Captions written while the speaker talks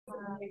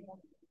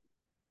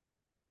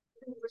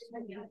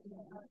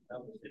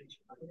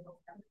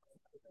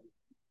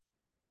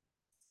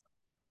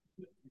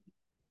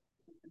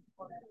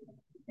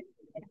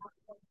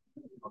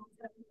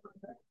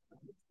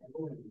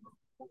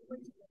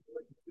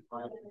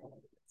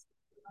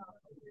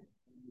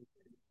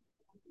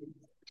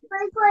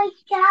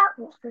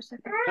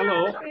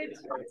Hello.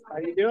 How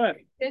you doing?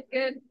 Good,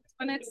 good.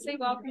 Wanted to say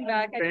welcome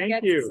back.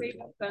 Thank you.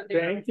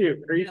 Thank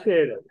you.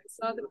 Appreciate it. I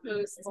saw the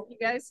post. You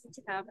guys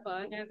have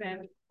fun, and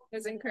then it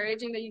was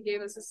encouraging that you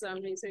gave us a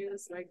summary. So it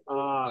was like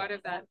part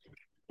of that.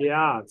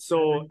 Yeah.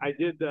 So I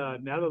did the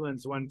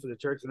Netherlands one for the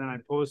church, and then I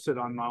posted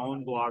on my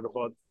own blog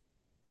about.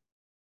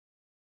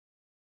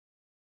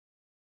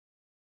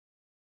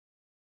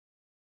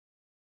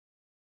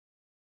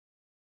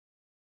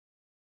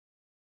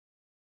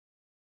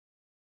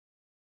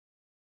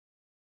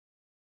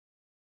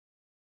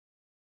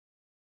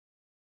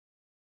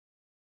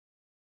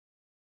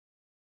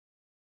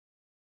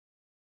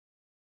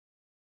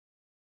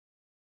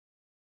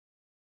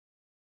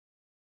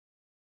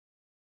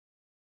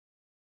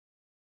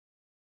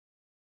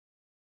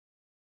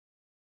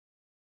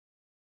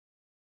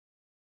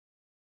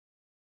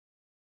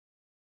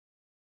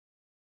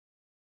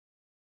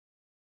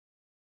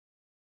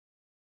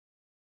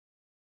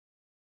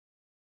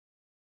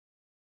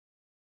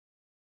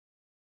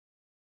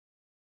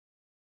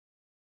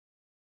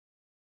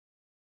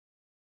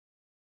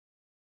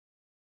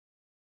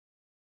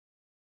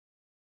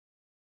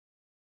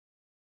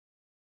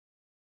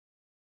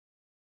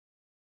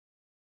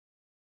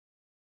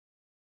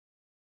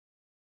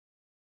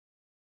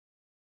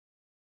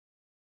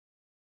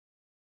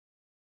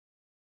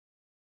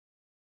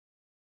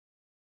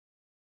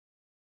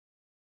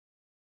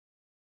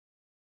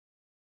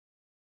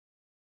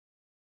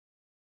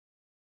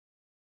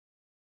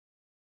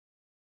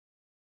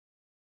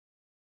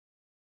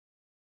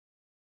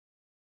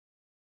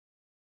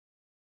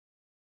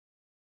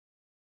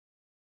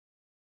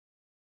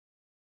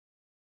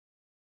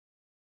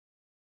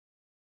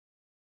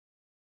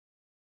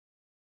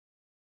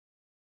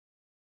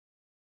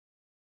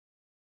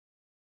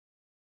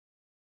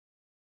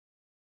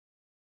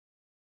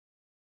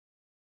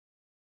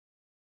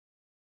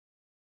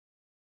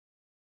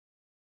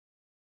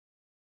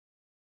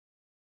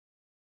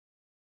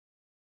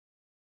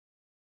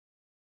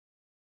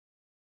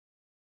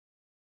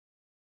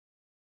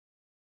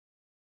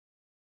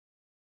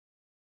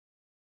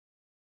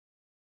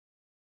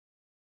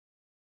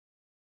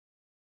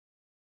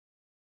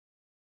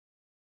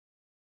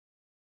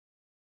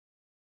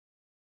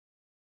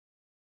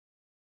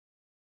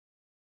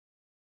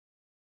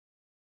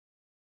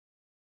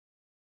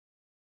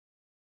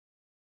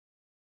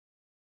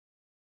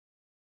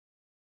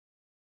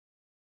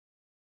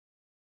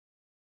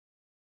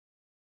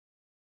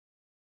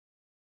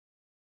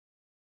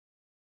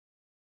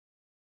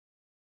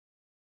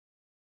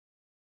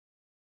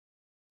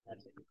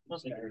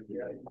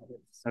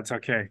 That's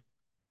okay.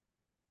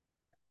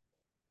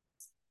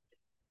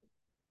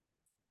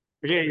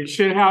 Okay, you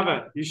should have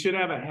a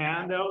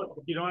handout.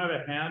 If you don't have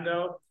a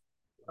handout,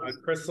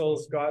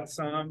 Crystal's got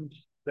some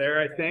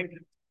there, I think.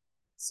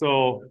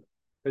 So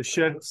it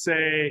should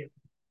say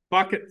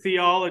bucket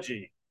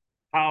theology,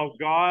 how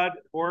God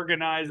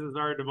organizes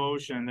our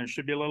devotion. There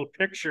should be a little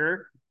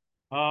picture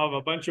of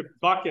a bunch of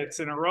buckets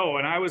in a row.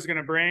 And I was going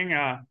to bring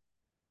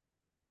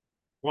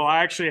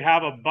I actually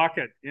have a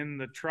bucket in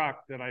the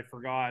truck that I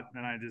forgot.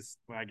 And I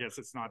guess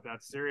it's not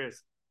that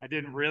serious. I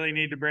didn't really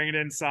need to bring it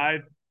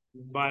inside.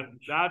 But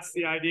that's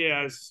the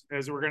idea as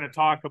we're going to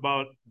talk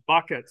about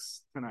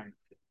buckets tonight.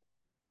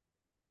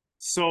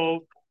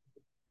 So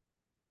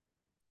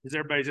is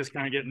everybody just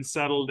kind of getting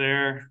settled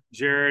there?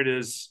 Jared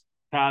is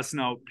passing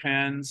out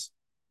pens.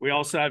 We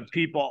also have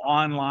people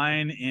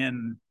online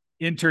in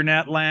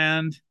internet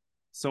land.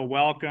 So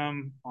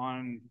welcome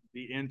on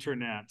the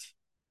internet.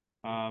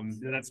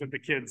 That's what the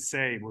kids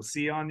say. We'll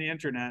see you on the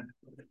internet.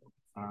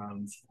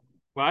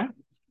 What?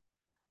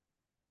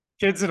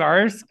 Kids at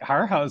our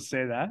house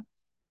say that.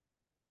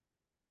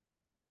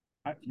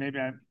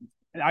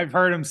 I've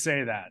heard them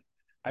say that.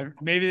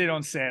 Maybe they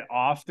don't say it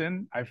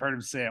often. I've heard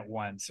them say it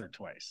once or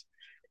twice.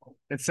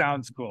 It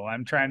sounds cool.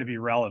 I'm trying to be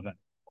relevant.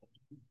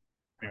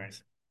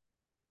 Anyways.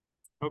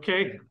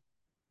 Okay.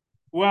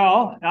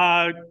 Well,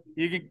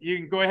 you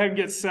can go ahead and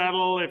get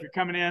settled. If you're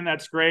coming in,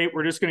 that's great.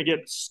 We're just going to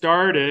get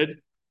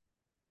started.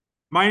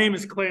 My name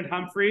is Clint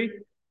Humphrey.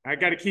 I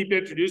got to keep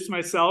introducing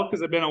myself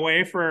because I've been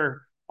away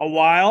for a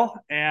while.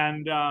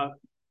 And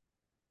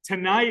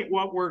tonight,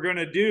 what we're going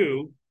to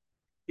do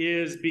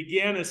is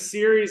begin a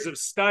series of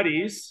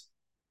studies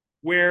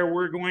where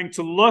we're going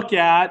to look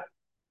at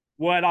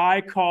what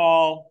I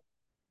call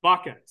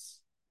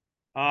buckets.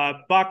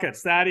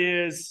 Buckets, that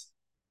is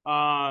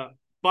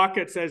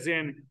buckets as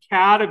in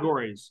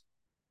categories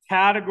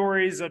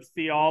of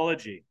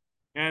theology.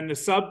 And the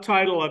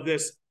subtitle of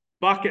this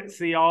bucket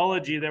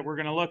theology that we're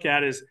going to look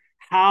at is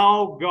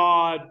how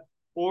God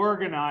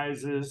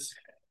organizes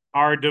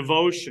our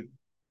devotion.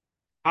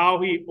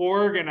 How he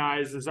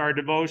organizes our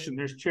devotion.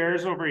 There's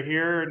chairs over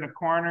here in the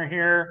corner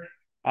here.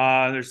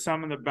 There's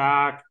some in the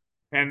back,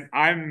 and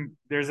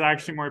there's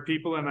actually more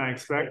people than I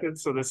expected,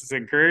 so this is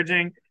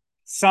encouraging.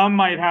 Some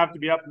might have to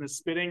be up in the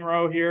spitting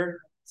row here.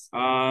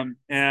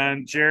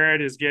 And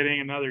Jared is getting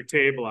another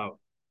table out.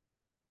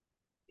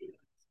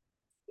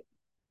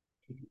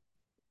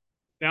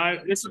 Now,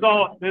 this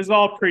is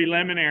all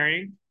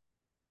preliminary,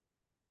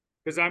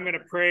 because I'm going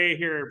to pray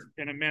here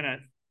in a minute.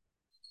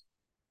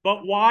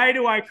 But why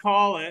do I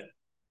call it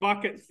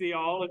bucket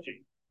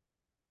theology?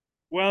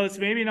 Well, it's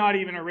maybe not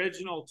even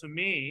original to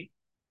me.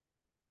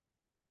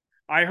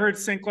 I heard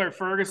Sinclair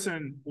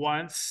Ferguson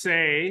once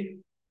say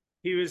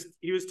he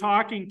was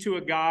talking to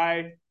a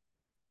guy,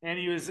 and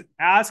he was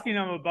asking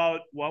him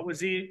about what was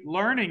he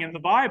learning in the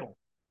Bible.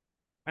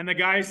 And the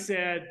guy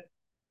said,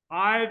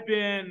 I've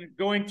been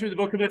going through the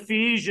book of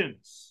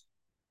Ephesians.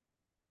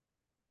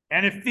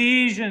 And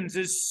Ephesians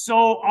is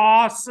so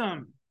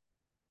awesome.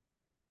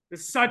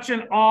 It's such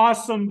an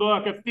awesome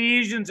book.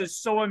 Ephesians is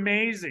so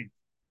amazing.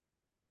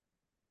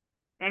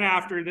 And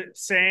after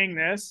saying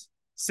this,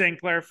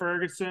 Sinclair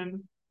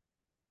Ferguson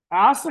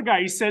asked the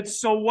guy, he said,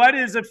 so what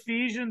is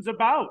Ephesians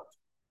about?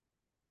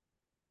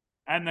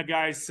 And the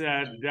guy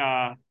said,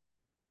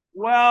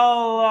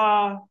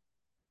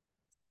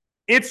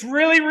 it's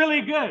really,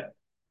 really good.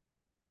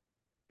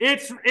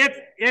 It's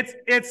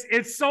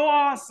so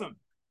awesome.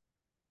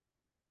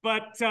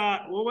 But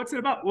what's it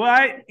about?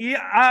 Well,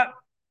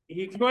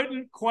 he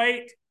couldn't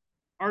quite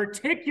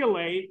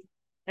articulate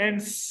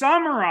and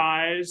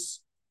summarize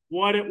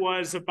what it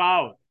was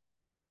about.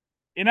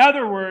 In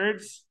other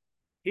words,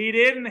 he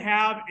didn't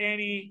have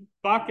any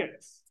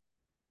buckets.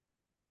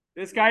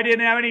 This guy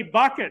didn't have any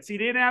buckets. He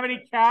didn't have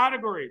any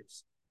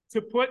categories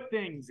to put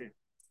things in.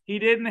 He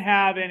didn't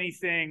have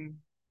anything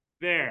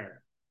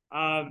there.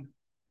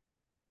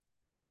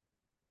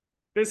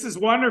 This is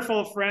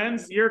wonderful,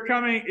 friends.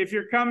 If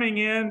you're coming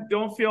in,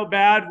 don't feel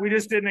bad. We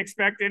just didn't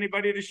expect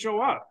anybody to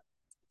show up.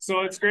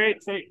 So it's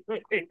great. So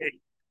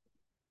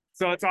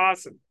it's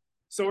awesome.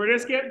 So we're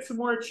just getting some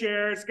more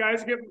chairs.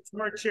 Guys, get some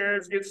more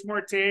chairs, get some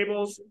more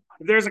tables.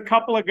 If there's a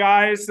couple of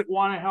guys that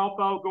want to help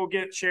out, go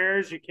get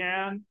chairs, you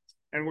can.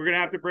 And we're going to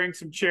have to bring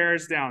some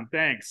chairs down.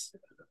 Thanks.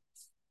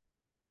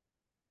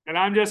 And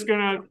I'm just going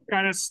to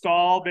kind of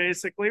stall,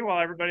 basically, while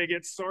everybody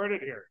gets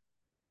sorted here.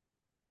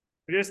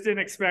 We just didn't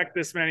expect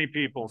this many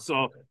people.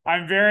 So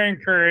I'm very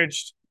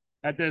encouraged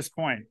at this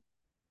point.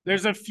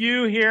 There's a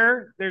few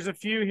here. There's a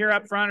few here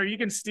up front, or you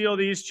can steal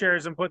these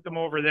chairs and put them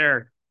over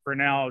there for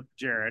now,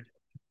 Jared.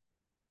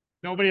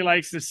 Nobody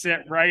likes to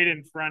sit right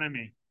in front of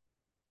me.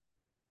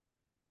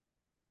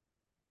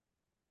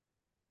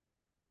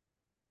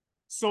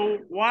 So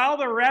while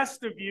the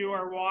rest of you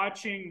are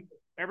watching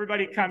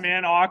everybody come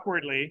in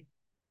awkwardly,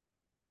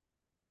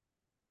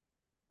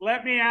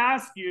 let me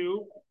ask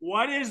you,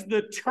 what is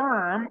the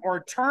term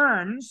or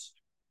terms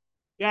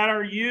that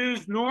are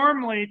used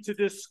normally to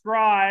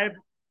describe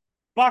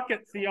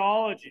bucket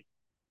theology?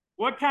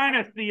 What kind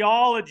of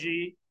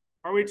theology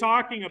are we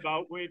talking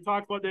about when we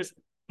talk about this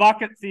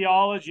bucket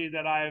theology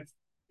that I've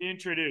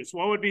introduced?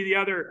 What would be the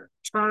other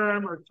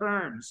term or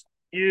terms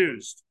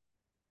used?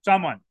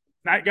 Someone.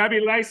 Gotta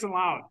be nice and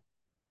loud.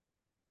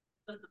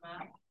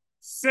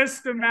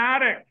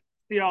 Systematic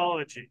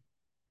theology.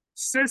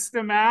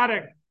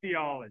 Systematic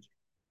theology.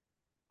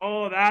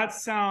 Oh, that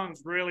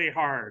sounds really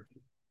hard.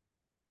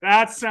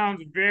 That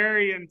sounds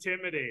very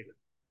intimidating.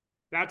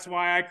 That's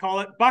why I call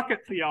it bucket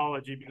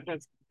theology,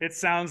 because it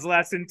sounds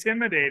less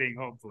intimidating,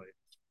 hopefully.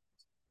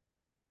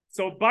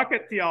 So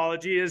bucket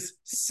theology is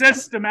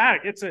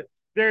systematic.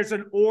 There's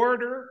an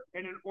order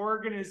and an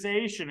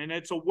organization, and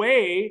it's a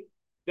way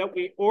that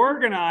we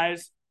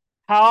organize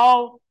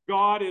how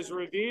God is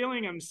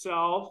revealing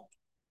himself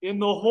in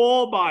the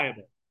whole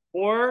Bible.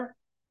 Or,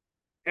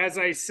 as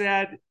I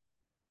said,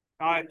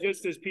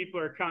 just as people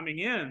are coming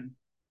in,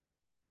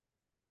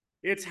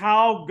 it's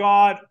how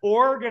God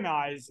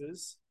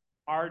organizes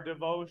our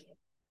devotion.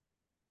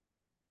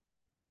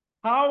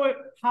 How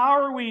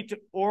are we to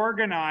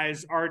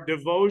organize our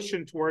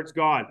devotion towards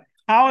God?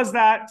 How is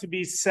that to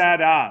be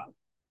set up?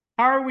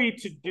 How are we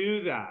to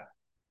do that?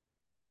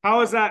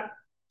 How is that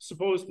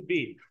supposed to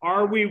be?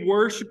 Are we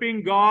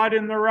worshiping God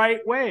in the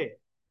right way?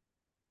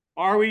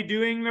 Are we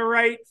doing the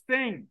right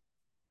thing?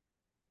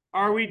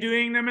 Are we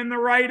doing them in the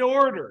right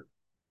order?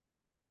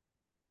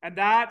 And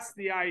that's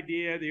the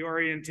idea, the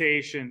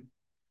orientation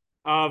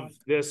of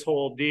this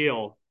whole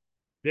deal,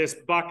 this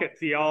bucket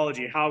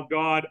theology, how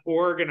God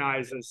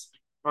organizes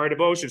our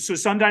devotion. So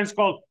sometimes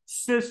called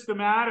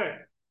systematic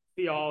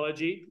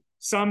theology.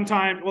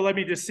 Sometimes, well, let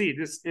me just see.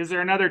 Is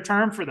there another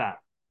term for that?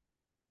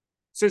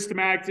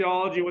 Systematic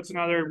theology, what's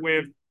another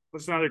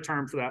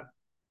term for that?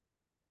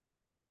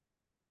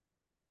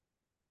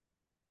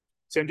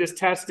 So I'm just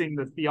testing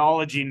the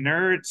theology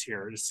nerds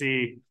here to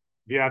see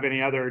if you have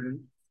any other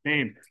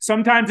name.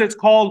 Sometimes it's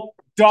called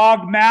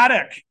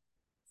dogmatic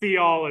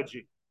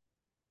theology.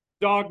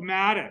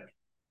 Dogmatic.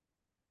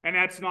 And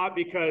that's not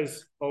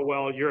because, oh,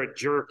 well, you're a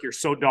jerk, you're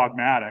so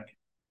dogmatic.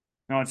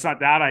 No, it's not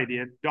that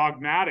idea.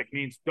 Dogmatic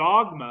means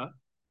dogma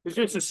is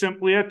just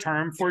simply a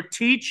term for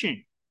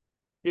teaching.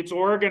 It's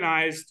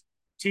organized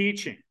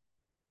teaching.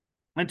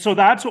 And so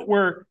that's what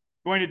we're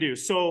going to do.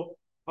 So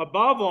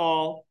above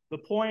all, the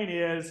point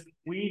is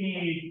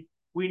we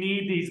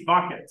need these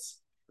buckets.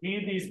 We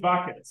need these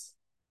buckets.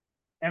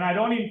 And I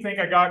don't even think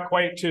I got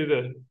quite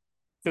to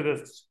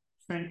the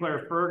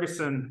Sinclair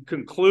Ferguson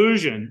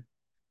conclusion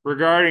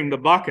regarding the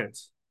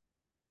buckets.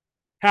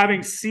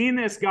 Having seen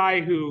this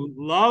guy who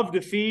loved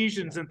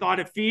Ephesians and thought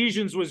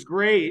Ephesians was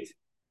great,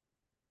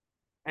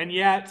 and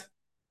yet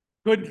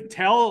couldn't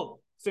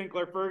tell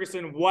Sinclair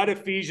Ferguson what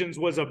Ephesians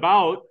was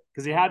about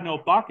because he had no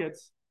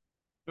buckets,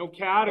 no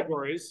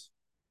categories.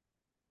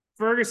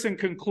 Ferguson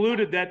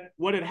concluded that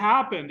what had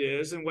happened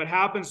is, and what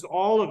happens to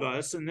all of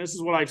us, and this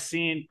is what I've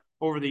seen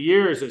over the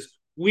years, is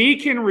we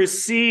can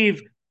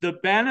receive the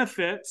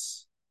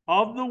benefits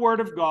of the Word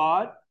of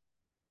God,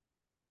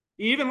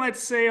 even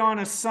let's say on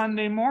a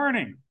Sunday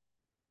morning.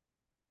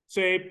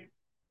 Say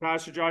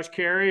Pastor Josh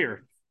Carey,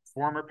 or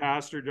former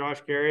Pastor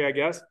Josh Carey, I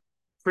guess,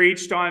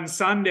 preached on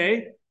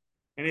Sunday.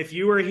 And if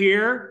you were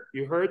here,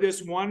 you heard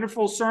this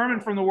wonderful sermon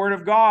from the Word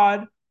of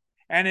God,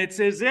 and it's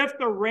as if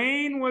the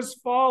rain was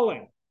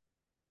falling.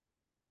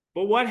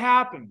 But what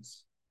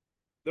happens?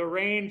 The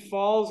rain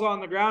falls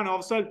on the ground, all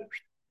of a sudden,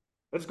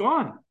 it's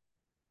gone.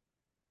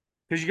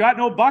 Because you got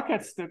no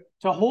buckets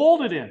to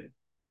hold it in.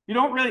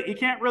 You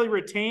can't really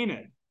retain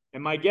it.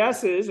 And my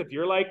guess is, if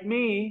you're like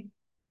me,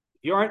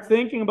 if you aren't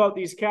thinking about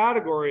these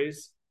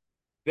categories,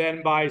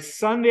 then by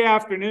Sunday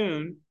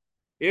afternoon,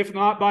 if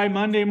not by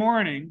Monday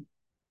morning,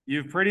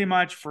 you've pretty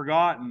much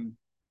forgotten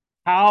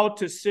how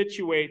to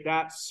situate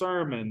that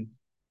sermon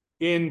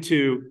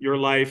into your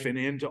life and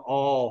into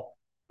all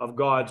of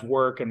God's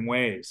work and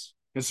ways.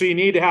 And so you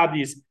need to have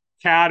these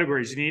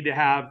categories. You need to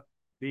have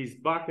these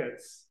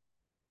buckets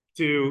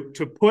to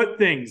put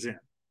things in.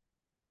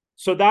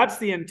 So that's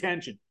the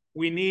intention.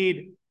 We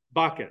need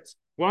buckets.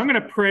 Well, I'm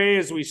going to pray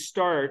as we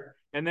start,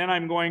 and then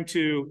I'm going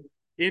to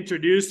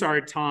introduce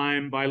our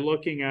time by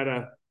looking at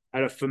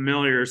a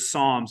familiar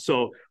psalm.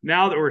 So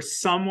now that we're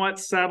somewhat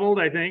settled,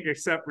 I think,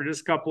 except for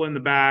just a couple in the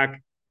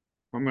back,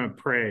 I'm going to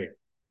pray.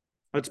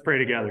 Let's pray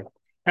together.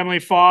 Heavenly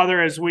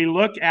Father, as we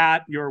look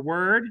at your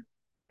word,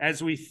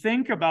 as we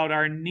think about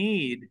our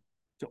need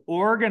to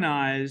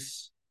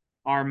organize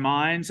our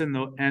minds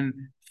and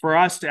for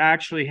us to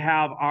actually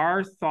have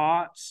our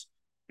thoughts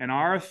and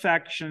our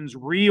affections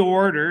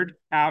reordered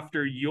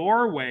after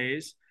your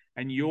ways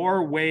and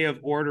your way of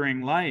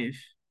ordering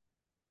life,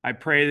 I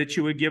pray that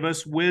you would give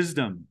us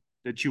wisdom,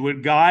 that you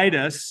would guide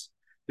us,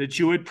 that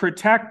you would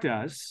protect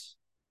us,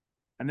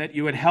 and that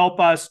you would help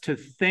us to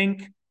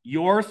think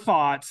your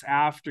thoughts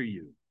after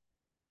you.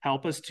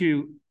 Help us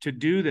to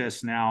do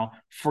this now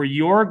for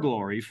your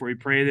glory, for we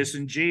pray this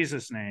in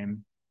Jesus'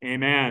 name.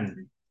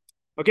 Amen.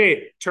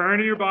 Okay, turn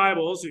to your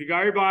Bibles. If you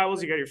got your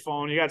Bibles, you got your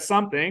phone, you got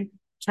something,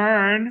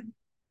 turn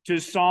to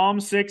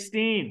Psalm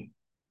 16.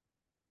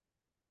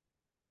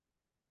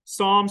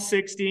 Psalm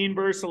 16,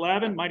 verse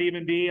 11 might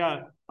even be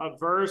a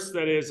verse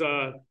that is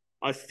a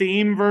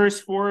theme verse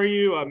for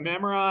you, a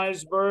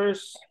memorized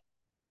verse.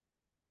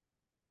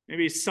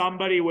 Maybe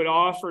somebody would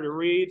offer to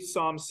read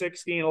Psalm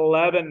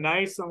 16:11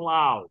 nice and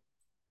loud.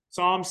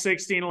 Psalm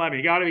 16:11.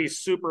 You got to be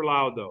super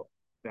loud, though,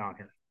 down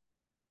here.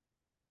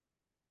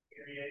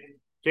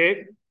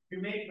 Okay?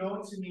 You make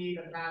known to me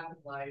the path of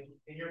life.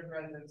 In your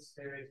presence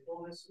there is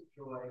fullness of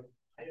joy.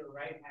 At your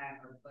right hand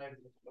are pleasures.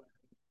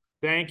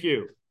 Thank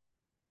you.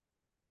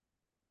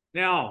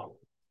 Now,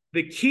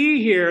 the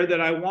key here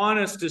that I want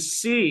us to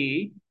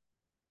see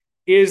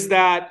is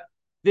that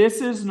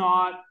this is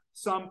not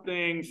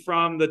something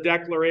from the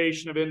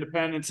Declaration of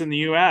Independence in the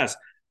U.S.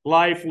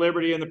 Life,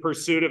 liberty, and the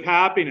pursuit of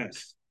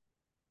happiness.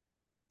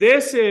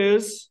 This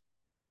is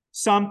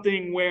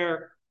something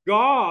where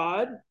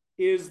God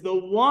is the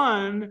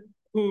one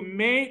who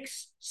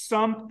makes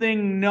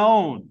something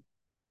known.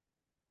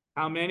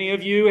 How many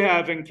of you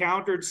have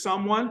encountered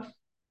someone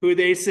who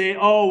they say,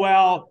 oh,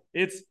 well,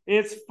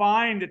 it's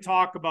fine to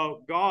talk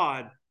about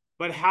God,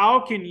 but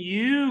how can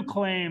you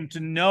claim to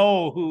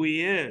know who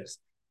he is?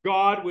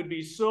 God would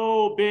be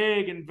so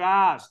big and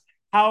vast.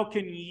 How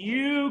can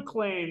you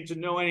claim to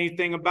know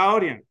anything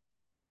about him?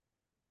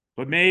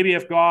 But maybe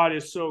if God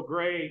is so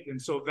great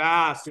and so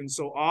vast and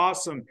so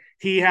awesome,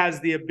 he has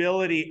the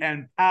ability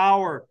and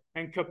power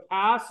and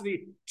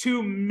capacity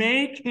to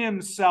make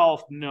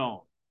himself known.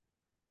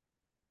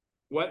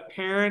 What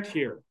parent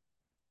here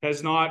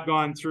has not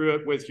gone through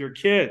it with your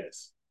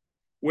kids,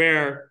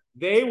 where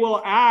they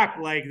will act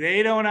like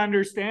they don't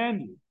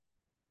understand you,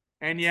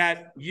 and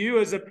yet you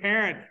as a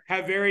parent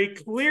have very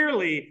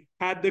clearly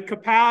had the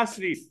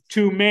capacity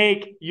to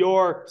make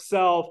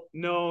yourself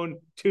known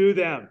to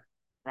them,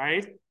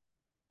 right?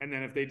 And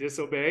then if they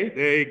disobey,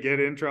 they get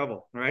in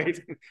trouble, right?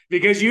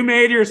 Because you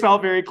made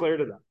yourself very clear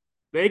to them.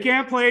 They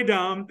can't play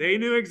dumb. They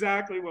knew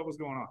exactly what was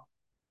going on.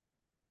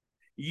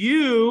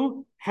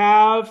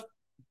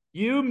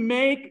 You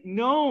make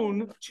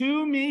known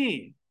to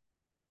me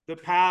the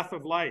path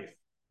of life.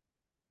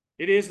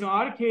 It is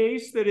not a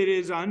case that it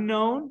is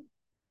unknown.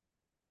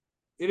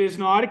 It is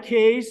not a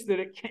case that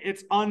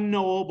it's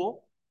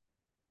unknowable.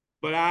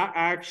 but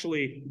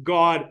actually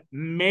God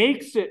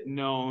makes it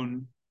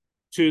known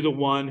to the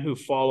one who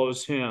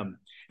follows him.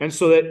 And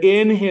so that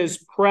in his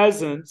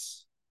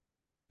presence,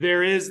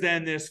 there is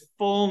then this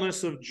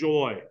fullness of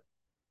joy,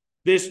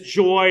 this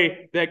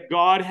joy that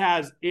God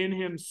has in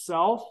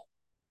himself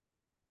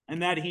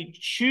and that he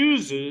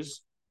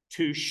chooses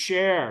to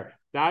share.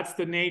 That's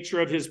the nature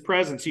of his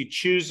presence. He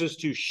chooses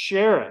to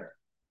share it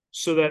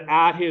so that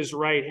at his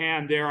right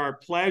hand there are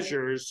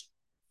pleasures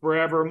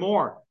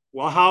forevermore.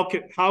 Well, how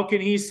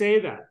can he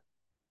say that?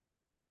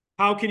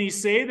 How can he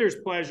say there's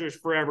pleasures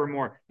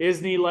forevermore?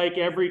 Isn't he like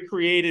every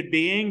created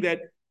being that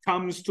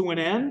comes to an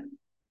end?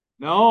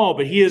 No,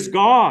 but he is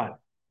God.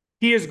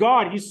 He is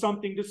God. He's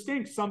something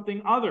distinct,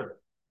 something other.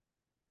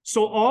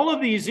 So all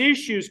of these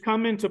issues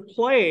come into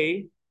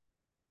play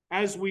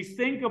as we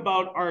think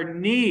about our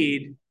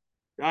need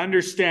to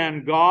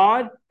understand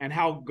God and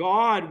how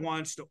God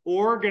wants to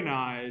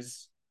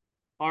organize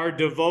our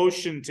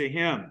devotion to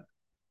him.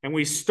 And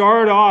we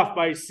start off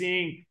by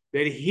seeing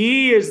that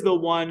he is the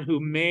one who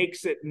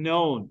makes it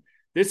known.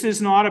 This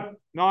is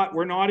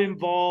we're not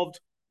involved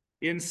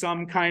in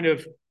some kind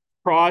of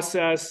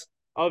process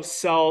of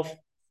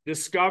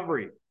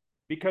self-discovery.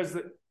 Because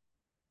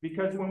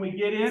when we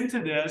get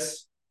into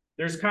this,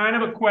 there's kind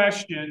of a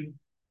question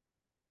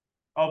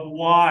of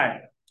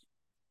why.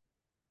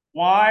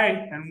 Why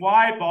and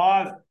why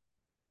bother?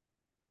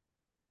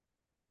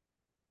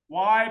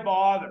 Why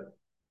bother?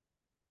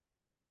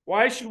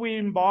 Why should we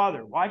even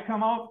bother? Why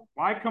come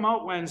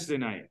out Wednesday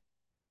night?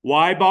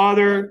 Why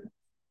bother?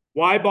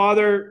 Why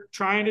bother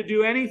trying to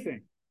do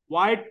anything?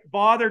 Why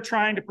bother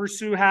trying to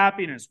pursue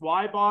happiness?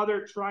 Why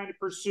bother trying to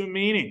pursue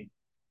meaning?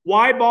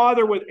 Why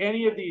bother with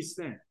any of these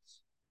things?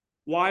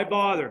 Why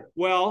bother?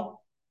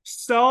 Well,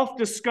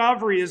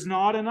 self-discovery is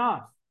not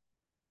enough.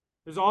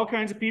 There's all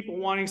kinds of people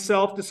wanting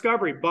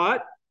self-discovery,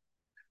 but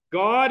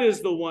God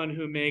is the one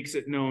who makes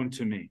it known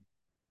to me.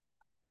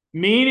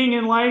 Meaning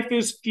in life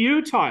is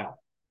futile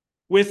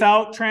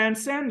without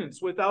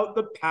transcendence, without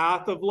the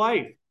path of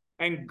life.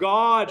 And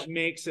God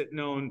makes it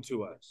known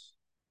to us.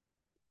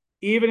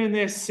 Even in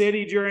this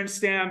city during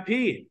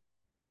Stampede,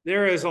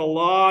 there is a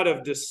lot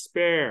of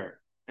despair.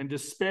 And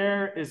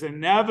despair is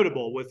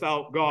inevitable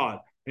without God.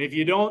 And if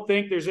you don't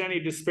think there's any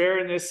despair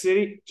in this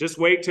city, just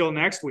wait till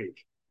next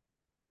week.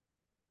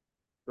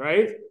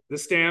 Right? The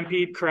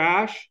Stampede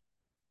crash,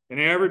 and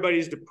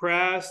everybody's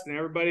depressed, and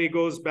everybody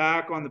goes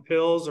back on the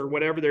pills or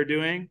whatever they're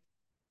doing.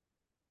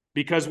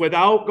 Because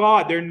without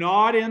God, they're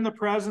not in the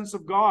presence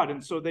of God,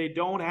 and so they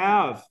don't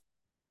have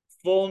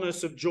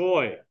fullness of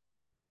joy.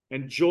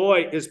 And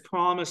joy is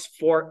promised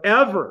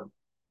forever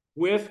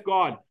with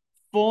God.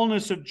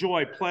 Fullness of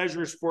joy,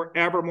 pleasures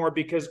forevermore,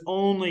 because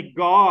only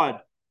God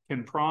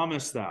can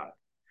promise that.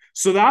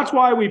 So that's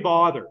why we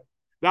bother.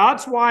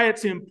 That's why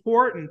it's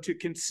important to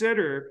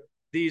consider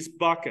these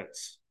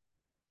buckets.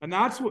 And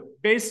that's what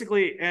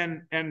basically,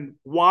 and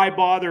why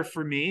bother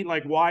for me?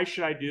 Like, why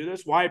should I do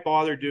this? Why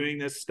bother doing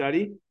this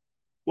study?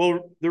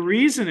 Well, the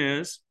reason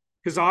is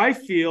because I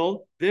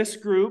feel this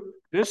group,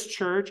 this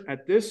church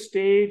at this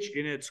stage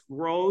in its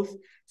growth,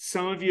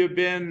 some of you have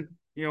been,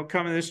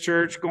 coming to this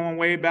church going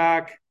way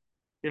back,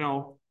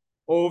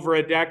 over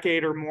a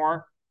decade or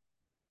more.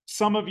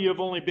 Some of you have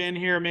only been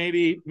here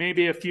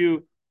maybe a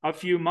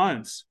few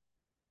months.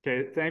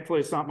 Okay,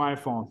 thankfully it's not my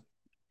phone.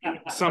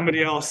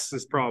 Somebody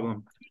else's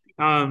problem.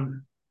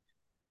 And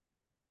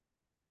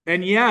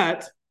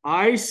yet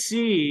I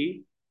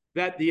see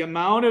that the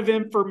amount of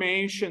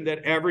information that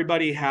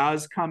everybody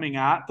has coming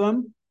at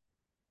them,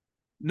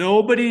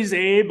 nobody's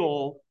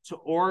able to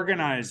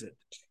organize it.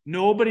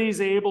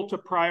 Nobody's able to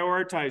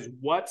prioritize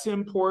what's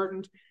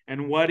important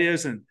and what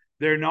isn't.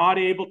 They're not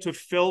able to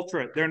filter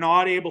it. They're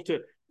not able to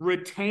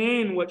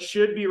retain what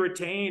should be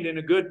retained in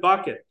a good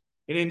bucket.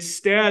 And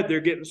instead, they're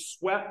getting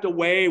swept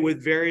away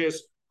with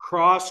various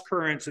cross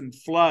currents and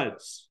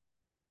floods.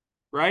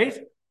 Right?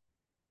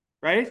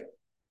 Right?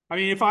 I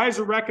mean, if I was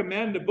to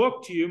recommend a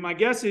book to you, my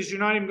guess is you're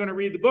not even going to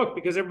read the book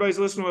because everybody's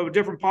listening to a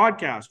different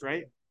podcast,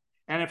 right?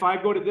 And if I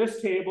go to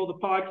this table, the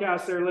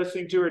podcasts they're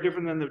listening to are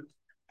different than the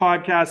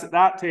podcasts at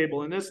that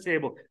table and this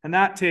table and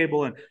that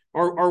table, and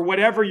or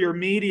whatever your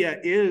media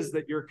is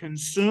that you're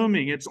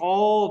consuming. It's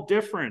all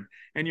different,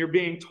 and you're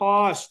being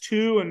tossed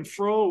to and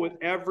fro with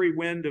every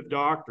wind of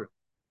doctrine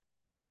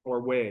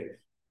or wave.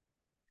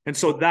 And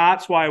so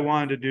that's why I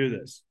wanted to do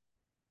this.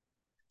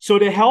 So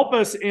to help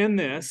us in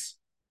this,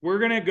 we're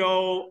going to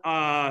go,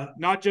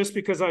 not just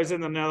because I was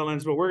in the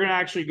Netherlands, but we're going to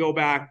actually go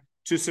back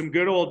to some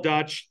good old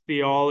Dutch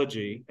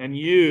theology and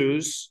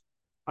use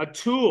a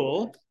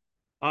tool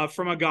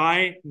from a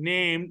guy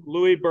named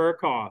Louis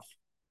Berkhoff,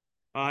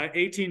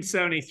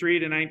 1873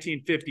 to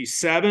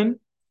 1957.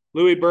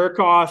 Louis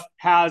Berkhoff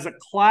has a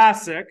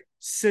classic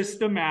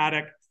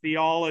systematic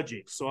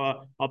theology,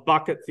 so a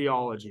bucket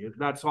theology.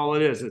 That's all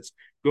it is. It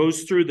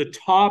goes through the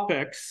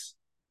topics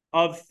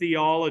of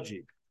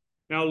theology.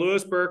 Now,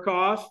 Louis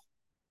Berkhoff,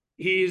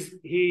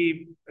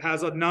 he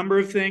has a number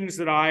of things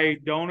that I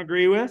don't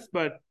agree with,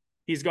 but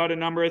he's got a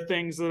number of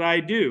things that I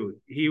do.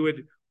 He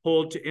would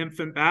hold to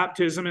infant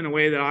baptism in a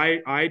way that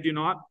I do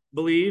not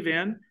believe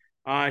in.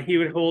 He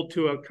would hold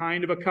to a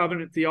kind of a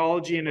covenant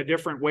theology in a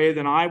different way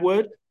than I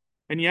would.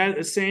 And yet at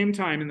the same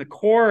time, in the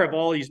core of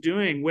all he's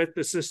doing with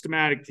the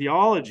systematic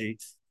theology,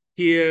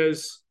 he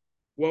is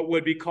what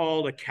would be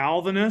called a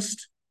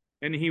Calvinist,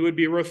 and he would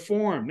be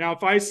Reformed. Now,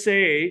 if I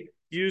say,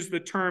 use the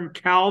term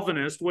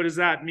Calvinist, what does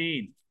that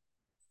mean?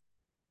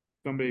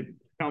 Somebody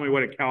tell me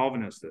what a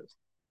Calvinist is.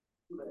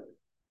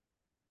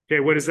 Okay,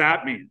 what does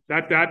that mean?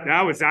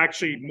 That was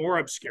actually more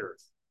obscure.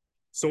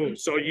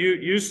 So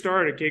you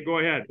started. Okay, go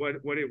ahead.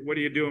 What are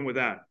you doing with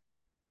that?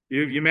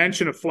 You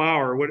mentioned a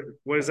flower. What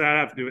does that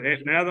have to do with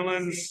it?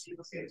 Netherlands?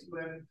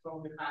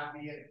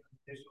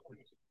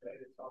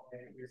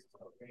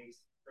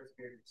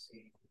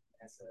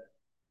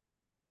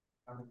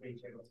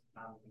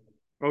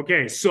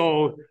 Okay,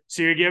 so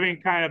you're giving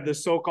kind of the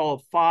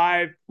so-called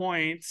 5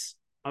 points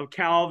of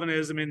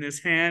Calvinism in this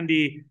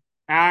handy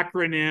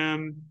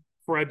acronym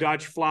for a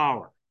Dutch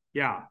flower.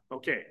 Yeah,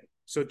 okay.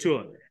 So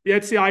tulip.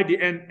 That's the idea.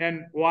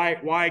 And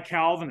why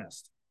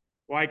Calvinist?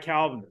 Why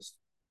Calvinist?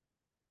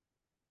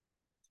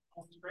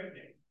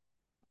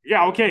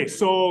 Yeah, okay.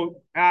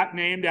 So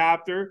named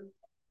after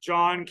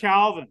John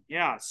Calvin.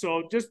 Yeah.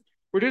 So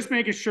we're just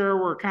making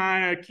sure we're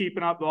kind of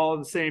keeping up all on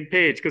the same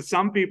page, because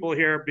some people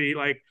here be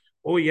like,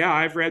 oh yeah,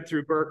 I've read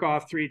through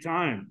Berkhoff 3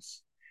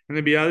 times. And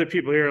there'd be other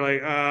people here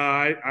like,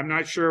 I'm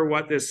not sure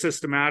what this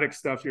systematic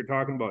stuff you're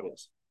talking about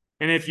is.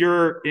 And if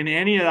you're in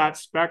any of that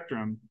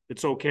spectrum,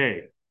 it's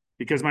okay.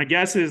 Because my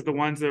guess is the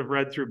ones that have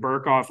read through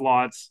Berkhoff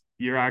lots,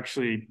 you're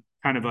actually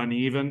kind of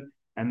uneven.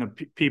 And the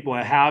people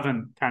that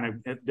haven't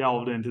kind of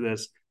delved into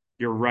this,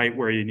 you're right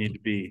where you need to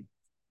be.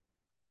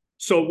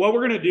 So what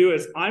we're going to do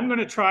is I'm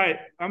going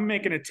to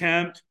make an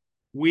attempt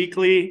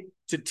weekly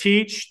to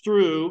teach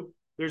through.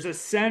 There's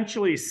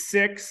essentially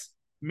 6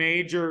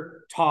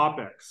 major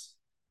topics.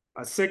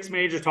 6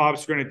 major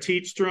topics. We're going to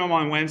teach through them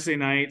on Wednesday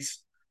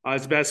nights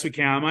as best we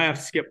can. I might have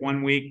to skip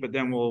 1 week, but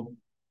then we'll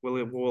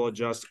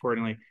adjust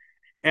accordingly.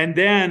 And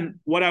then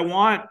what I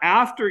want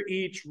after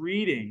each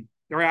reading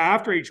or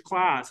after each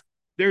class,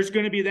 there's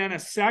going to be then a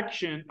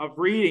section of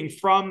reading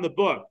from the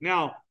book.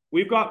 Now,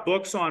 we've got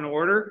books on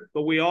order,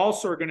 but we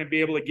also are going to be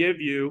able to give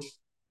you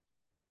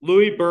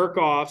Louis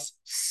Berkhoff's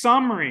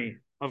Summary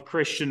of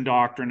Christian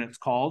Doctrine, it's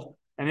called.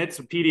 And it's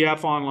a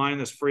PDF online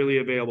that's freely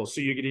available.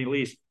 So you can at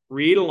least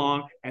read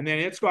along. And then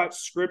it's got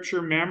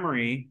scripture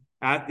memory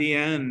at the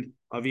end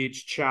of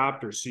each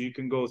chapter. So you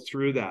can go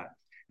through that.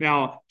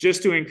 Now,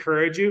 just to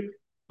encourage you,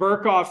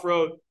 Berkhoff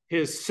wrote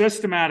his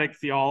systematic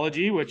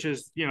theology, which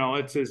is,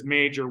 it's his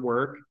major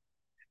work.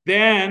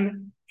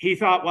 Then he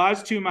thought, well,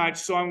 that's too much.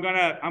 So I'm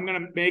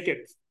gonna make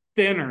it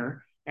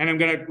thinner, and I'm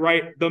gonna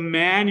write the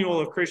Manual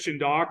of Christian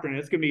Doctrine.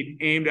 It's gonna be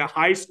aimed at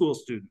high school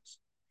students.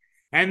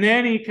 And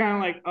then he kind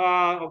of like,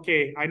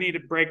 okay, I need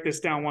to break this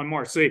down one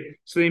more. So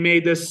he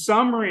made this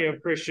Summary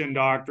of Christian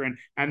Doctrine,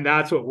 and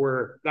that's what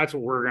we're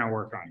gonna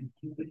work on.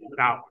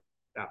 That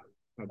one.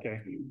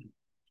 Okay.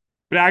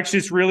 But actually,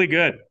 it's really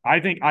good. I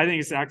think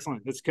it's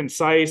excellent. It's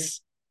concise,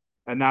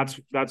 and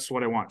that's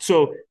what I want.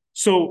 So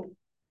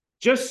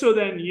just so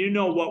then you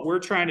know what we're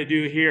trying to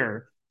do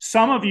here.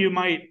 Some of you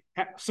might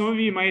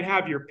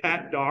have your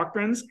pet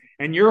doctrines,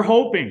 and you're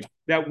hoping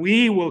that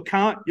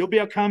you'll be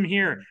able to come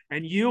here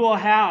and you will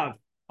have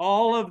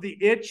all of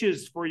the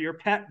itches for your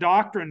pet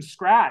doctrine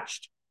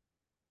scratched.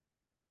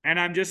 And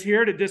I'm just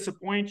here to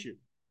disappoint you,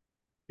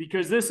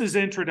 because this is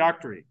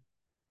introductory.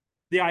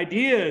 The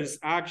idea is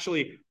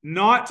actually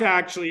not to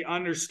actually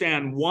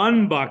understand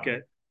one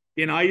bucket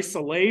in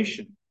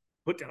isolation,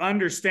 but to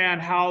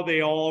understand how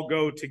they all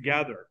go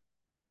together.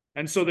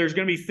 And so there's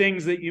going to be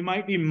things that you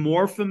might be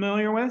more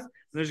familiar with. And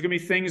there's going to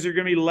be things you're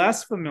going to be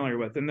less familiar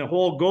with. And the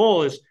whole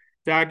goal is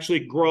to actually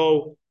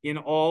grow in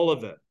all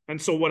of it.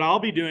 And so what I'll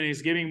be doing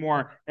is giving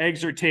more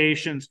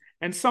exhortations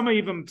and some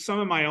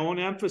of my own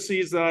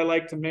emphases that I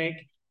like to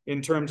make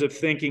in terms of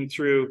thinking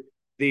through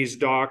these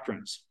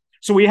doctrines.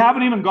 So we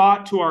haven't even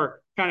got to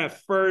our kind of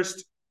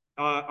first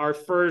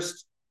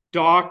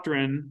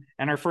doctrine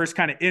and our first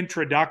kind of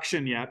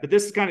introduction yet. But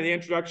this is kind of the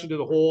introduction to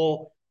the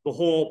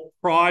whole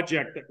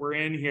project that we're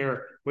in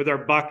here with our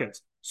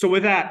buckets. So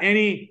with that,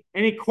 any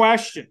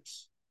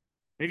questions?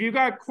 If you've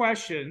got a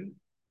question,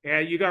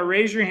 you got to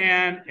raise your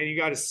hand and you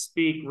got to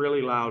speak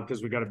really loud,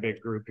 because we got a big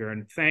group here.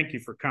 And thank you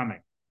for coming.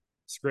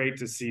 It's great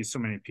to see so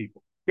many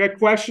people. You got a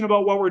question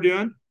about what we're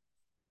doing?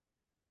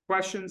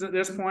 Questions at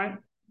this point?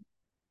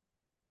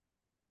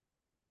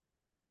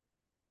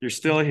 You're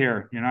still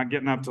here. You're not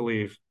getting up to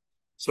leave.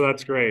 So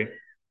that's great.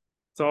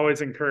 It's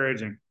always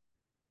encouraging.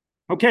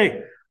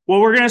 Okay.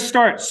 Well, we're going to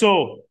start.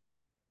 So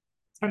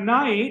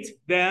tonight,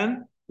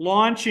 then,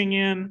 launching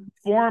in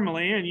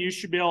formally, and you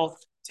should be able to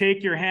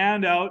take your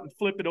hand out and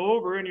flip it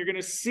over, and you're going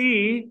to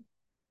see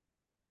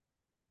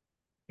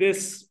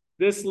this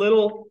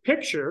little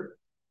picture.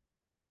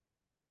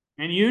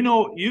 And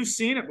you've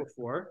seen it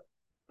before,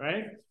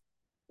 right?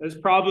 It's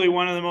probably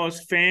one of the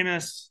most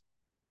famous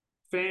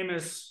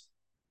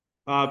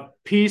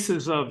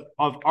pieces of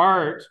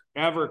art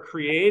ever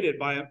created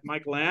by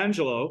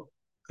Michelangelo,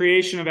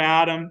 Creation of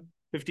Adam,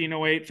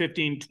 1508,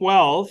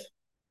 1512.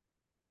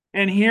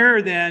 And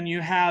here then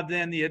you have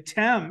then the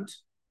attempt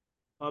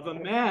of a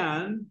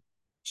man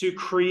to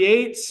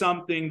create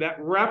something that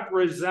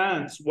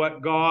represents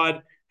what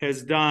God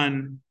has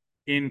done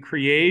in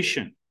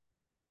creation.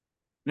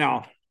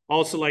 Now,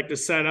 also like to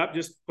set up,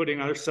 just putting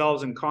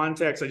ourselves in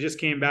context. I just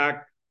came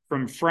back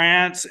from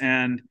France,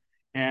 and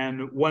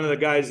one of the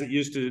guys that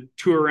used to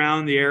tour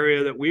around the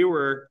area that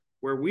where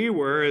we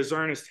were, is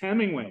Ernest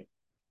Hemingway.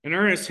 And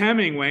Ernest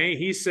Hemingway,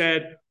 he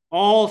said,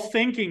 all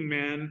thinking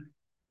men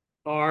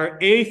are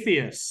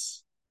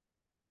atheists.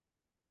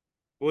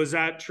 Was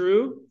that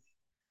true?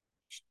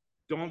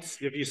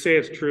 If you say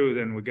it's true,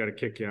 then we got to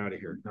kick you out of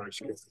here. No,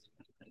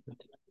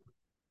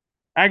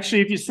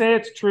 actually, if you say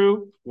it's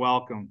true,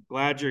 welcome.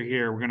 Glad you're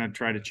here. We're going to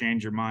try to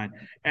change your mind.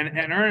 And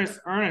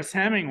Ernest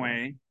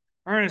Hemingway,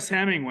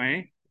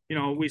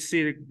 we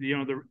see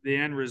the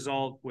end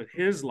result with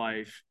his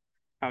life,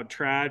 how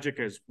tragic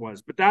it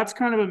was. But that's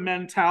kind of a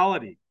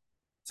mentality.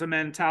 It's a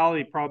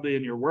mentality probably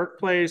in your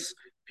workplace,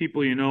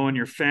 people in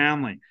your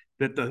family,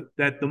 that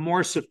the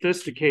more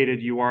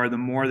sophisticated you are, the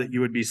more that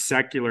you would be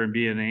secular and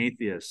be an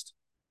atheist.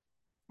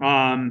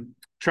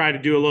 Try to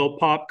do a little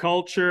pop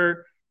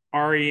culture.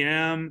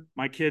 REM.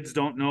 My kids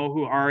don't know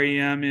who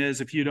REM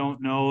is. If you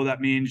don't know, that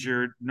means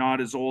you're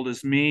not as old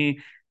as me.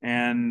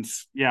 And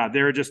yeah,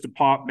 they're just a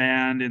pop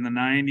band in the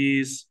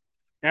 90s.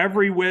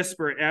 Every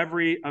whisper,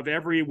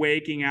 every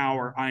waking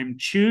hour, I'm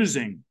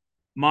choosing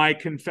my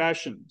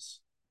confessions.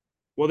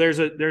 Well, there's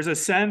a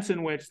sense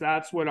in which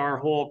that's what our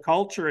whole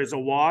culture is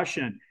awash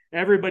in.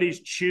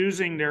 Everybody's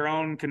choosing their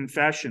own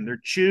confession.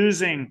 They're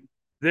choosing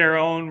their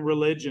own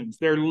religions.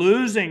 They're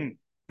losing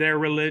their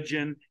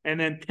religion and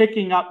then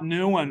picking up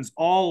new ones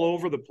all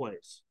over the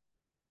place.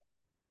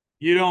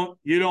 You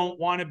don't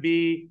want to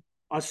be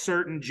a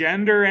certain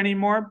gender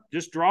anymore.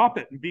 Just drop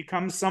it and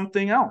become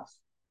something else.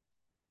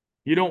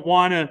 You don't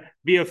want to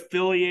be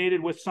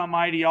affiliated with some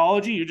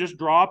ideology. You just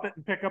drop it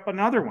and pick up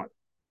another one.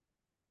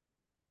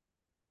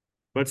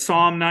 But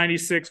Psalm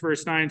 96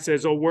 verse 9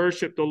 says, "O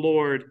worship the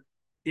Lord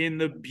in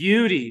the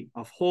beauty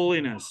of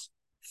holiness.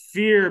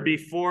 Fear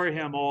before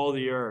him all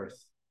the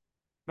earth."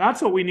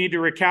 That's what we need to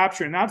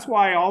recapture. And that's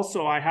why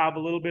also I have a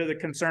little bit of the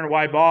concern of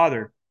why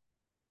bother.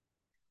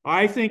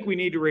 I think we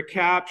need to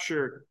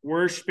recapture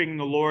worshiping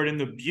the Lord in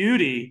the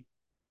beauty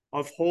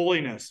of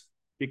holiness.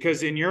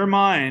 Because in your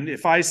mind,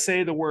 if I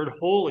say the word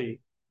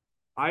holy,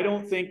 I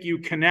don't think you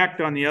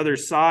connect on the other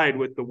side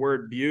with the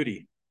word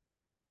beauty.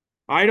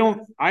 I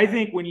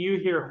think when you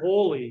hear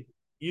holy,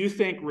 you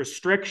think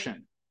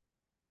restriction.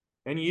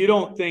 And you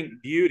don't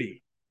think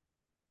beauty.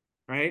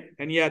 Right?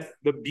 And yet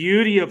the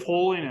beauty of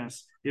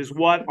holiness is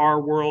what our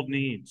world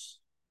needs.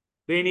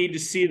 They need to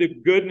see the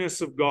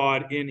goodness of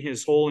God in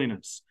his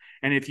holiness.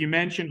 And if you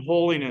mention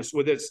holiness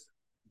with its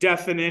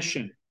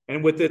definition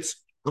and with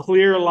its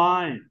clear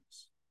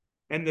lines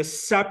and the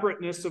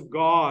separateness of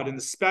God and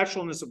the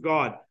specialness of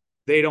God,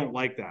 they don't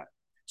like that.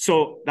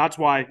 So that's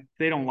why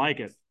they don't like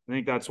it. I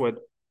think that's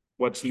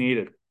what's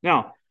needed.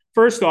 Now,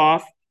 first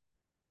off,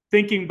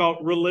 thinking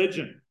about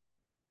religion.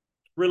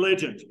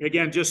 Religion.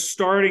 Again, just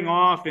starting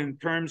off in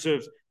terms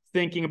of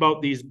thinking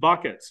about these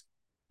buckets.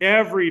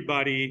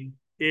 Everybody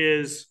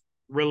is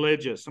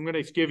religious. I'm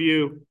going to give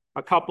you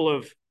a couple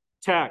of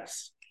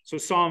texts. So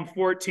Psalm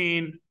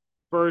 14,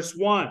 verse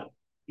 1.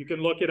 You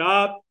can look it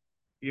up.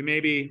 You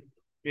maybe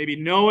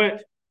know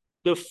it.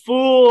 The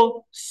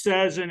fool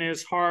says in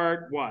his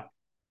heart, what?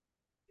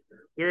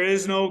 There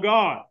is no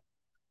God.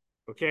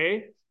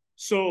 Okay?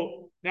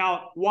 So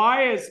now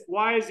why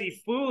is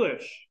he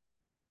foolish?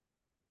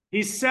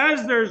 He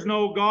says there's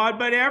no God,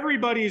 but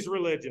everybody's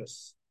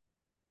religious.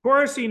 Of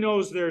course he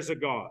knows there's a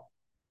God.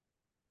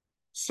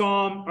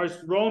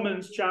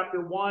 Romans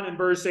chapter 1 and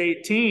verse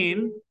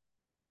 18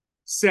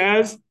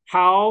 says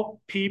how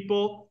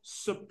people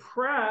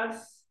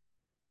suppress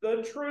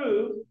the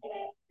truth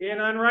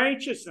in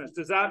unrighteousness.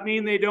 Does that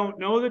mean they don't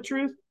know the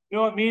truth?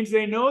 No, it means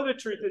they know the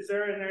truth is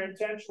there and they're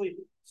intentionally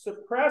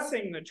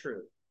suppressing the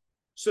truth.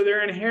 So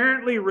they're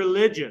inherently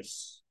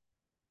religious.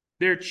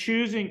 They're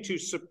choosing to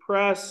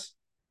suppress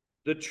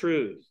the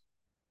truth.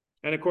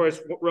 And of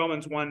course,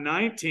 Romans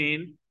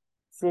 1:19,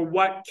 for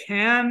what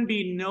can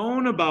be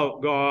known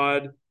about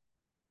God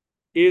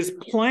is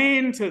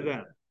plain to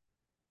them,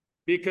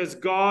 because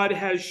God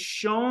has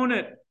shown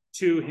it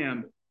to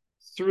him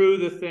through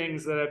the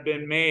things that have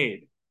been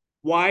made.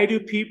 Why do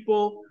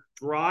people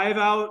drive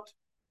out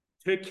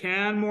to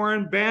Canmore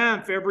and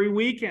Banff every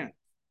weekend?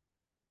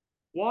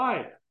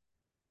 Why?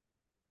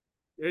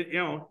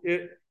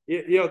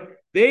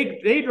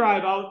 They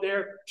drive out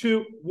there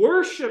to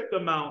worship the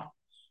mountains.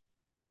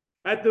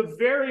 At the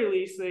very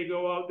least, they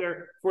go out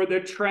there for the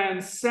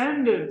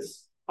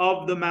transcendence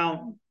of the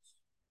mountains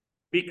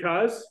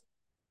because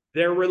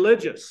they're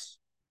religious,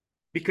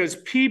 because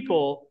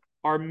people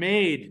are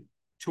made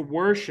to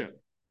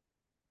worship.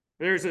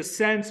 There's a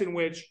sense in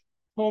which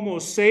Homo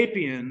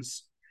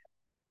sapiens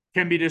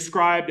can be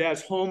described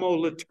as Homo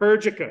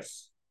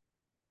liturgicus,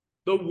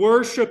 the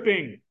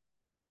worshiping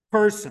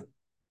person,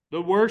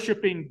 the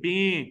worshiping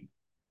being.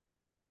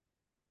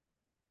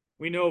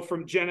 We know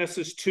from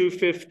Genesis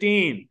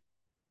 2:15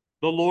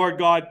 the Lord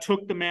God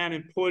took the man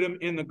and put him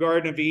in the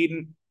Garden of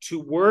Eden to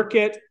work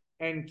it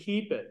and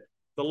keep it.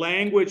 The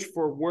language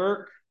for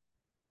work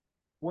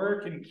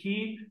and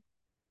keep,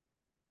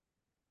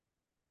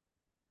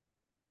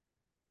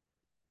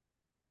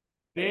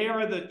 they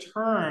are the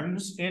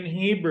terms in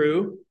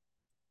Hebrew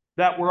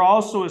that were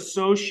also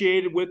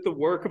associated with the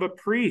work of a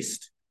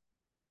priest.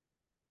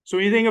 So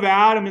when you think of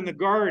Adam in the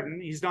garden,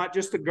 he's not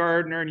just a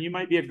gardener, and you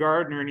might be a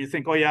gardener and you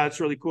think, oh yeah, it's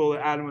really cool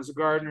that Adam was a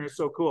gardener, it's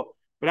so cool.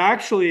 But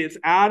actually it's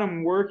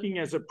Adam working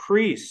as a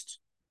priest.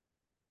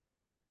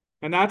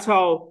 And that's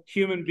how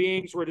human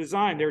beings were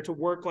designed. He was to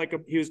work like a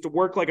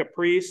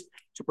priest,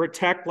 to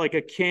protect like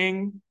a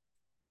king.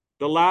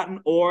 The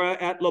Latin ora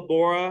et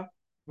labora,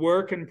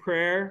 work and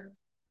prayer.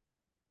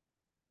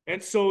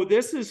 And so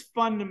this is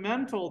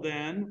fundamental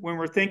then when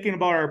we're thinking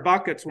about our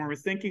buckets, when we're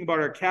thinking about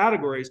our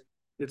categories,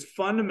 it's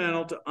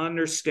fundamental to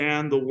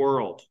understand the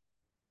world.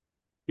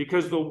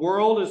 Because the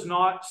world is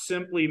not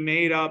simply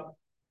made up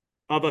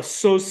of a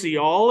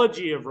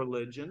sociology of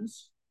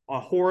religions, a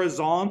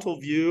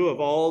horizontal view of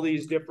all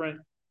these different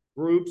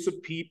groups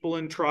of people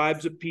and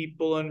tribes of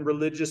people and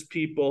religious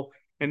people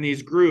and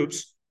these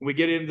groups. We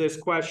get into this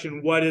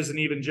question, what is an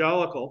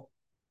evangelical?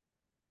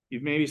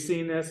 You've maybe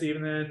seen this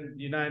even in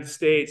the United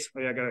States. Oh,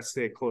 yeah, I got to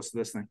stay close to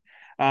this thing.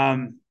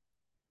 In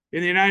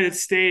the United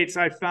States,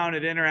 I found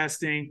it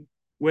interesting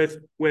with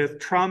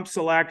Trump's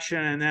election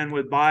and then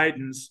with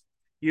Biden's.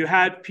 You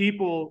had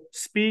people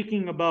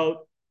speaking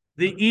about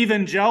the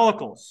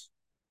evangelicals.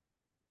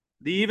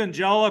 The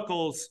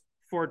evangelicals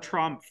for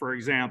Trump, for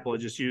example, I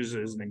just use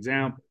it as an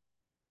example.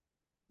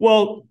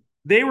 Well,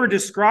 they were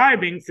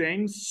describing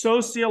things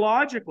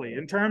sociologically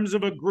in terms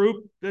of a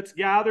group that's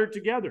gathered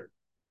together.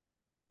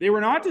 They were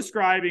not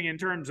describing in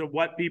terms of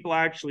what people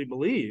actually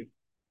believe.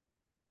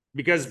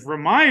 Because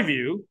from my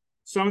view,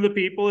 some of the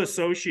people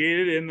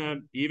associated in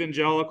the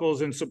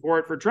evangelicals in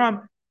support for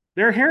Trump,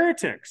 they're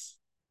heretics.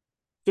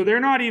 So they're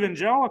not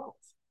evangelicals.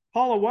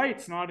 Paula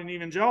White's not an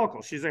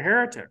evangelical. She's a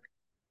heretic.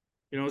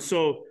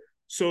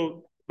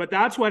 But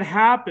that's what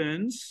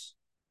happens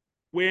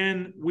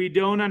when we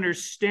don't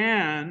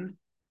understand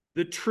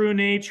the true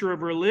nature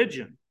of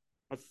religion.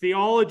 A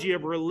theology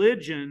of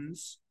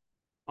religions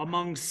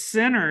among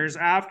sinners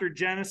after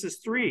Genesis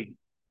 3.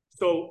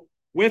 So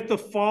with the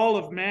fall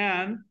of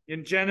man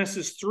in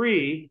Genesis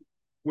 3,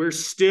 we're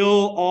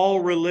still all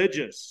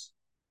religious.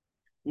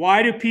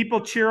 Why do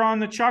people cheer on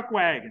the chuck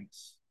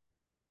wagons?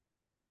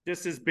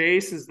 Just as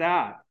base as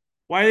that.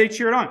 Why do they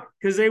cheer it on?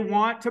 Because they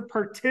want to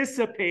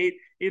participate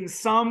in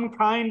some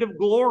kind of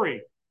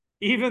glory.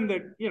 Even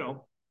the,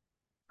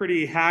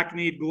 pretty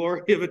hackneyed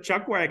glory of a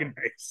chuck wagon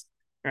race,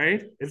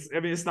 right?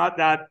 It's not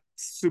that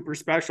super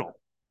special,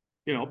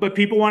 but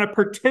people want to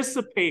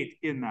participate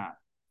in that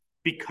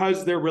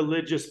because they're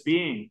religious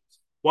beings.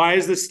 Why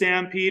is the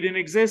Stampede in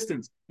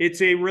existence?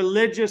 It's a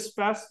religious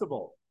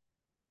festival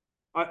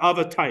of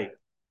a type.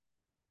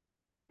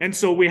 And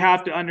so we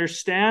have to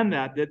understand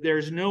that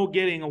there's no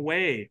getting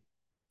away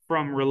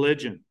from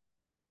religion.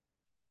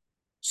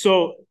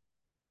 So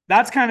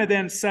that's kind of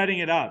then setting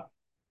it up.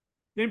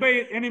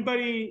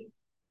 Anybody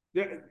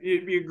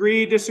you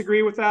agree,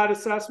 disagree with that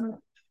assessment?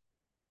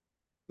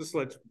 Just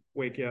let's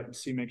wake you up and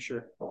see, make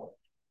sure.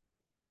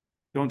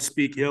 Don't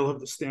speak ill of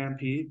the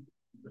Stampede.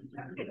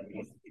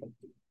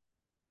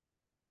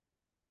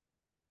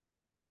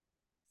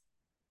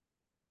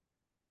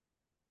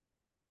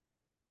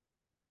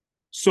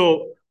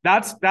 So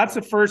that's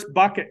the first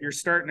bucket you're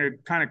starting to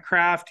kind of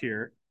craft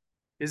here,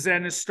 is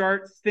then to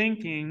start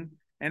thinking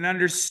and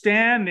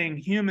understanding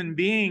human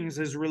beings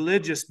as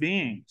religious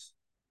beings.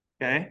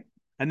 Okay?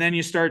 And then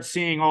you start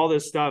seeing all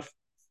this stuff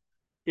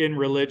in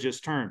religious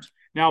terms.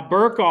 Now,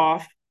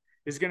 Berkhoff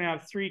is going to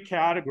have three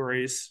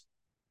categories.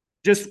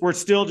 We're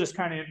still just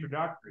kind of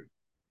introductory.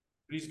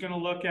 But he's going to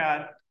look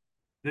at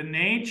the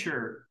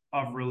nature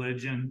of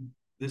religion,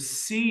 the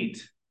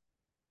seat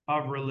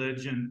of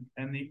religion,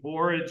 and the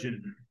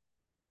origin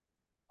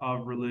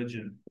of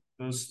religion.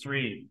 Those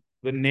three.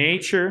 The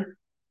nature,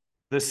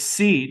 the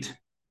seat,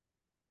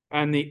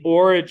 and the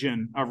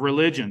origin of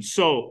religion.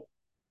 So,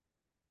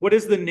 what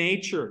is the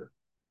nature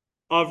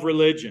of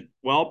religion?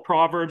 Well,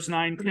 Proverbs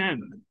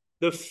 9:10.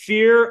 The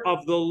fear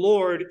of the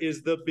Lord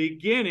is the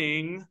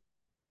beginning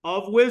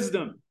of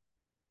wisdom.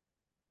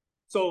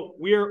 So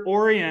we are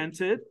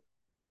oriented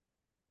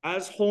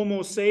as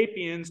Homo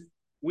sapiens.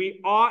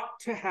 We ought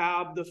to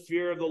have the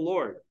fear of the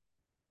Lord.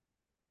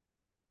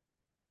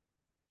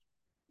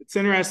 It's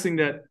interesting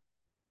that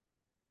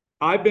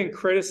I've been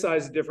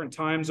criticized at different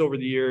times over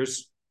the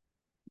years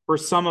for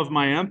some of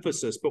my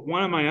emphasis, but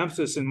one of my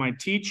emphasis in my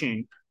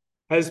teaching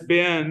has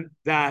been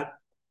that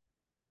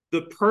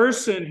the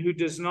person who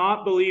does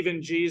not believe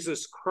in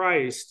Jesus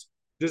Christ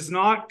does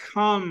not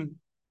come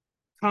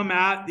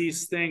at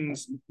these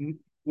things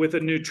with a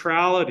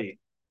neutrality,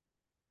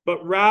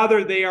 but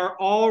rather they are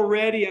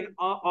already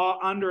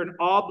under an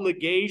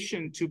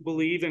obligation to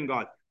believe in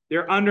God.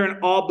 They're under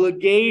an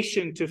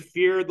obligation to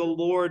fear the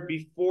Lord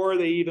before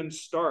they even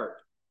start.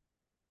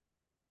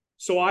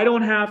 So I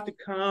don't have to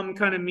come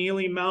kind of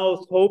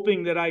mealy-mouthed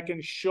hoping that I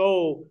can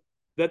show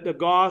that the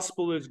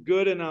gospel is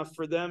good enough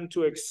for them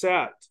to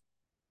accept.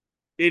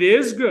 It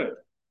is good.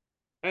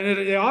 And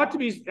it ought to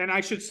be, and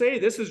I should say,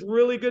 this is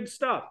really good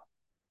stuff.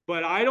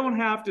 But I don't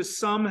have to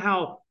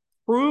somehow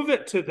prove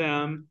it to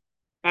them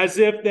as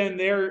if then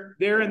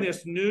they're in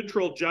this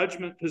neutral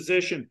judgment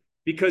position,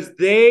 because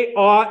they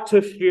ought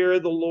to fear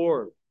the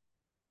Lord.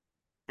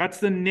 That's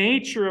the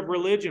nature of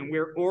religion.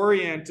 We're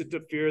oriented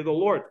to fear the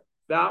Lord.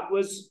 That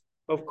was,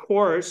 of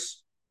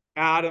course,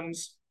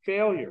 Adam's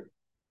failure.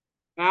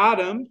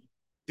 Adam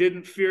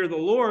didn't fear the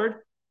Lord.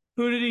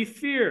 Who did he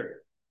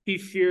fear? He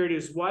feared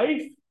his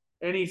wife,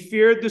 and he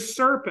feared the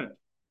serpent.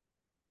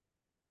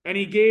 And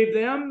he gave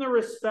them the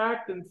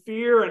respect and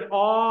fear and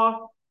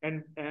awe,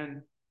 and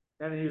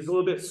he was a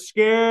little bit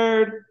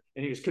scared,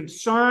 and he was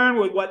concerned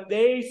with what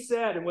they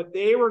said and what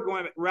they were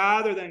going,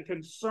 rather than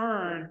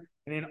concern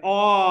and in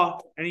awe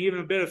and even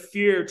a bit of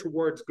fear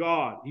towards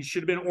God. He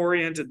should have been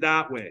oriented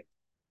that way.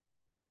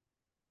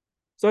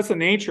 So that's the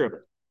nature of it.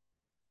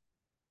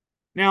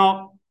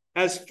 Now,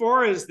 as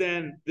far as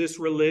then this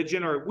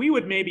religion, or we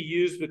would maybe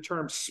use the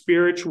term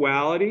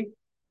spirituality,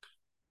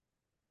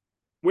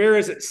 where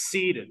is it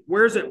seated?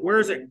 Where is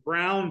it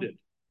grounded?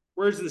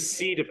 Where's the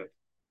seat of it?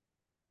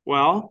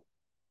 Well,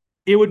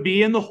 it would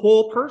be in the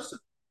whole person.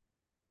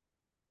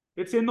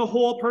 It's in the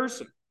whole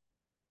person.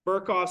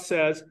 Burkhoff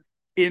says,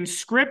 in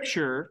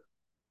Scripture,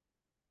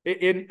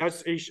 I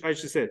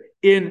should say,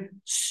 in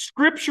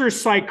Scripture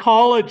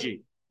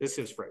psychology, this is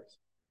his phrase,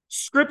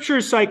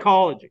 Scripture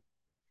psychology,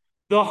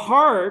 the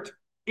heart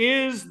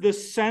is the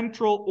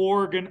central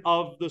organ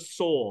of the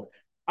soul.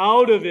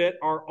 Out of it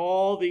are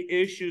all the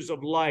issues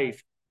of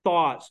life,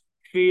 thoughts,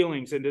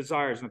 feelings, and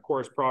desires. And of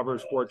course,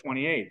 Proverbs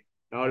 4:28,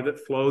 out of it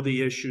flow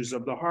the issues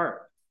of the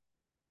heart.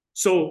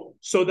 So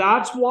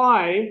that's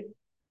why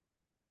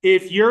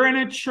if you're in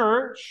a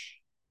church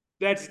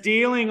that's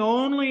dealing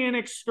only in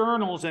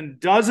externals and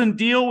doesn't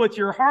deal with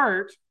your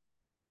heart,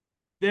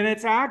 then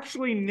it's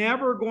actually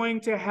never going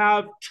to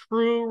have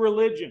true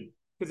religion,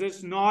 because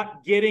it's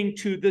not getting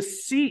to the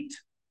seat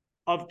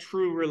of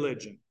true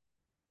religion,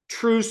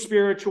 true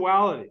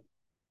spirituality.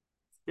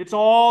 It's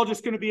all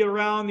just going to be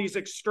around these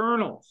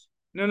externals.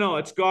 No,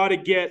 it's got to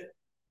get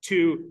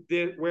to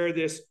where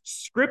this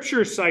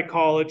Scripture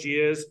psychology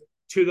is,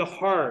 to the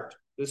heart,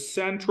 the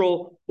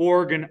central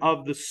organ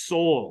of the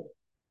soul.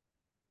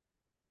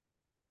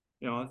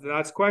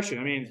 That's the question.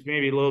 I mean, it's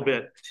maybe a little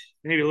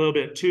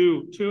bit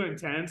too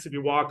intense. If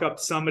you walk up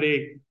to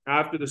somebody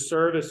after the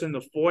service in the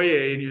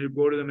foyer and you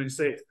go to them and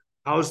say,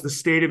 "How's the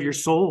state of your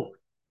soul?"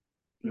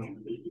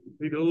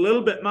 Maybe a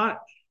little bit much.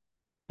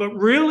 But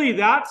really,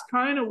 that's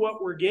kind of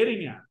what we're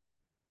getting at.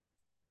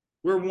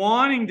 We're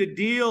wanting to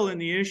deal in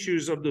the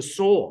issues of the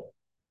soul.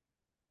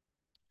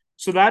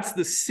 So that's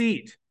the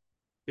seat,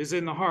 is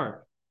in the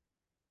heart.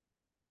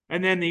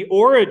 And then the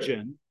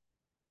origin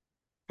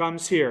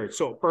comes here.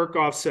 So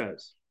Burkhoff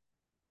says,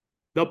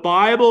 the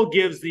Bible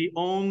gives the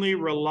only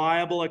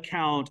reliable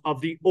account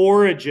of the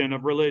origin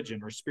of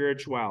religion or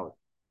spirituality.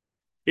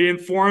 It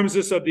informs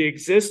us of the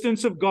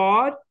existence of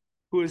God,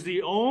 who is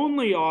the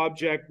only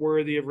object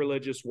worthy of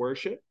religious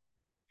worship.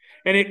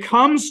 And it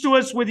comes to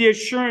us with the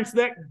assurance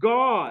that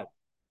God,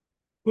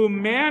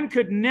 whom man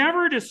could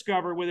never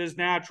discover with his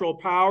natural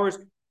powers,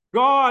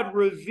 God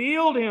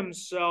revealed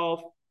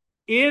himself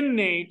in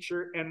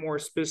nature, and more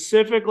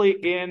specifically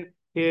in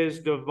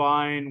his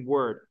divine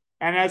word.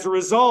 And as a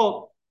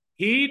result,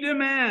 he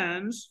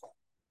demands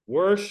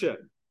worship.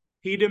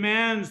 He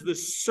demands the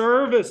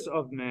service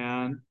of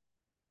man.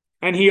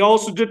 And he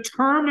also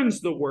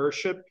determines the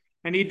worship,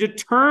 and he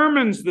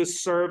determines the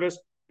service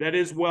that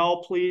is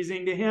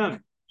well-pleasing to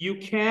him. You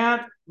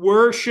can't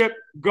worship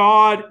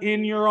God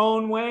in your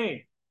own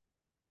way.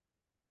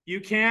 You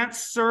can't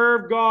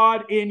serve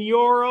God in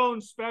your own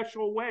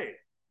special way.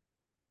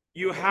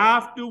 You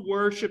have to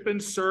worship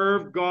and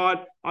serve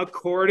God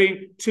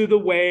according to the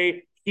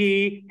way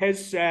he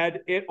has said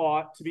it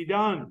ought to be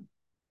done.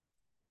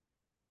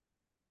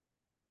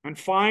 And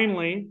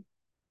finally,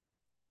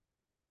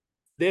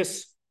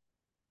 this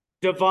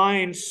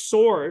divine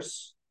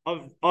source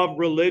of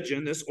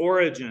religion, this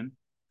origin,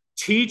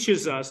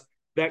 teaches us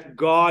that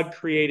God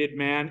created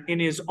man in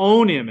his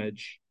own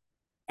image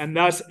and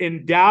thus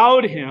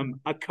endowed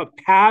him a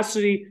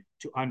capacity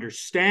to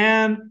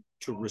understand,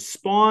 to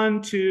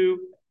respond to,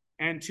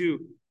 and to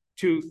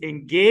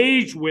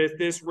engage with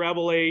this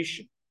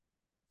revelation.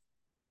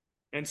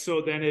 And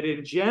so then it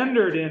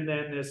engendered in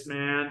this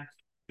man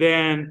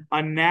then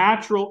a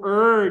natural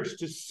urge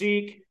to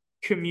seek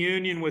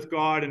communion with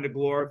God and to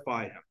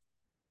glorify him.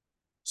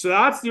 So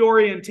that's the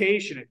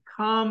orientation. It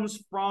comes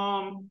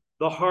from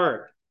the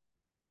heart.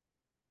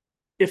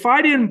 If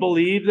I didn't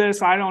believe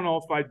this, I don't know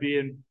if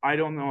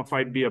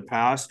I'd be a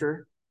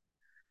pastor.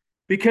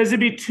 Because it'd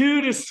be too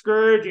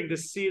discouraging to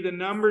see the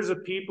numbers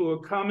of people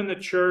who come in the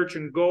church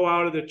and go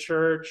out of the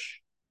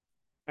church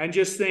and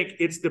just think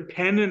it's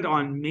dependent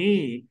on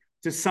me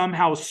to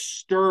somehow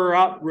stir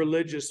up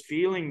religious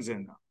feelings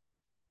in them.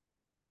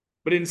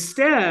 But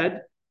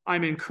instead,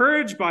 I'm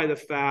encouraged by the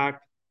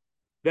fact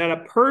that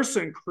a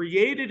person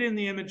created in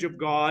the image of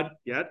God,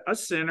 yet a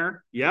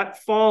sinner,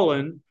 yet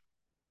fallen,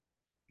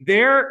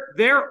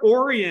 they're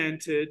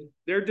oriented,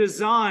 they're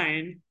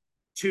designed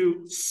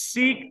to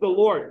seek the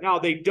Lord. Now,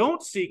 they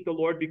don't seek the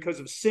Lord because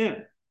of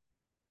sin,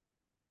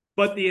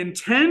 but the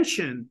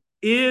intention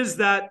is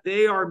that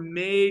they are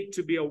made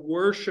to be a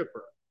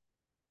worshiper.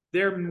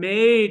 They're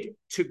made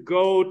to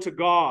go to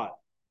God.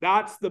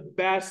 That's the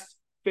best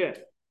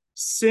fit.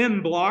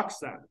 Sin blocks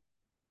that.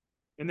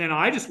 And then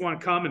I just want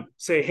to come and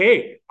say,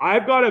 hey,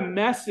 I've got a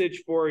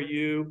message for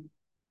you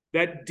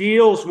that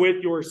deals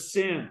with your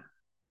sin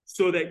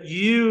so that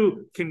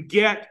you can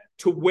get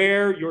to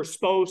where you're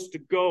supposed to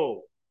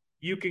go.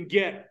 You can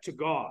get to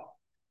God.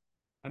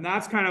 And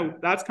that's kind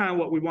of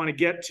what we want to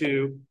get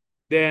to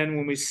then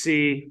when we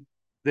see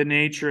the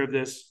nature of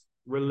this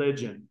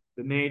religion,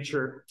 the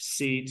nature,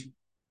 seat,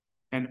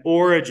 and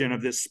origin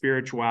of this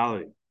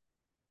spirituality.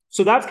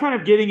 So that's kind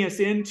of getting us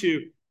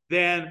into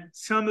then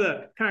some of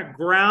the kind of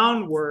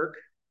groundwork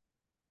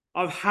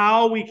of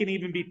how we can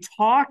even be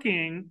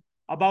talking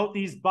about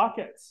these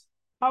buckets.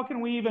 How can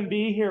we even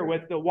be here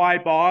with the why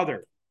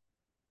bother?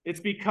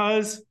 It's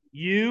because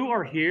you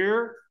are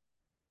here,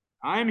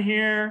 I'm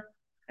here,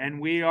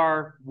 and we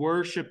are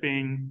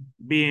worshiping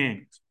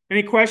beings.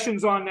 Any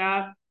questions on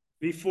that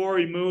before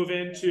we move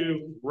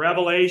into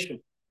Revelation?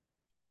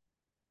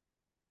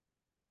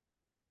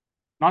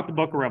 Not the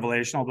book of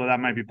Revelation, although that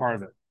might be part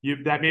of it.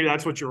 Maybe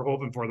that's what you were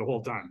hoping for the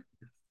whole time.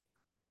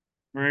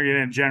 We're going to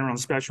get in general and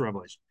special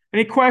revelation.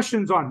 Any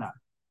questions on that?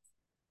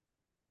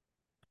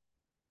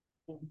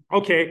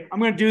 Okay, I'm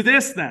going to do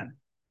this then.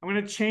 I'm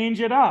going to change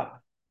it up.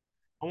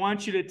 I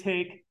want you to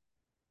take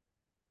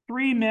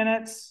 3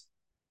 minutes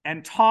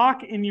and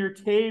talk in your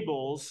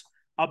tables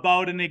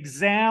about an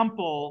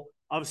example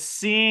of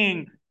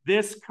seeing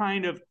this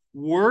kind of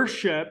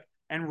worship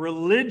and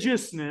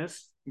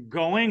religiousness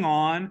going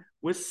on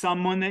with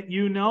someone that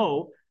you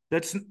know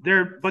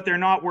but they're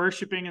not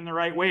worshiping in the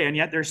right way, and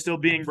yet they're still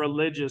being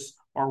religious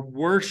or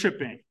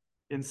worshiping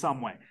in some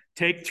way.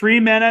 Take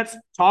 3 minutes,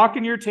 talk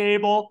in your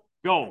table,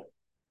 go.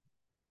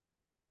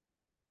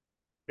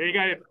 You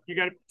got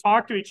to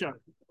talk to each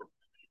other.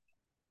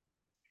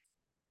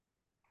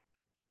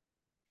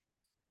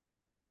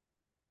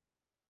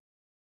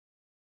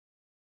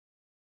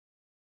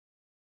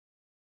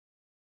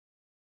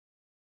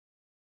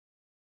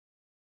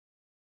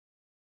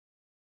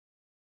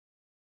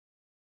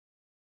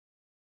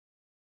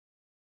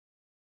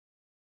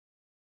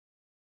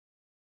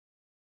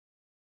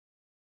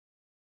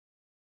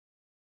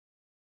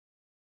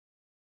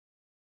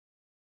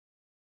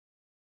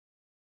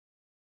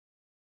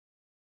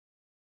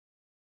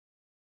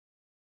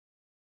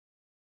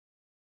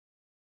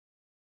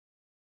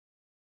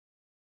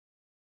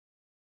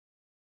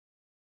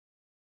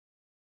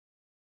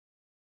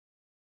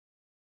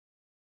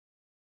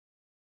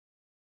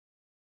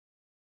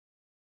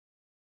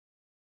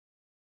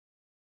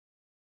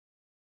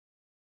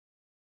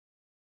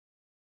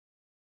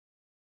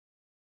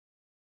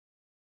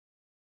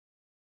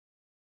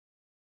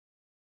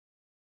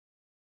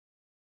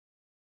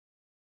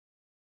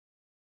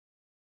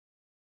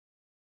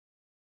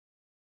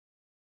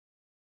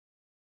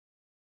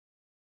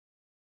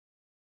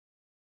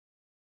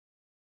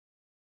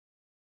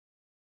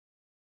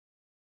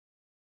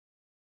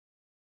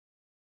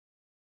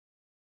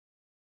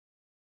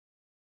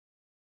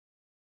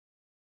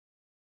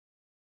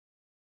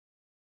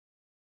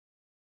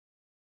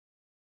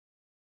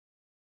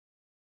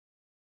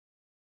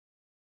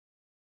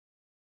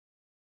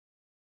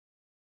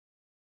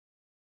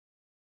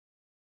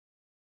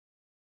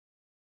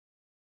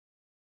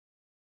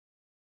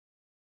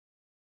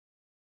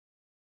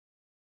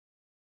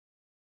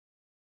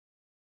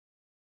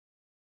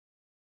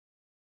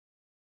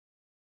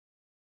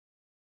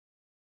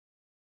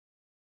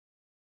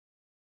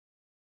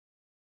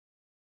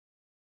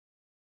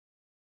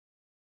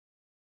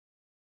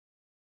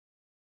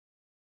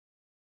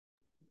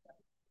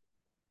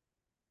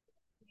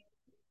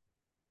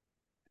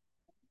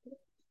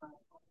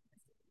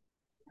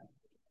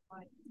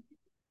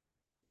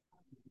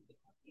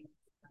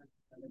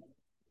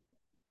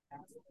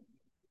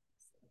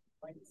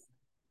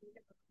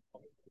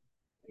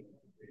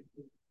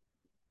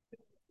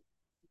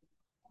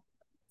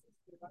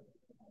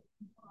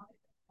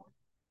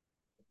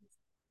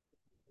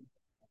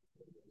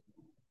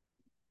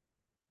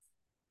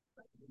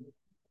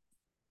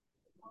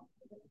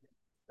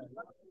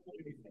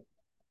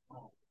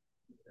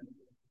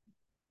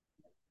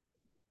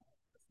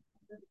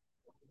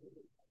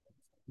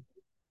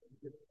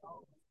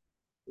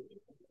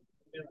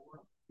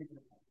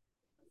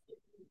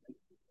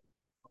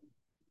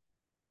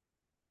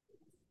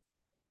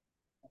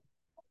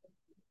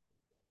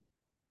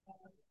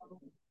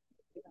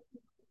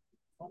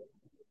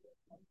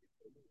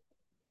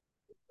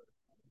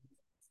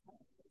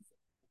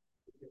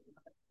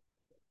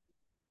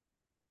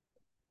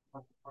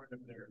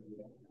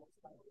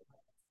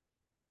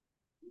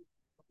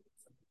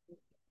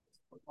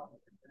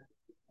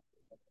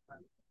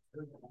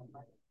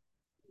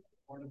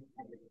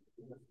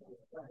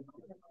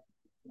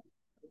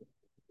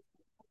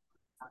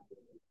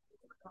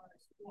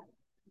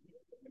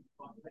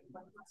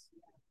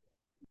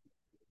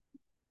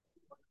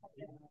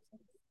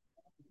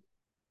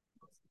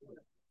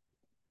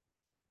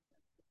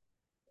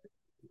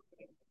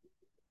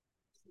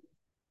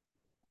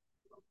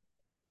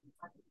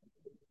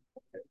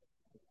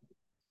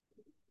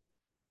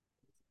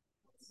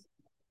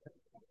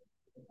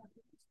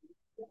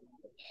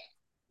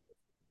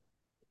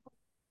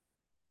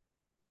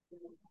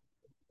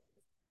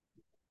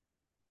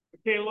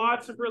 Okay,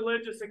 lots of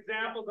religious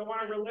examples. I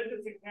want a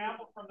religious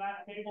example from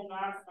that table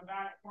back in the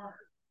back corner.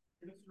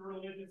 This is a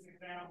religious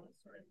example.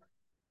 Sorry.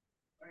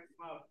 Thanks,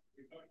 Bob.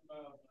 We talked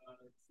about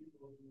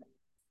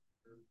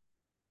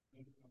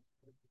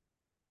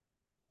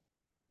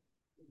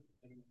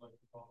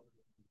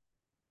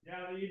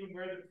yeah, they even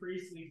wear the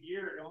priestly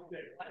gear, don't they?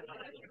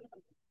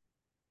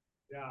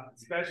 Yeah,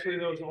 especially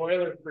those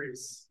Oiler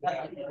priests.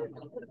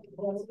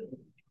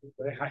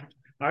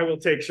 I will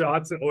take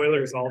shots at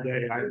Oilers all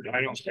day.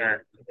 I don't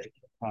care.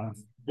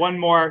 One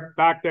more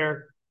back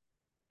there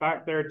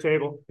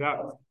table.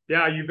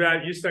 Yeah, you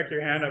bet. You stuck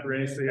your hand up,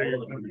 Ray. So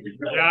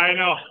yeah,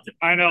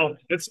 I know.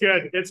 It's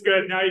good.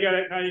 Now you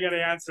got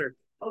to answer.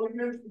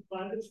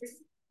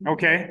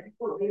 Okay.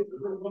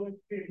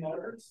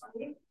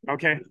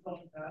 Okay.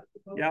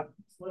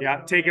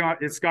 Yeah. Taking on.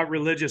 It's got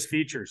religious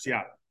features.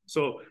 Yeah.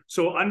 So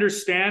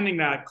understanding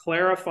that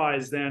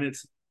clarifies. Then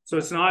it's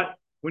not.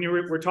 When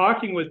we're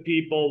talking with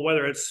people,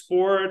 whether it's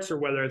sports or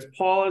whether it's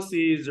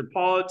policies or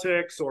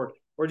politics or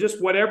just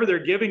whatever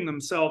they're giving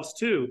themselves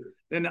to,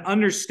 then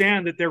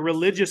understand that they're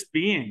religious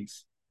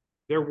beings,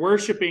 they're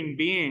worshiping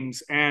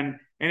beings, and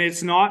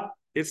it's not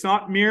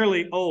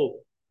merely, oh,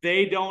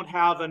 they don't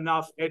have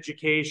enough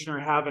education or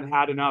haven't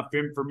had enough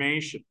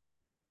information.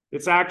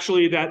 It's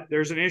actually that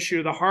there's an issue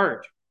of the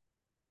heart.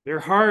 Their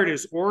heart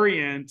is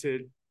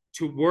oriented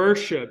to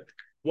worship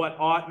what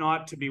ought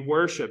not to be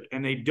worshipped,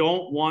 and they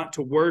don't want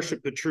to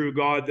worship the true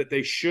God that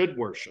they should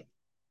worship.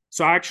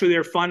 So actually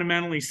they're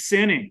fundamentally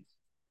sinning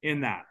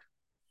in that.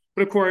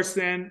 But of course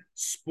then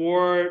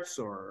sports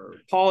or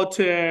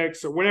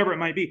politics or whatever it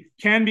might be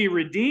can be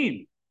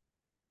redeemed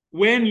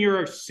when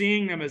you're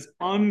seeing them as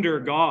under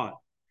God.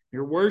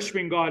 You're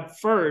worshiping God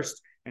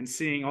first and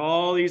seeing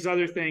all these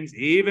other things,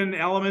 even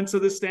elements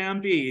of the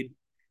stampede,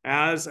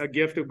 as a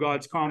gift of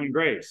God's common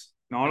grace.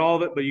 Not all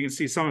of it, but you can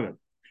see some of it.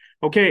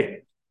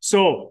 Okay.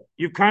 So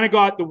you've kind of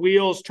got the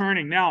wheels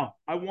turning. Now,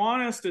 I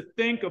want us to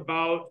think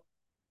about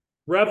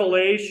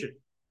Revelation.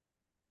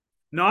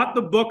 Not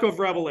the book of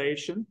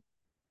Revelation,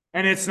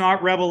 and it's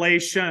not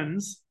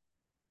Revelations.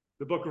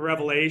 The book of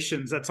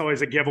Revelations, that's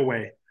always a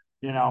giveaway.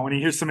 You know, when you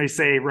hear somebody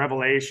say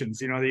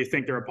Revelations, you know, you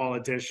think they're a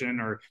politician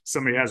or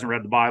somebody who hasn't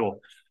read the Bible.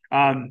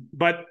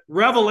 But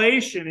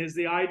Revelation is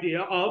the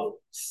idea of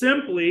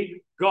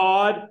simply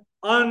God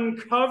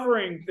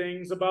uncovering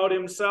things about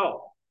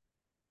himself,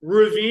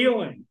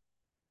 revealing,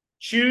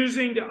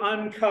 choosing to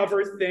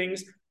uncover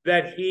things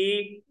that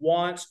he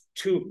wants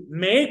to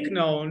make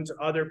known to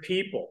other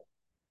people.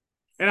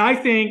 And I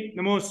think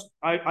the most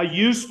a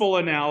useful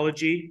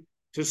analogy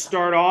to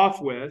start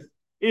off with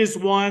is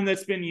one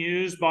that's been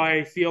used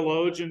by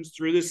theologians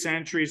through the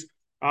centuries.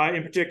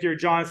 In particular,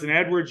 Jonathan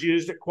Edwards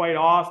used it quite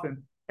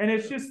often. And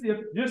it's just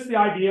the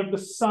idea of the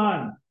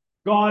sun.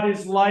 God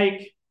is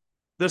like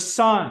the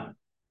sun.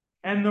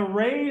 And the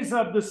rays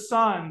of the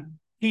sun,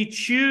 he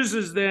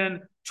chooses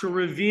then to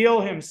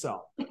reveal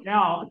himself.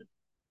 Now,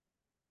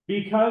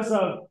 because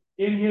of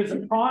in his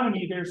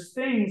economy, there's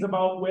things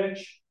about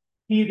which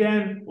he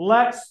then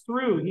lets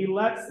through. He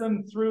lets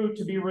them through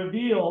to be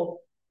revealed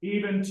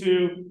even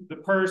to the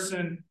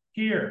person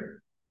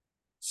here.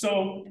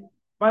 So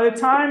by the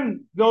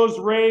time those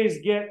rays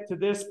get to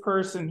this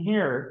person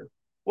here,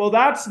 well,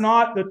 that's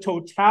not the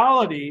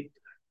totality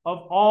of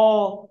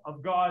all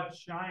of God's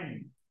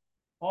shining,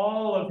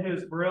 all of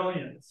his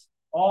brilliance,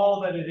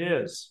 all that it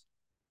is.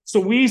 So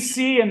we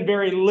see in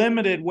very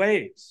limited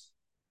ways.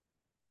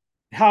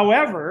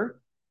 However,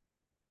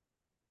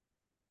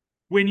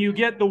 when you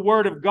get the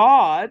word of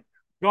God,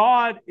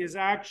 God is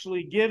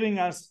actually giving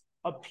us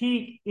a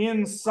peek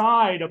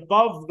inside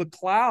above the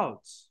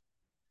clouds.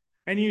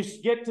 And you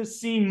get to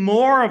see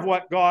more of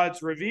what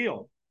God's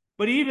revealed.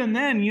 But even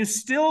then, you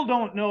still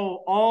don't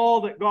know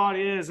all that God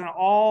is and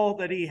all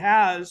that he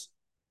has,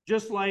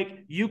 just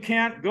like you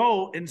can't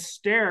go and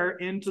stare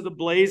into the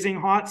blazing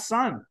hot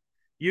sun.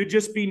 You'd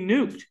just be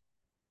nuked,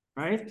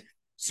 right?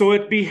 So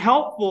it'd be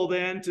helpful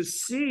then to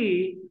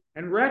see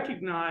and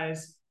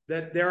recognize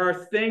that there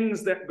are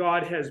things that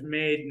God has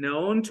made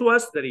known to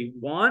us that he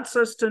wants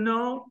us to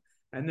know.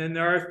 And then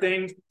there are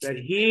things that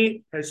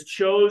he has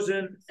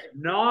chosen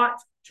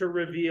not to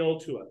reveal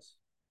to us.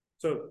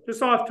 So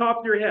just off the top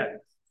of your head,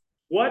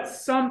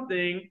 what's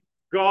something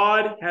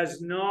God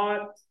has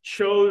not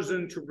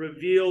chosen to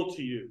reveal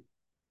to you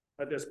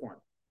at this point?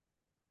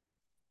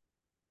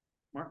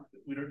 Mark?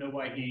 We don't know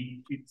why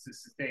he keeps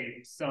us to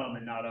say some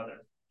and not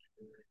others.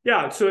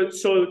 Yeah,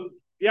 so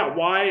yeah,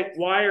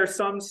 why are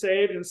some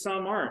saved and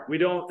some aren't? We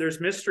don't, there's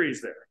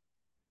mysteries there.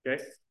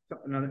 Okay.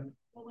 Another.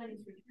 Well, when he's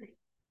retreat.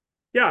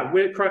 Yeah,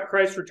 with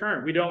Christ's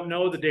return. We don't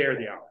know the day or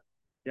the hour.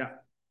 Yeah.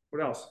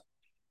 What else?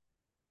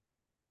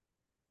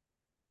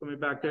 Somebody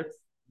back there?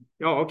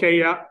 Oh, okay,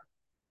 yeah.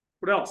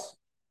 What else?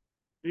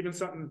 Even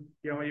something,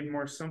 even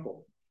more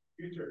simple.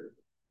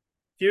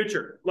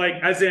 Future. Like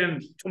as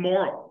in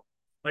tomorrow.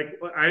 Like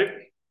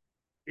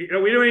we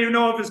don't even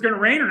know if it's going to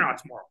rain or not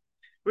tomorrow.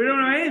 We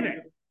don't know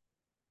anything.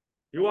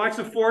 You watch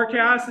the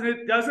forecast and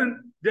it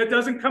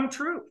doesn't come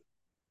true.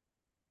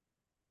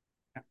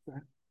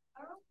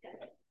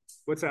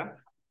 What's that?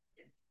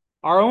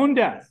 Our own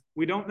death.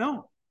 We don't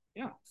know.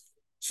 Yeah.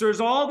 So there's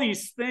all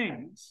these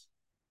things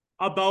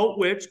about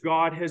which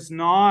God has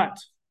not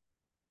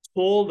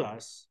told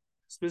us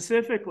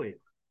specifically.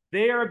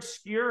 They are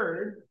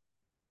obscured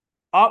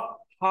up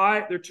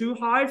high. They're too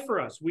high for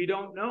us. We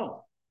don't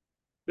know.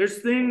 There's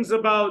things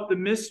about the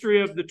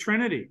mystery of the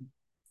Trinity,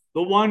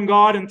 the one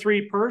God in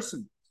three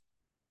persons,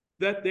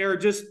 that they're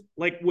just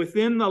like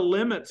within the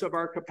limits of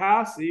our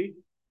capacity.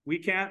 We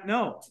can't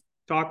know.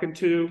 Talking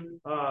to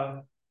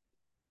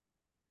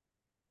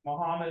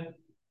Muhammad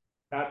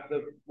at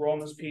the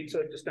Roma's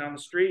Pizza just down the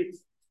street,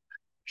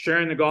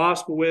 sharing the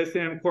gospel with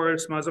him. Of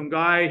course, Muslim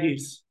guy.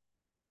 He's,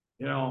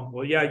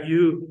 well, yeah,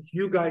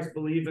 you guys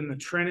believe in the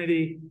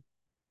Trinity.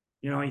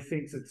 He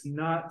thinks it's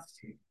nuts.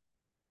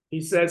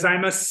 He says,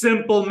 I'm a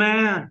simple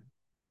man.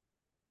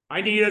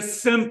 I need a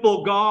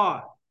simple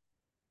God.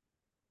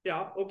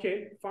 Yeah,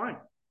 okay, fine.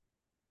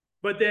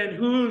 But then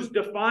who's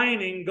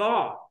defining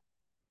God?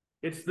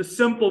 It's the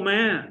simple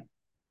man.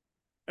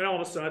 And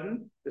all of a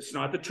sudden, it's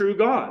not the true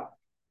God.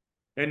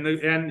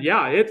 And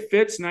yeah, it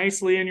fits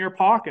nicely in your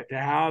pocket to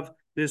have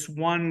this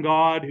one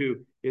God who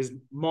is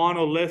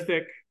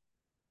monolithic,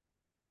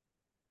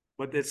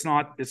 but it's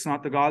not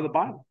the God of the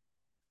Bible.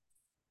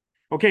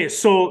 Okay,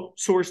 so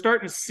we're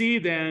starting to see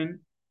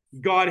then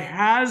God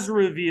has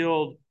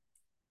revealed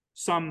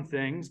some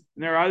things,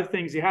 and there are other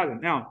things he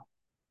hasn't. Now,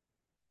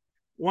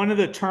 one of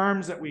the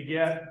terms that we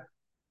get,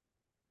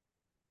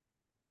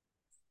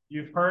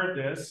 you've heard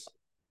this,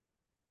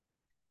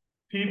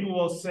 people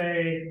will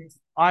say,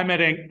 I'm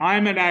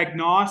an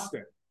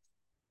agnostic.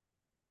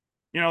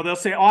 They'll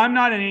say, oh, I'm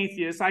not an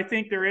atheist. I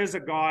think there is a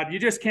God. You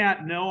just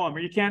can't know him, or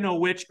you can't know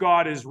which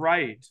God is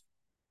right.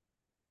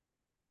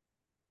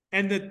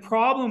 And the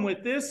problem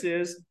with this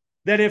is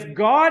that if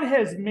God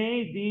has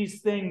made these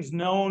things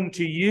known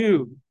to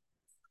you,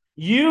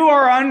 you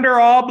are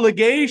under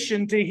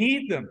obligation to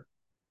heed them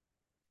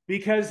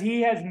because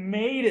he has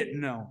made it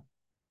known.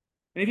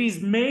 And if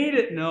he's made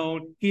it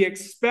known, he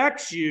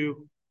expects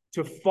you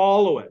to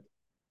follow it.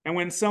 And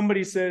when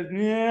somebody says,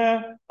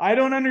 yeah, I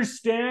don't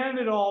understand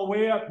it all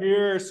way up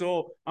here,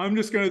 so I'm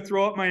just going to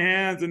throw up my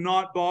hands and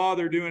not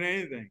bother doing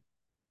anything. And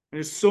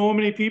there's so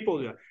many people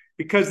do that.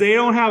 Because they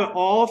don't have it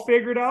all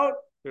figured out.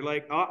 They're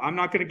like, oh, I'm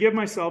not going to give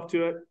myself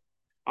to it.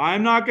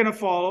 I'm not going to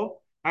follow.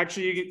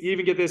 Actually, you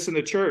even get this in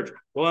the church.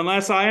 Well,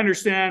 unless I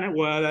understand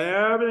what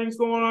everything's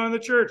going on in the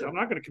church, I'm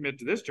not going to commit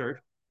to this church.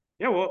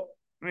 Yeah, well,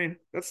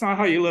 that's not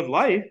how you live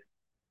life.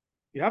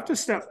 You have to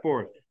step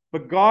forward.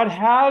 But God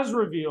has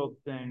revealed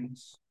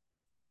things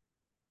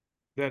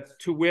that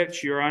to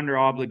which you're under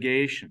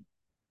obligation.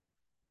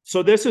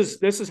 So this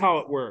is how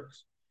it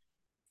works.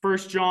 1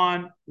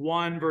 John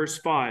 1, verse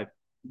 5.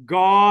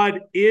 God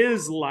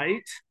is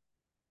light,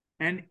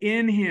 and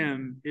in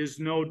him is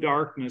no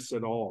darkness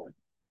at all.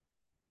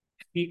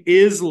 He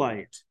is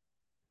light.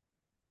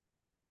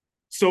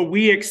 So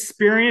we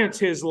experience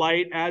his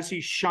light as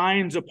he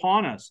shines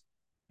upon us.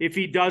 If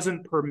he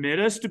doesn't permit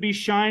us to be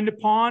shined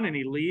upon and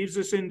he leaves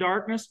us in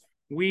darkness,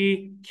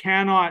 we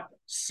cannot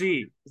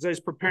see. As I was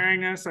preparing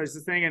this, I was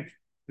thinking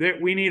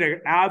that we need an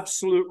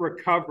absolute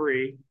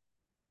recovery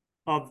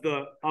of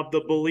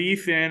the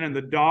belief in and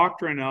the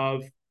doctrine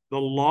of the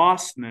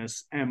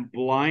lostness and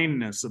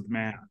blindness of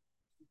man.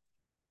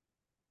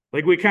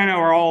 Like we kind of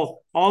are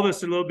all of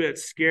us a little bit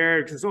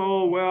scared because,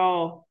 oh,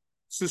 well,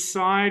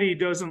 society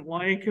doesn't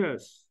like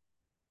us.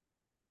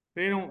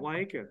 They don't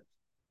like it.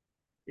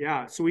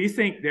 Yeah, so we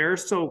think they're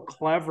so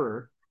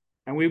clever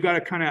and we've got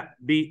to kind of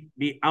be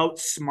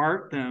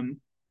outsmart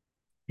them.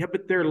 Yeah,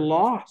 but they're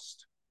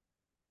lost.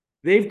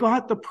 They've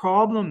got the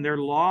problem. They're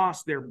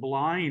lost. They're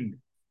blind.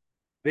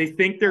 They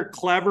think they're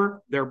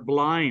clever. They're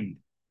blind.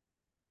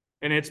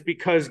 And it's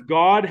because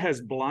God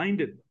has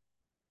blinded them.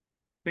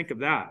 Think of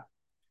that.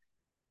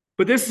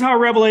 But this is how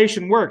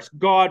revelation works.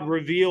 God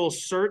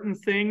reveals certain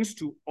things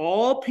to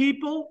all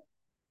people,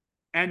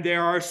 and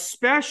there are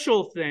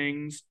special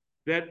things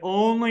that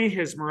only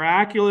his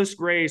miraculous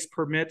grace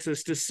permits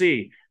us to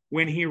see.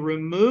 When he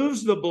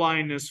removes the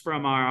blindness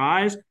from our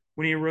eyes,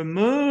 when he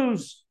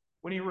removes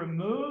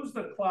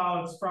the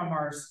clouds from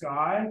our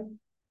sky,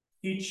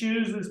 he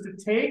chooses to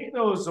take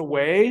those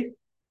away.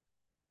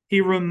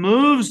 He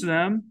removes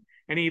them,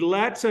 and he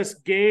lets us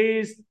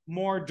gaze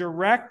more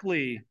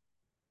directly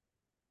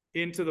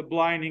into the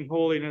blinding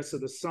holiness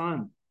of the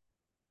Son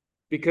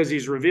because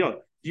he's revealed.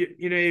 Have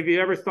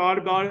you ever thought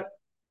about it?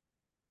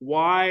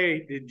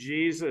 Why did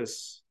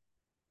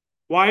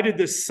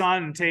the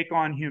Son take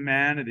on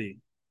humanity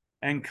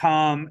and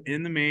come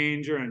in the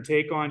manger and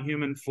take on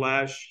human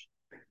flesh?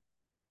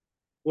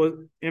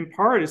 Well, in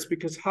part, it's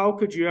because how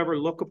could you ever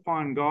look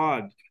upon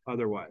God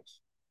otherwise?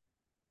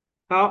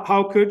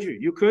 How could you?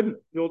 You couldn't.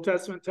 The Old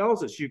Testament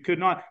tells us you could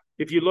not.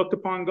 If you looked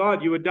upon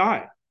God, you would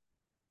die.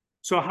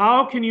 So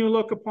how can you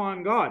look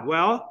upon God?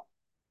 Well,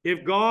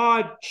 if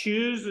God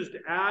chooses to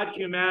add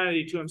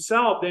humanity to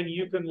himself, then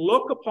you can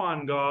look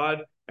upon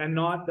God and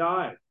not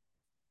die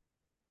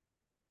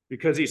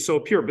because he's so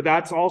pure. But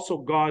that's also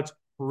God's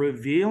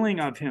revealing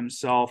of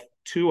himself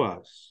to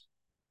us.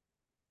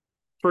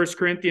 1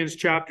 Corinthians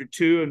chapter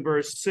 2 and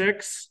verse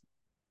 6,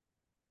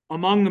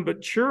 among the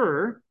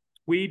mature,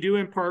 we do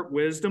impart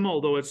wisdom,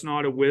 although it's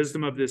not a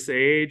wisdom of this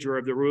age or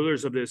of the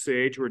rulers of this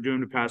age who are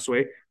doomed to pass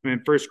away. I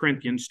mean, 1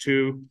 Corinthians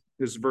 2,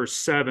 this is verse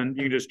 7.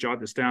 You can just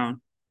jot this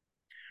down.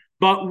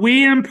 But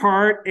we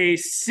impart a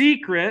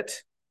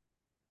secret,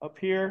 up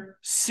here,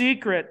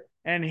 secret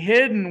and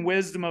hidden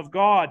wisdom of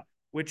God,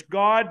 which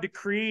God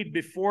decreed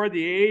before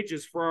the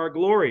ages for our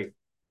glory.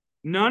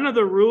 None of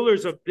the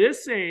rulers of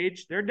this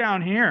age, they're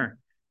down here,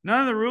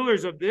 none of the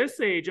rulers of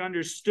this age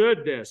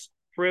understood this,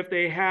 for if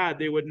they had,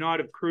 they would not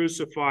have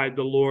crucified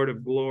the Lord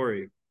of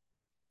glory.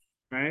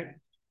 Right?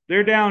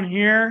 They're down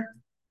here.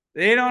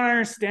 They don't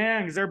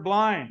understand because they're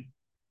blind.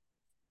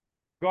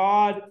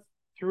 God,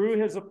 through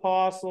his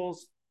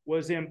apostles,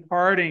 was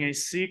imparting a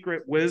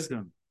secret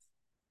wisdom.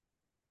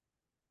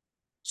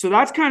 So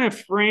that's kind of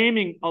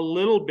framing a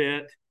little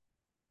bit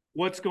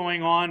what's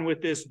going on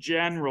with this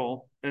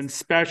general and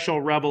special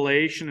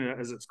revelation,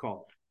 as it's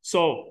called.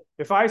 So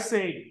if I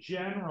say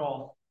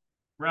general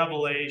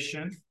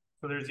revelation,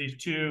 so there's these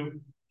two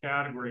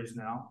categories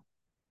now.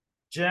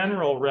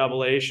 General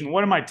revelation,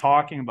 what am I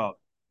talking about?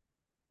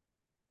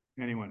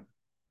 Anyone?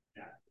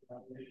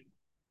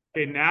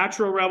 Okay,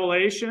 natural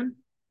revelation.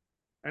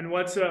 And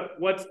what's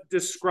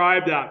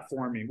describe that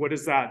for me? What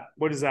does that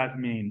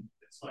mean?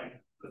 It's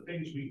like the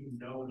things we can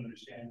know and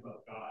understand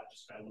about God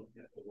just by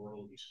looking at the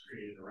world he's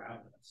created around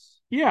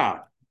us. Yeah.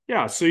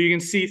 So you can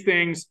see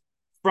things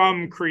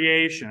from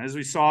creation. As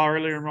we saw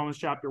earlier in Romans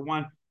chapter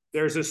 1,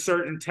 there's a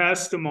certain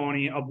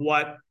testimony of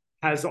what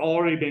has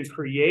already been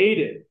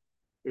created.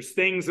 There's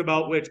things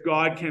about which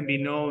God can be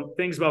known,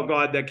 things about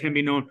God that can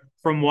be known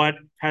from what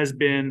has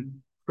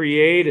been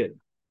created.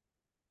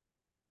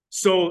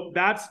 So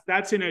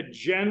that's in a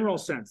general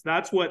sense.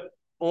 That's what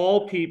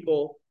all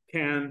people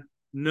can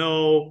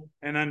know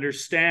and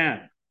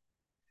understand.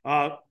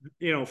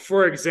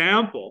 For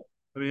example,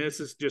 I mean, this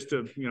is just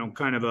a,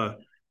 kind of a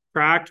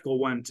practical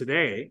one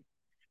today.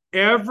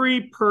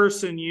 Every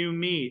person you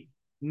meet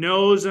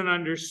knows and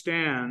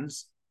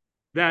understands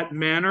that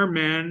men are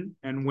men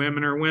and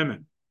women are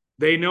women.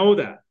 They know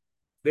that.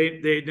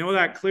 They know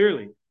that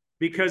clearly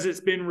because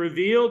it's been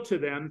revealed to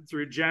them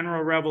through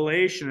general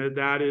revelation that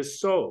that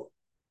is so.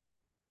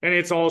 And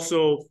it's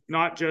also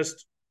not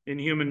just in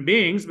human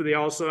beings, but they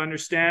also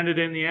understand it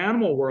in the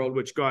animal world,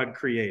 which God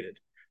created.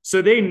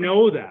 So they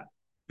know that.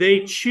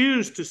 They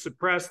choose to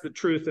suppress the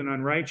truth and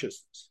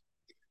unrighteousness.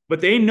 But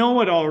they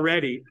know it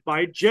already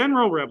by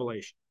general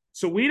revelation.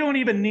 So we don't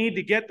even need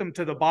to get them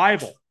to the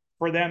Bible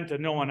for them to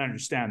know and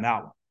understand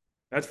that one.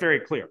 That's very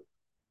clear.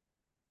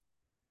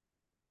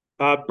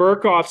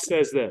 Berkhoff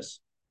says this.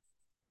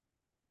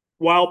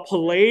 While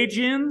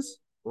Pelagians,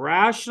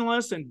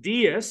 rationalists, and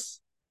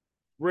deists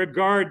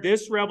regard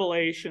this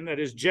revelation, that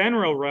is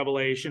general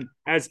revelation,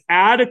 as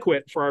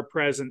adequate for our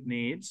present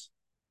needs,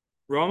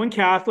 Roman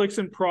Catholics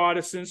and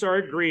Protestants are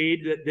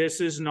agreed that this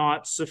is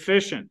not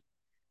sufficient.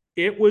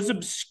 It was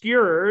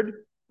obscured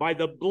by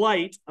the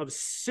blight of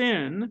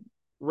sin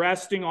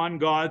resting on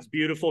God's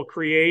beautiful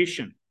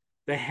creation.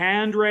 The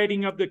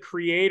handwriting of the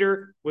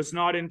Creator was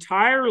not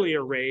entirely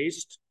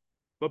erased,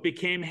 but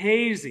became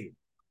hazy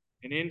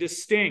and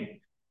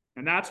indistinct.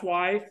 And that's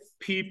why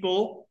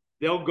people,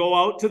 they'll go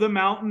out to the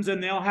mountains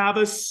and they'll have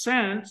a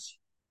sense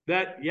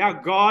that,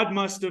 God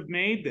must have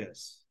made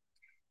this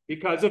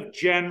because of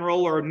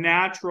general or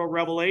natural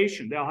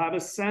revelation. They'll have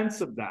a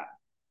sense of that.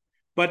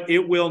 But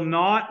it will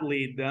not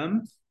lead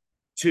them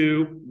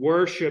to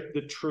worship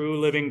the true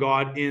living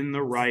God in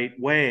the right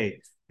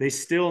way. They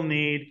still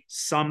need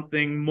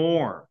something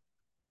more.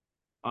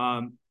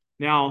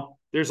 Now,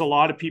 there's a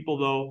lot of people,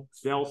 though,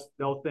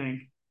 they'll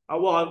think,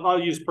 I'll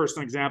use a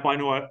personal example. I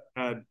know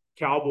a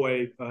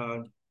cowboy,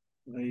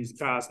 he's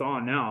passed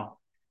on now.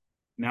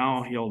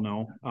 Now he'll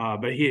know.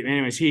 But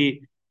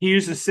he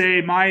used to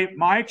say,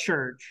 my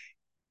church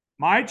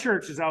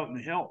is out in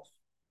the hills.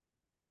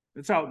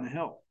 It's out in the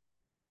hills.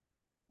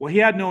 Well, he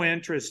had no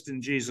interest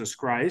in Jesus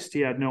Christ.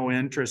 He had no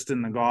interest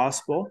in the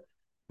gospel.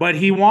 But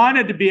he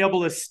wanted to be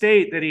able to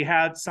state that he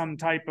had some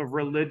type of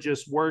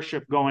religious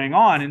worship going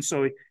on. And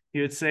so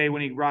he would say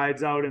when he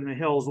rides out in the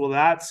hills, well,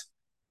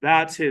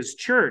 that's his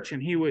church.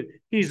 And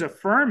he's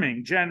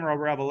affirming general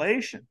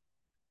revelation.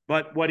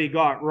 But what he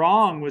got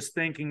wrong was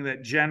thinking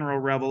that general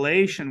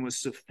revelation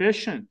was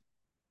sufficient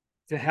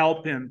to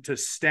help him to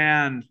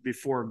stand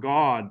before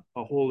God,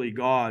 a holy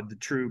God, the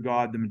true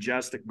God, the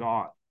majestic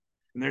God.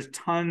 And there's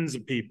tons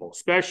of people,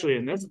 especially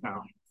in this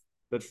town,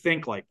 that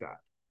think like that.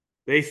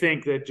 They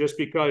think that just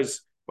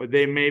because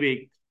they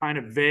maybe kind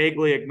of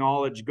vaguely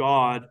acknowledge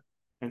God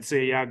and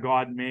say, yeah,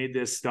 God made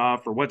this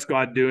stuff, or what's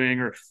God doing,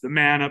 or the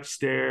man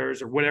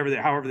upstairs, or whatever,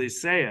 however they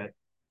say it,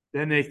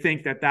 then they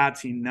think that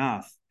that's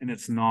enough, and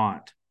it's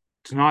not.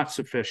 It's not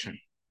sufficient.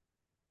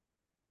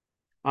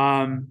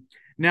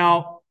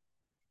 Now,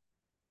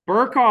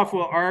 Berkhoff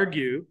will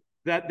argue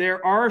that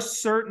there are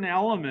certain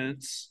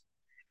elements,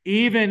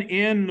 even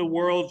in the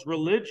world's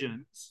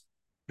religions,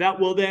 that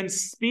will then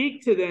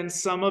speak to then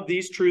some of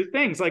these true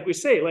things. Like we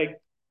say, like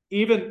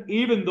even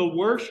the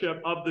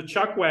worship of the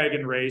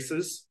chuckwagon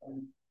races,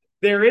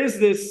 there is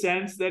this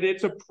sense that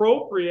it's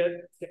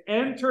appropriate to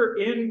enter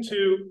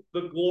into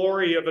the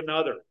glory of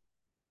another.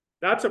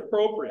 That's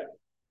appropriate.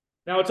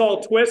 Now, it's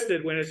all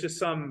twisted when it's just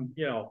some,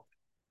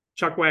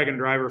 chuckwagon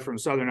driver from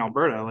southern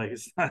Alberta. Like,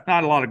 it's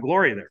not a lot of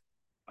glory there.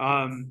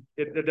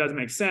 It doesn't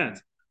make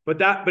sense. But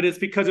it's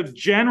because of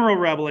general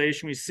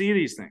revelation we see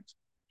these things.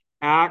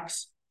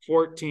 Acts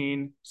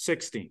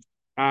 14:16.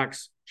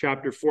 Acts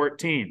chapter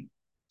 14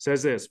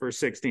 says this, verse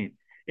 16.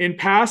 In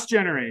past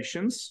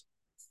generations,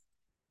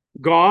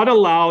 God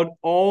allowed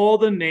all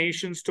the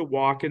nations to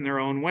walk in their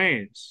own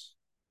ways.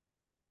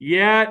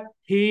 Yet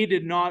he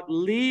did not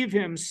leave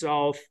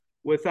himself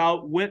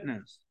without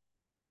witness.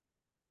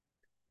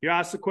 You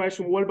ask the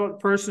question, well, what about the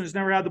person who's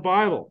never had the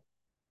Bible?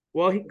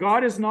 Well,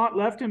 God has not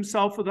left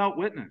himself without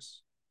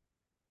witness.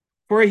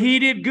 For he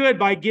did good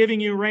by giving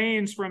you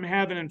rains from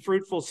heaven and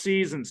fruitful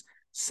seasons,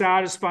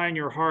 satisfying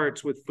your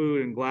hearts with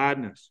food and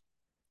gladness.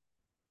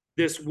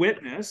 This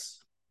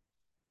witness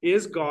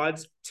is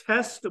God's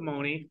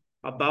testimony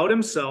about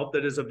himself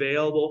that is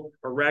available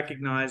or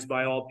recognized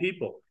by all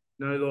people.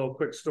 Another little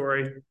quick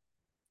story.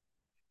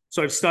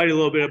 So I've studied a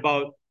little bit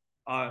about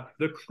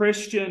the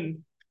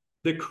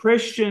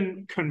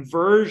Christian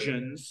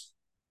conversions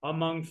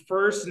among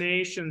First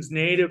Nations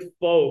Native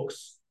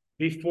folks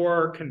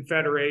before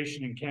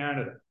Confederation in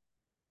Canada,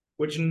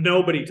 which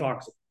nobody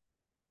talks about.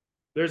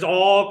 There's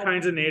all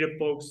kinds of Native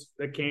folks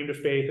that came to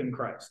faith in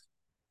Christ.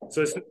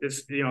 So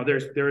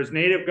there's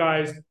Native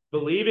guys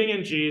believing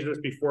in Jesus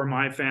before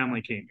my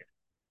family came here.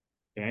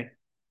 Okay.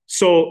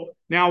 So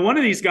now one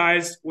of these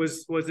guys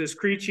was this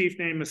Cree chief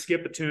named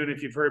Muskipatoon.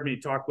 If you've heard me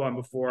talk about him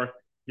before,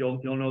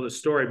 you'll know the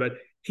story. But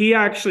he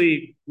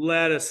actually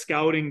led a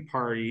scouting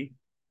party,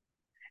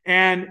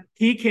 and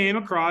he came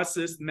across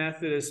this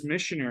Methodist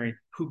missionary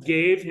who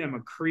gave him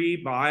a Cree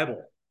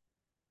Bible.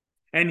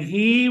 And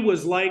he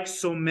was like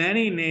so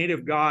many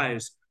Native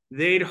guys.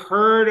 They'd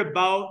heard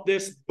about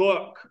this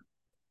book.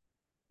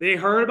 They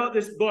heard about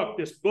this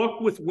book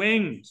with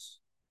wings.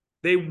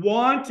 They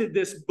wanted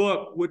this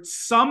book. Would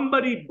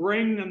somebody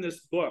bring them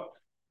this book?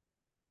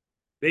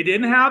 They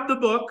didn't have the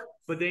book,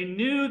 but they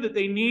knew that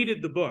they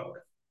needed the book.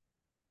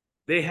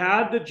 They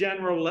had the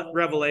general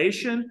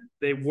revelation.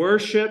 They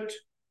worshipped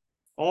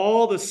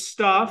all the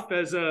stuff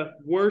as a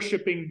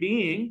worshiping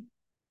being,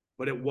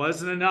 but it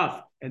wasn't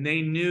enough. And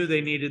they knew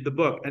they needed the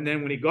book. And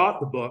then when he got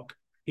the book,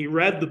 he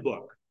read the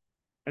book.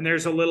 And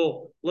there's a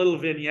little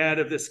vignette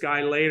of this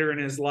guy later in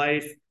his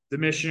life. The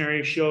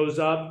missionary shows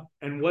up,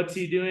 and what's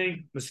he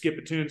doing?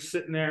 Muskipatoon's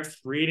sitting there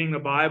reading the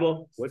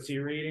Bible. What's he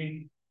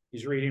reading?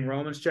 He's reading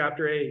Romans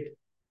chapter 8.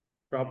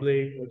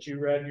 Probably what you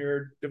read in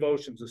your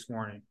devotions this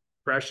morning.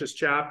 Precious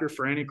chapter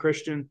for any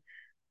Christian.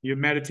 You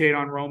meditate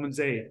on Romans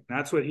 8.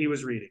 That's what he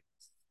was reading.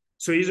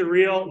 So he's a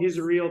real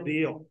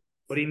deal.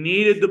 But he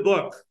needed the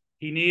book.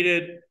 He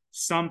needed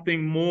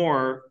something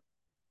more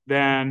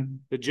than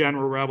the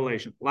general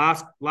revelation.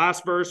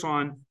 Last verse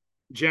on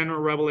general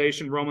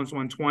revelation, Romans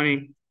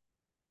 1:20.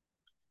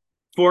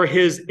 For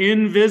his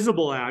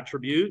invisible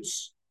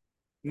attributes,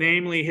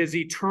 namely his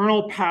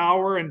eternal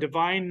power and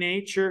divine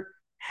nature,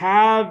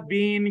 have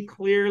been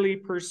clearly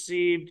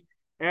perceived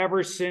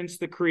ever since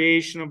the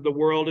creation of the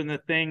world and the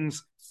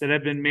things that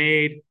have been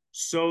made.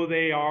 So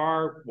they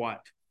are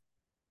what?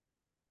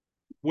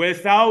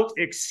 Without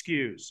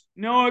excuse.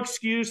 No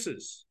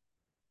excuses.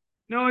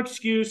 No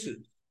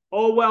excuses.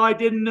 Oh, well, I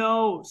didn't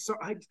know. So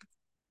I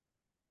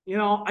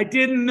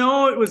didn't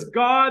know it was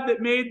God that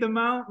made the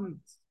mountains.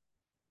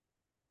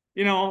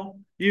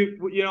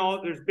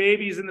 There's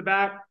babies in the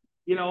back.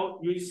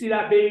 You see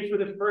that baby for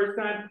the first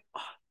time.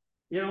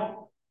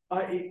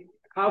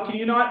 How can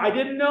you not? I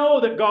didn't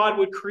know that God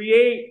would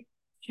create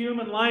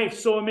human life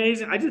so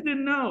amazing. I just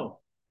didn't know.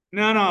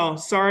 No,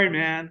 sorry,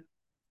 man.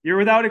 You're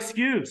without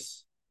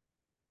excuse.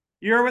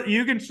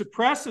 You can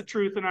suppress the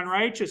truth and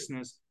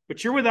unrighteousness,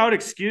 but you're without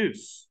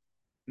excuse.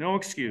 No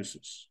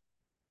excuses.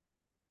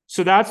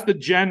 So that's the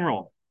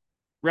general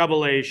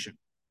revelation.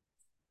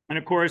 And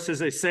of course,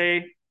 as I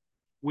say,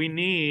 we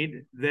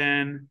need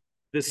then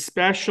the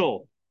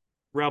special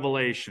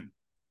revelation.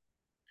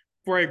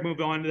 Before I move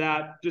on to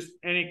that, just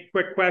any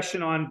quick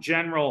question on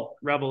general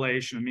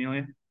revelation,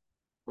 Amelia?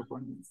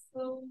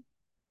 So,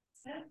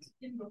 that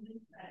in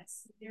Romans that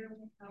there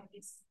will have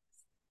this.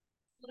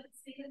 Let's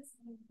say it's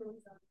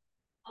goes up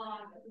on.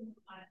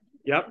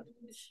 Yep.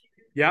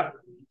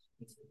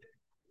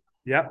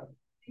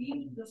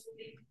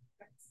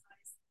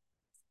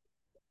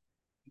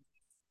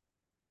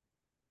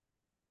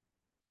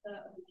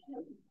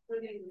 For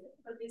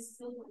they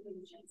still don't know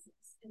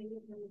Jesus, and they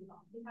don't know the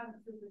gospel. They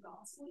haven't heard the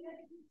gospel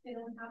yet. They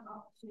don't have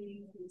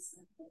opportunity to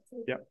listen.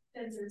 So Yep.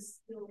 then there's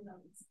still no.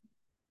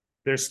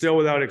 They're still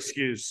without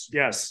excuse.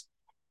 Yes.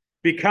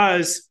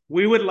 Because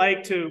we would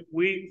like to,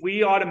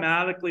 we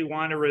automatically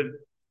want to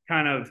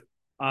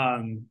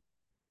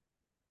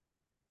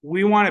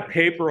we want to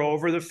paper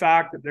over the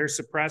fact that they're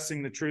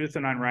suppressing the truth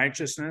and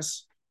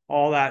unrighteousness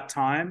all that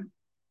time.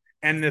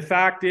 And the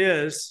fact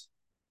is,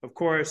 of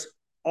course,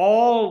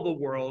 all the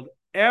world,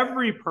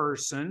 every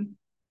person,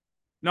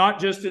 not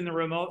just in the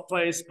remote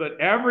place, but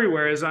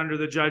everywhere is under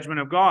the judgment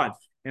of God.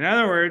 In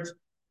other words,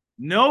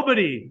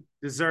 nobody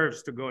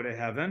deserves to go to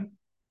heaven.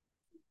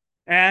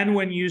 And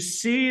when you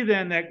see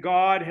then that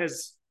God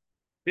has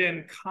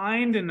been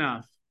kind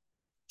enough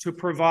to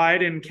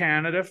provide in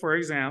Canada, for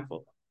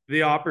example,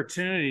 the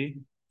opportunity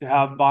to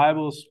have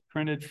Bibles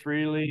printed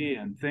freely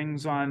and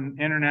things on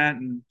internet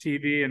and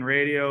TV and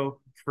radio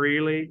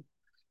freely,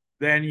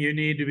 then you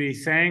need to be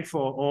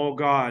thankful. Oh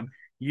God,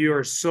 you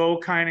are so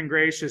kind and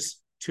gracious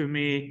to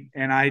me,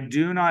 and I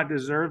do not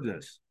deserve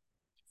this.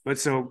 But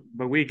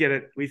we get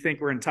it. We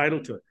think we're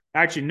entitled to it.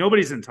 Actually,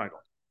 nobody's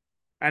entitled.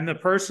 And the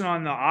person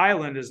on the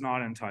island is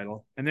not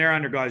entitled, and they're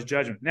under God's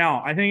judgment.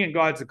 Now, I think in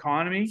God's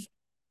economy,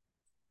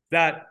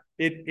 that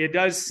it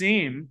does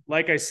seem,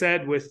 like I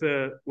said, with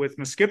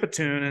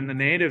Miskipatoon and the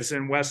natives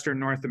in Western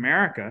North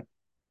America,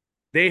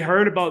 they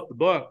heard about the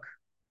book,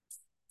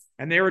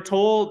 and they were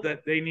told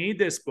that they need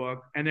this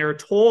book, and they were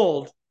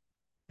told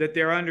that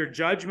they're under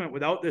judgment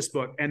without this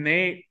book. And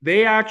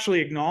they actually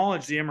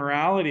acknowledge the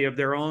immorality of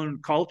their own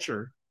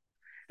culture,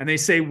 and they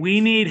say,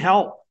 we need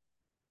help.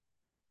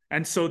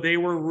 And so they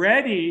were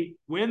ready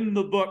when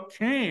the book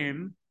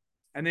came,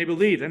 and they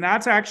believed. And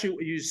that's actually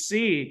what you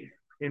see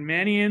in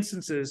many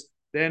instances.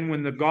 Then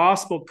when the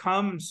gospel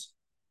comes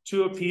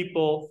to a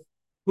people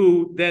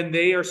who then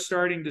they are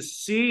starting to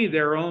see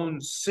their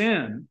own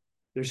sin,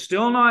 they're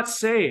still not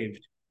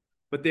saved,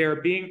 but they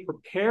are being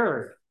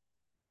prepared.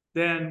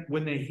 Then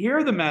when they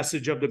hear the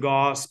message of the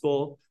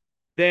gospel,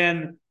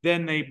 then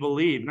they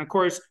believe. And of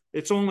course,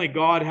 it's only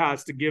God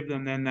has to give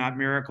them then that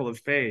miracle of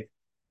faith.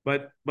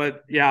 But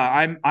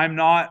yeah,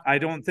 I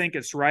don't think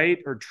it's right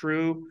or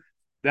true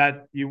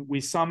that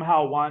we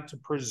somehow want to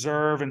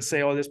preserve and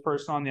say, oh, this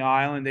person on the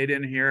island, they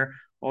didn't hear.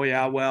 Oh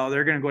yeah, well,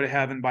 they're going to go to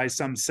heaven by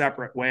some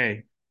separate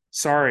way.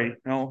 Sorry,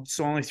 no, it's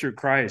only through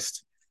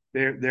Christ.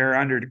 They're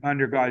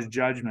under God's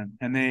judgment,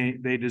 and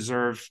they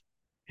deserve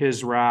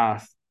his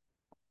wrath.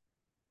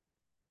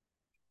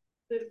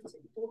 The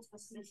Old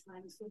Testament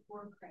times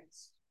before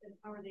Christ, and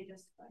how are they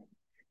justified?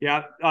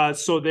 Yeah,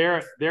 so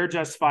they're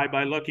justified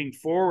by looking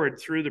forward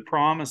through the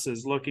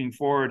promises, looking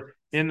forward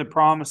in the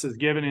promises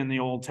given in the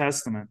Old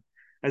Testament.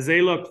 As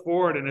they look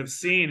forward and have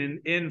seen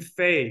in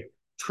faith,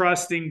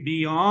 trusting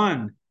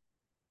beyond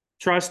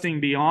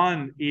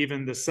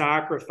even the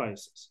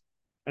sacrifices.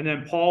 And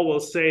then Paul will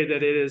say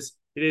that it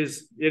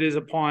is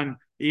upon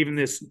even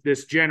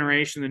this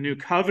generation, the new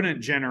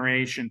covenant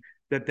generation,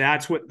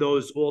 that's what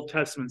those Old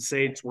Testament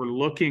saints were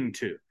looking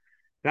to.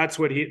 That's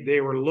what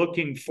they were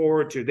looking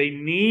forward to. They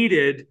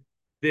needed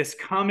this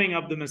coming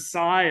of the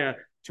Messiah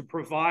to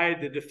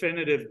provide the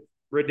definitive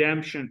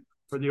redemption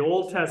for the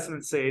Old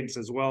Testament saints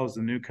as well as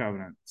the New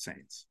Covenant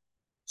saints.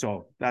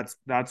 So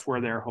that's where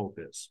their hope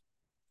is.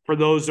 For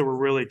those that were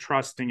really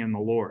trusting in the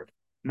Lord,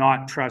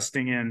 not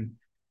trusting in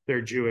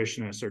their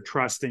Jewishness or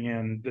trusting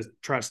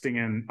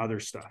in other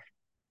stuff.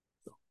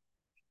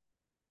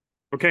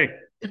 Okay,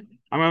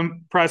 I'm going to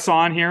press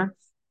on here,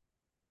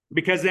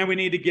 because then we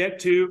need to get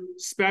to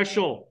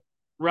special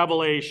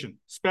revelation.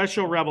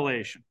 Special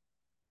revelation.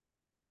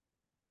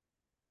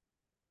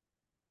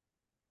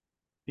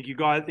 I think you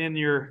got in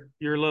your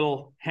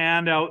little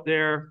handout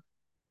there.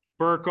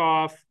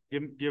 Berkhoff,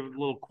 give a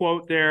little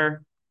quote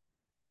there.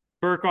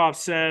 Berkhoff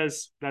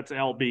says, that's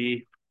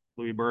LB,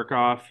 Louis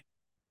Berkhoff.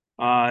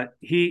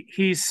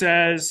 He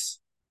says,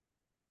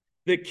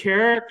 the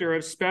character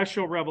of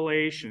special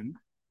revelation,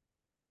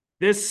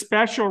 this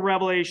special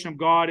revelation of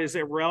God is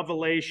a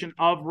revelation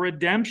of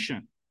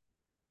redemption.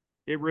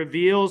 It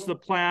reveals the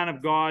plan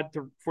of God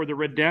for the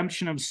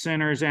redemption of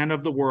sinners and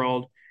of the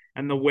world,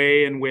 and the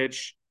way in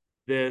which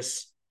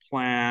this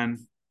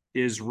plan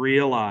is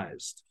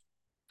realized.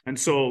 And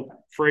so,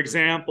 for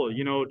example,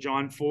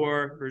 John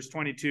 4, verse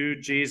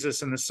 22,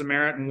 Jesus and the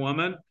Samaritan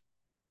woman,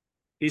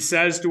 he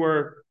says to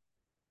her,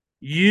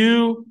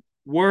 you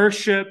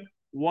worship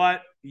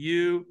what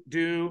you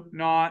do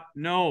not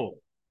know.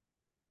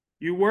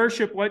 You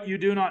worship what you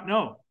do not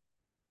know.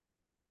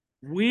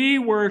 We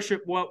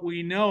worship what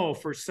we know,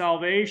 for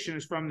salvation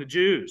is from the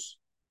Jews.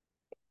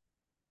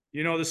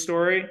 You know the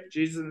story,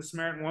 Jesus and the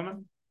Samaritan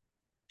woman?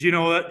 Do you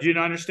know that? Do you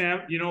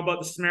understand? Do you know about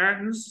the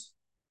Samaritans?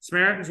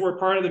 Samaritans were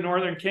part of the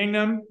northern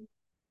kingdom.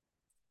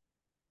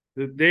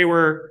 They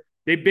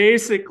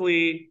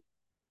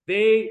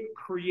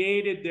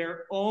created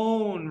their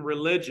own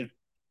religion.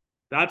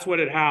 That's what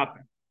had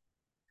happened.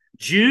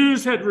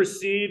 Jews had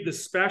received the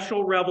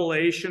special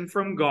revelation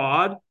from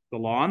God, the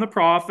law and the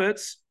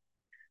prophets.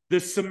 The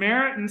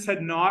Samaritans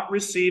had not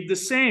received the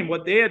same.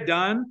 What they had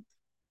done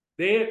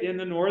They, in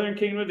the northern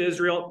kingdom of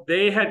Israel,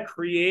 they had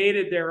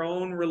created their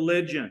own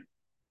religion.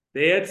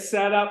 They had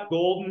set up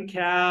golden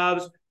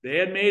calves. They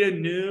had made a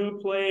new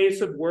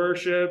place of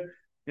worship.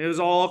 It was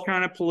all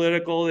kind of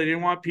political. They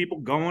didn't want people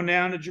going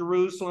down to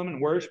Jerusalem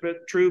and worship at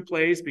the true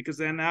place, because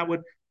then that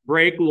would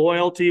break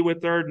loyalty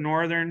with their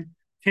northern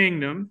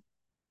kingdom.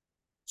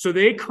 So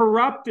they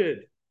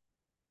corrupted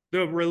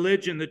the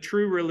religion, the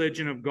true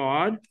religion of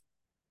God.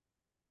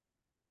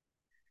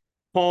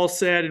 Paul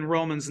said in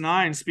Romans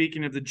 9,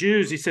 speaking of the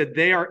Jews, he said,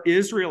 they are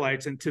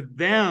Israelites, and to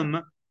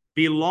them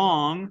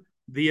belong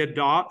the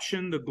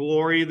adoption, the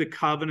glory, the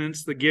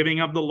covenants, the giving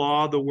of the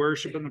law, the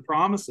worship, and the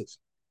promises.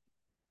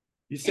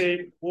 You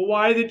say, well,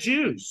 why the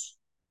Jews?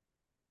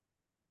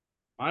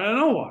 I don't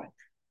know why.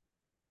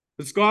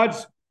 It's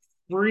God's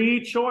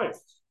free choice.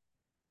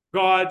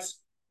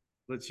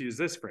 Let's use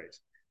this phrase,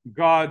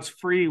 God's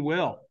free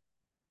will.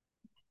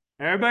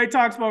 Everybody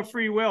talks about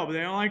free will, but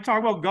they don't like to talk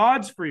about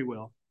God's free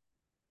will.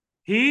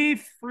 He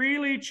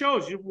freely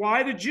chose.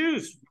 Why the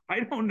Jews?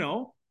 I don't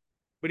know.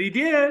 But he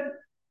did.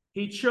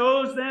 He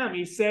chose them.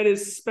 He set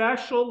his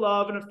special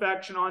love and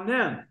affection on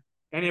them.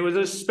 And it was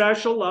a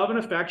special love and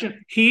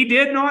affection he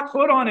did not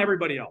put on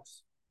everybody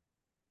else.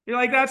 You're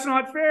like, that's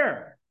not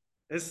fair.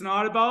 It's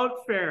not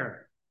about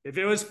fair. If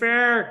it was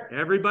fair,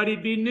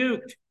 everybody'd be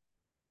nuked.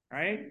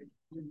 Right?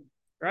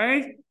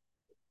 Right?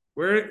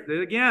 We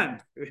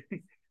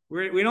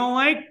don't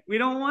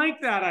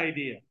like that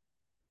idea.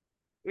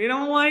 We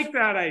don't like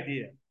that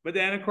idea. But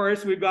then, of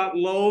course, we've got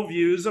low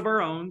views of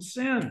our own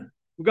sin.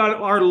 We've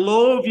got our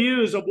low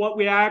views of what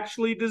we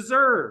actually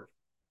deserve.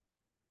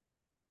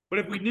 But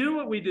if we knew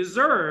what we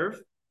deserve,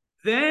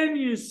 then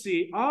you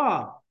see,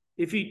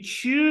 if he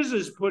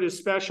chooses to put his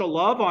special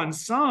love on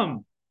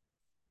some,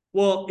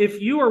 well,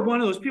 if you are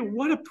one of those people,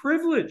 what a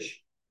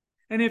privilege.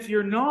 And if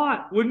you're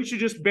not, wouldn't you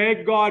just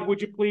beg God,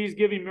 would you please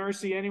give him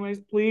mercy anyways?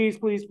 Please,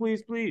 please,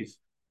 please, please.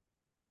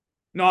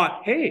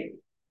 Not, hey,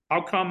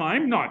 how come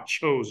I'm not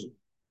chosen?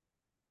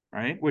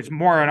 Right? Which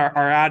more in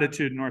our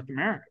attitude in North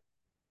America.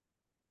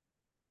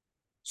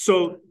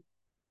 So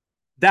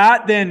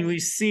that then we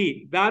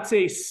see, that's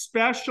a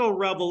special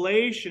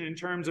revelation in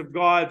terms of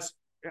God's,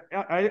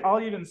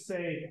 I'll even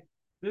say,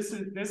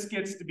 this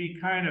gets to be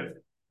kind of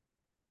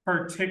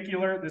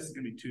particular. This is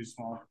going to be too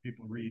small for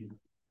people reading.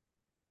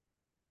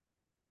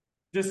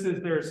 Just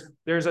as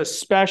there's a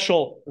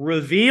special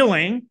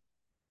revealing.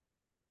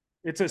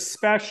 It's a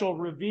special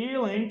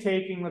revealing,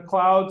 taking the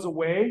clouds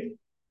away.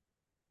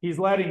 He's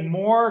letting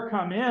more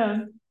come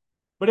in,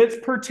 but it's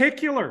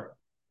particular.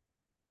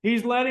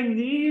 He's letting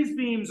these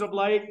beams of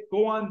light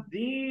go on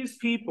these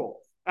people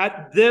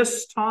at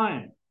this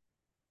time.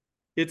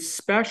 It's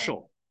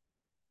special.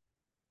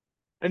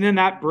 And then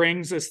that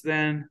brings us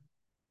then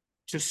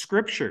to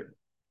Scripture.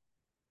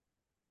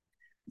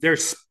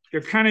 There's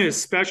kind of a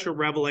special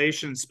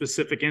revelation,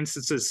 specific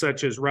instances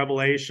such as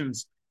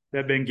revelations that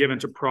have been given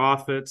to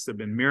prophets, there have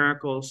been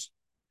miracles.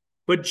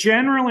 But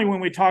generally, when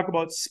we talk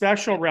about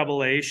special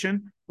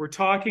revelation, we're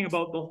talking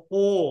about the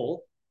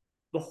whole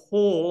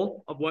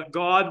of what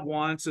God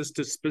wants us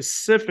to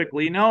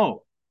specifically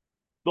know.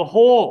 The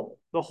whole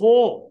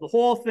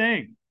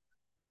thing.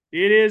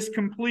 It is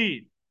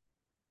complete.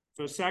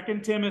 So 2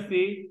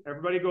 Timothy,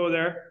 everybody go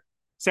there.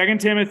 2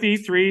 Timothy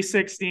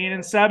 3:16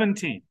 and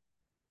 17.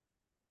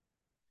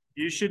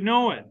 You should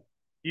know it.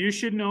 You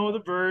should know the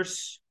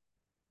verse.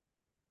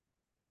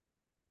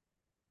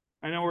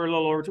 I know we're a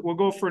little over. We'll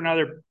go for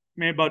another,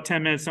 maybe about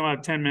 10 minutes. I'll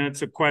have 10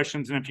 minutes of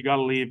questions, and if you got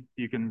to leave,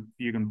 you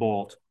can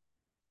bolt.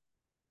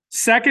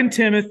 2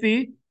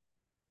 Timothy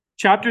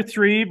chapter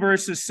 3,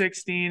 verses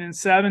 16 and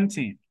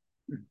 17.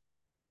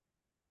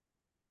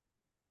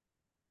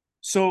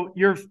 So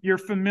you're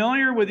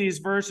familiar with these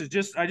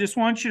verses. I just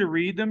want you to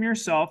read them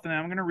yourself, and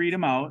I'm going to read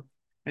them out.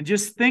 And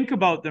just think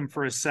about them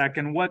for a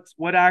second.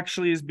 What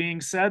actually is being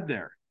said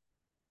there?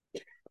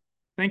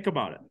 Think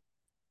about it.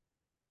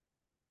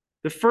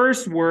 The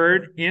first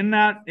word in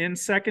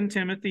 2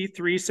 Timothy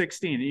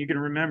 3:16, and you can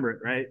remember it,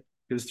 right?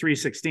 It was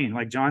 3:16,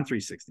 like John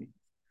 3:16.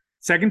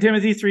 2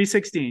 Timothy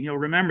 3:16, you'll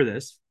remember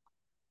this.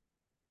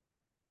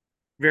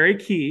 Very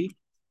key.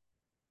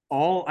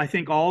 I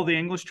think all the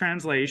English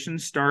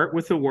translations start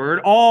with the word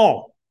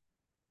all.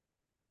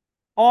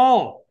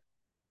 All.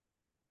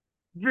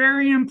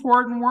 Very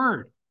important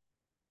word.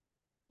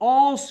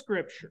 All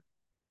Scripture.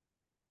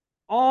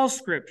 All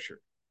Scripture.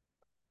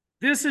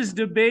 This is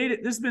debated.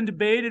 This has been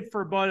debated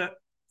for about,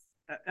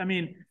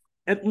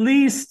 at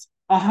least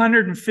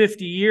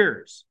 150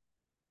 years.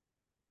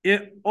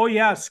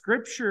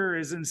 Scripture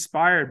is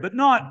inspired, but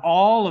not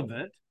all of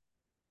it.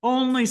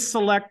 Only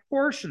select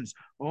portions.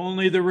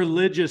 Only the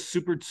religious,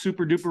 super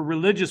duper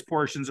religious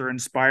portions are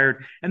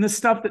inspired. And the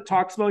stuff that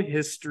talks about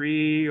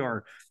history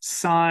or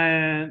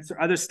science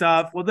or other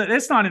stuff, well,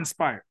 it's not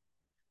inspired.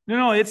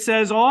 No, it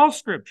says all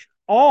Scripture.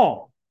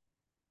 All.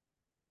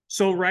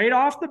 So right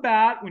off the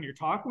bat, when you're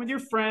talking with your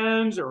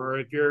friends, or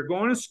if you're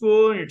going to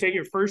school and you're taking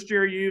your first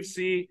year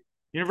UFC,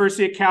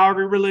 University of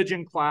Calgary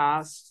religion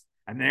class,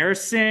 and they're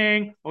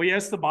saying, oh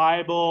yes, the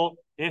Bible,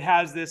 it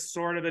has this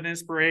sort of an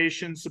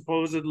inspiration,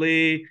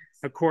 supposedly,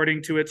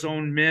 according to its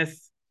own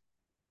myth.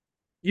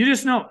 You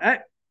just know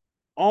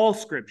all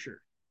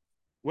Scripture.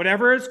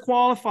 Whatever is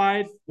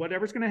qualified,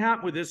 whatever's going to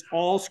happen with this,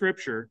 all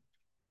Scripture,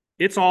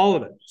 it's all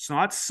of it. It's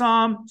not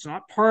some, it's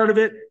not part of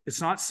it, it's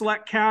not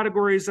select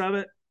categories of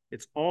it,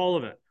 it's all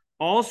of it.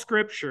 All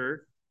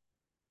Scripture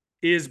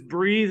is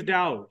breathed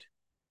out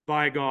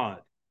by God.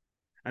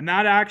 And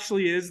that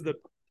actually is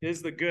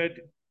the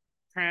good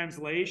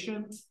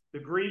translation. The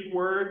Greek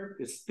word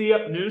is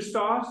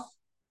theopneustos,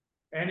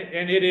 and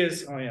it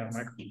is,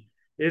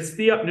 it's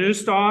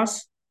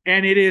theopneustos,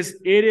 and it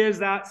is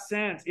that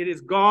sense. It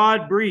is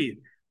God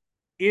breathed.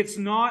 It's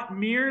not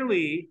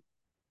merely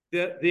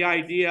the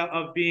idea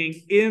of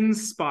being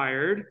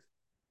inspired,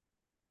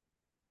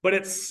 but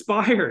it's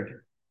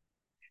spired.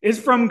 It's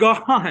from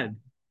God.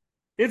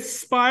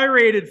 It's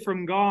spirated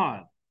from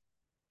God.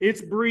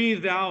 It's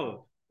breathed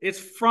out. It's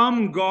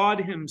from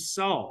God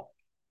himself.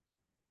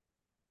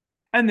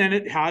 And then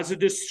it has a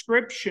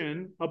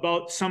description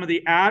about some of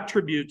the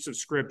attributes of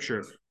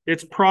Scripture.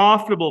 It's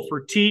profitable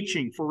for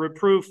teaching, for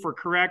reproof, for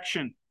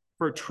correction,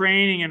 for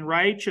training in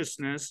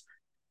righteousness,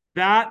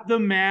 that the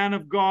man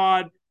of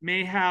God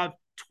may have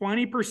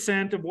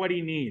 20% of what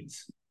he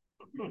needs.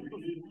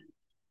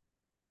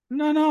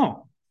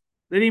 No.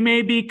 That he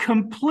may be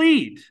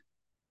complete,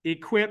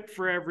 equipped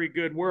for every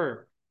good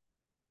work.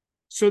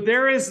 So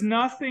there is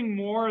nothing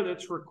more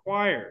that's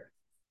required.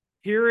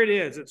 Here it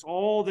is. It's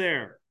all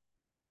there.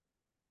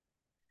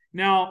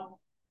 Now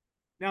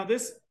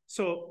this,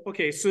 so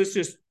it's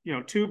just,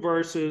 2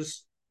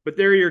 verses, but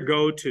they're your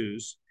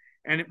go-tos.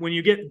 And when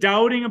you get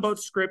doubting about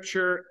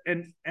Scripture,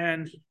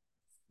 and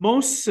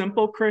most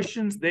simple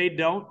Christians, they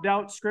don't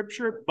doubt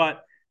Scripture,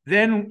 but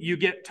then you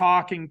get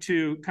talking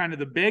to kind of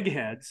the big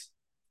heads,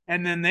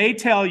 and then they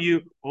tell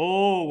you,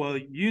 oh, well,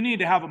 you need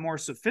to have a more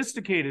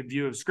sophisticated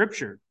view of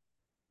Scripture.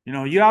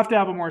 You have to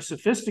have a more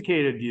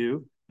sophisticated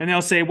view. And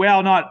they'll say,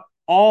 well, not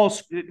all.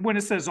 When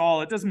it says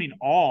all, it doesn't mean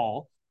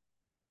all.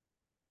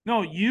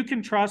 No, you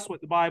can trust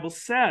what the Bible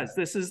says.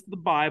 This is the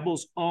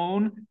Bible's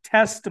own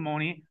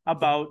testimony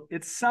about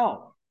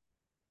itself.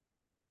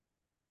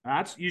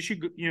 You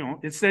should,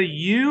 instead of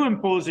you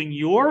imposing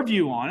your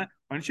view on it,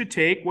 why don't you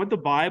take what the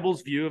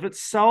Bible's view of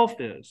itself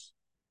is?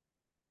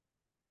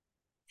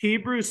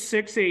 Hebrews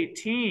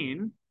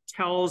 6:18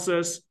 tells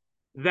us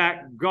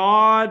that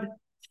God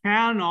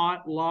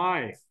cannot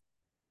lie.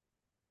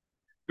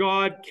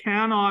 God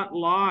cannot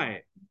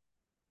lie.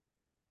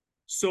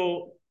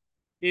 So,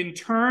 in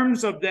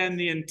terms of then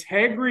the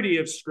integrity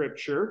of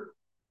Scripture,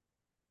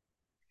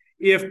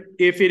 if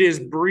it is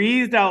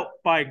breathed out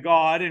by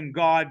God and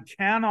God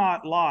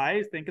cannot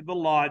lie, think of the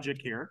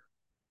logic here.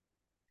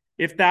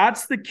 If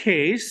that's the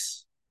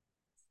case,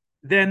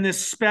 then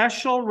this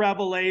special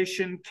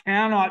revelation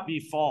cannot be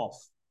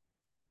false.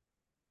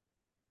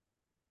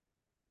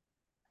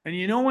 And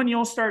when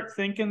you'll start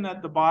thinking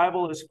that the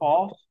Bible is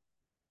false?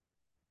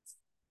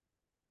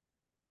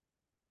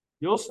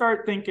 You'll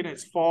start thinking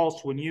it's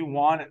false when you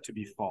want it to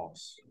be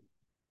false.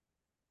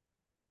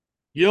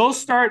 You'll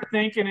start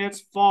thinking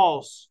it's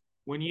false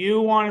when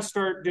you want to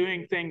start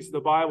doing things the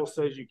Bible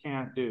says you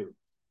can't do.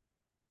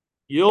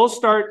 You'll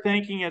start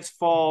thinking it's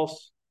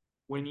false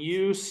when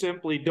you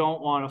simply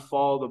don't want to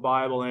follow the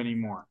Bible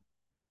anymore.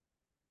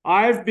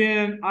 I've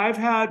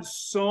had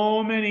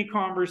so many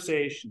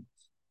conversations.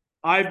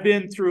 I've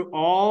been through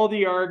all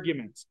the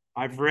arguments.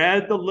 I've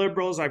read the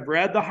liberals. I've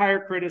read the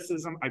higher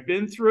criticism. I've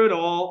been through it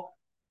all.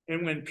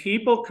 And when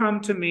people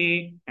come to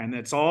me and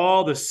it's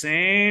all the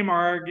same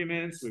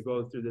arguments, we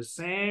go through the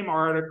same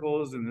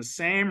articles and the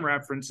same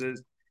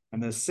references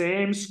and the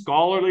same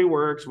scholarly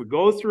works, we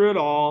go through it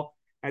all.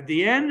 At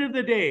the end of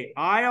the day,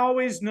 I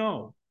always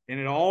know, and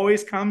it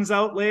always comes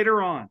out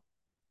later on,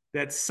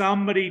 that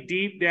somebody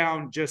deep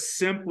down just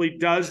simply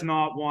does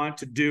not want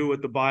to do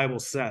what the Bible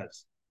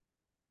says.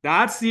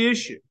 That's the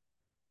issue.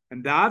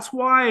 And that's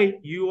why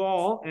you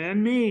all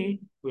and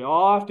me, we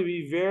all have to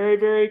be very,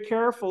 very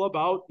careful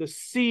about the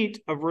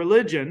seat of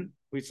religion,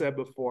 we said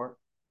before,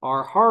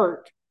 our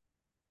heart.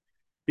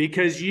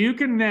 Because you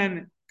can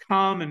then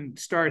come and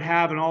start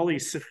having all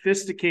these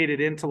sophisticated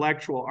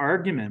intellectual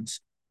arguments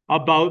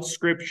about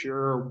Scripture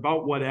or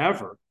about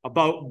whatever,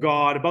 about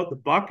God, about the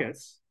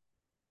buckets,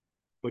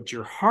 but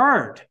your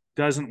heart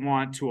doesn't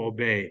want to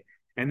obey.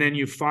 And then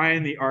you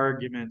find the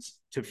arguments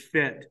to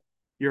fit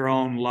your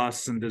own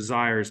lusts and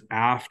desires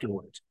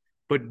afterwards.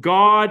 But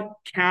God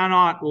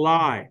cannot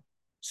lie.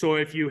 So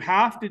if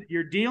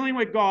you're dealing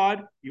with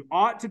God, you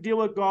ought to deal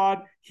with God.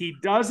 He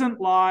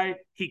doesn't lie.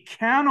 He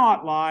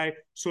cannot lie.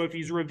 So if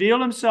he's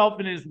revealed himself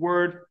in his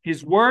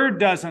word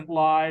doesn't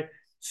lie.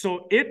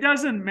 So it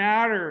doesn't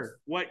matter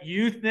what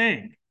you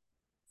think.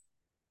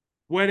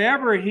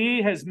 Whatever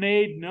he has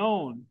made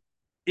known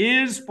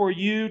is for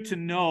you to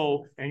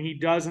know, and he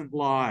doesn't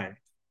lie.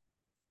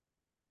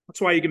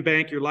 That's why you can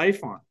bank your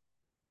life on.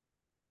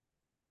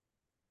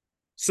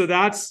 So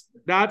that's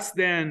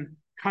then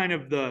kind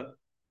of the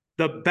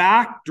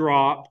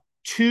backdrop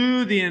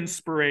to the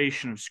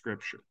inspiration of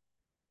Scripture.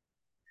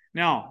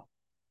 Now,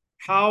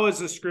 how is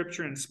the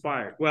Scripture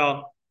inspired?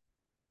 Well,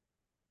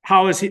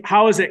 how is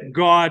it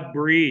God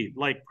breathed?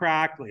 Like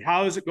practically,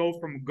 how does it go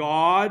from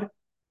God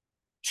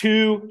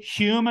to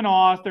human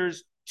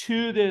authors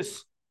to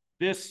this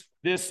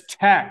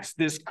text,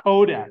 this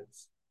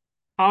codex?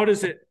 How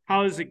does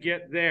it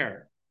get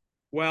there?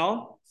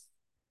 Well,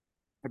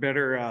 I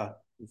better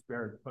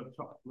put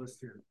a list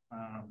here.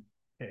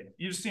 Okay,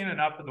 you've seen it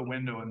up in the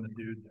window and the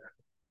dude there.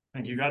 I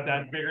think you got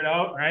that figured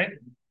out, right?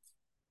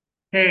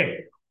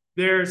 Hey,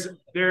 there's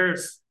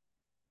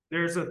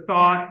a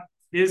thought.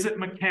 Is it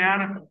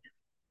mechanical?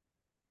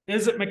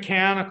 Is it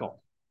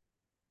mechanical?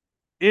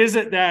 Is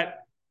it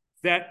that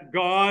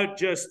God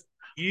just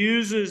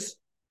uses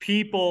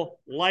people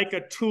like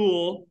a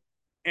tool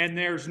and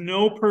there's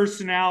no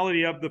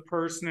personality of the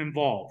person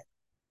involved?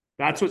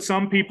 That's what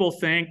some people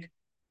think.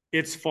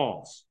 It's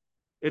false.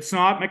 It's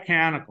not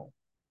mechanical.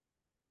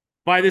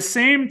 By the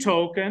same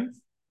token,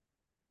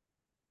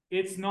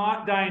 it's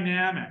not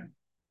dynamic.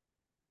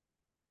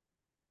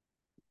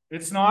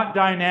 It's not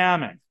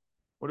dynamic.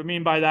 What do I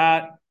mean by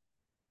that?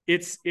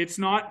 It's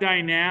not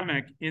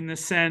dynamic in the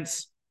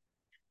sense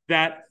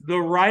that the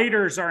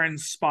writers are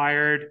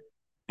inspired,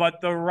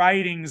 but the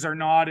writings are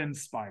not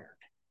inspired.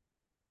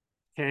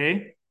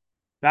 Okay?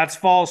 That's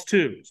false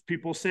too.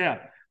 People say,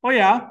 oh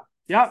yeah,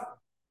 yep.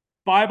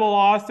 Bible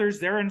authors,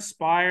 they're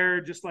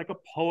inspired, just like a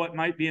poet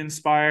might be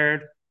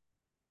inspired.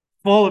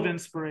 Full of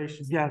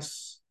inspiration,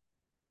 yes.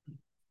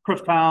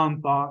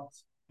 Profound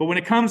thoughts. But when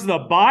it comes to the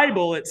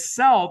Bible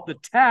itself, the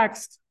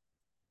text,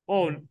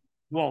 oh,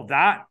 well,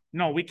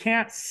 we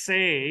can't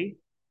say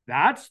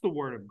that's the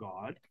word of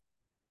God.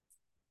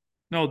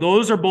 No,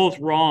 those are both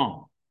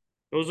wrong.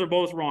 Those are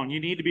both wrong. You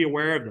need to be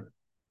aware of them.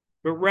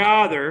 But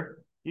rather,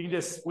 we can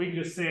just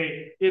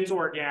say it's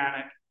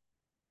organic.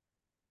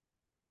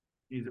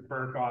 These are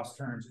Berkhoff's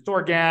terms. It's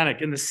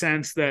organic in the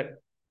sense that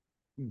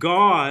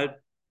God,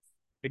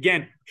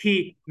 again,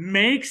 he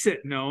makes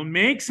it known,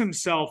 makes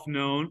himself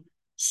known,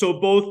 so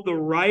both the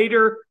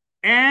writer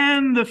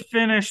and the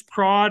finished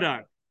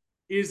product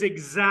is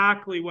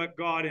exactly what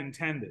God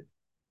intended.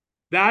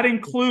 That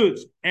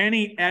includes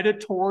any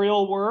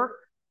editorial work.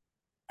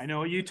 I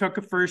know you took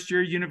a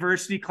first-year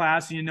university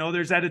class, and you know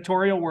there's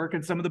editorial work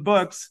in some of the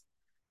books.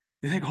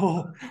 You think,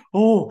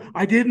 oh,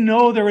 I didn't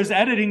know there was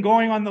editing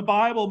going on the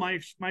Bible.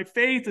 My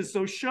faith is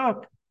so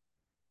shook.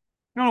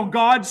 No,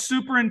 God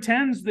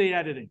superintends the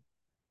editing.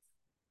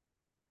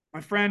 My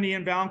friend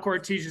Ian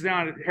Valancourt teaches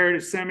down at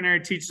Heritage Seminary,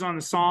 teaches on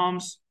the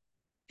Psalms.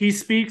 He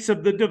speaks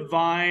of the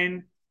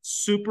divine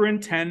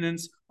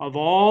superintendence of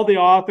all the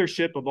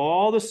authorship of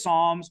all the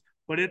Psalms,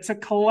 but it's a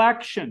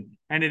collection,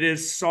 and it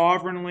is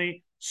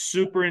sovereignly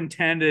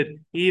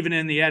superintended, even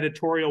in the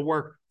editorial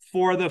work,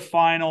 for the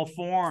final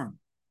form.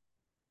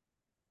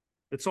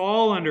 It's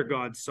all under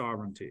God's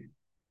sovereignty.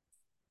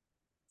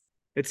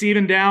 It's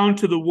even down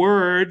to the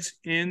words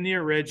in the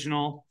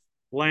original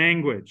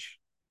language,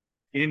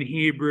 in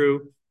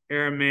Hebrew,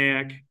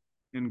 Aramaic,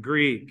 and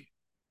Greek.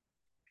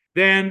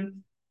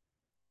 Then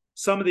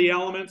some of the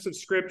elements of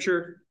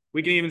Scripture,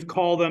 we can even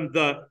call them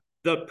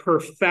the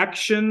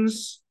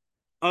perfections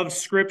of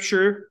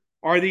Scripture,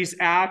 are these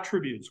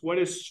attributes. What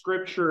is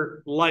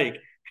Scripture like?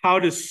 How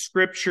does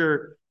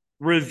Scripture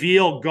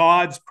reveal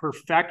God's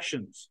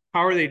perfections?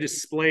 How are they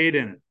displayed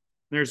in it?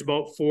 There's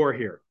about 4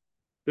 here.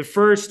 The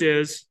first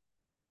is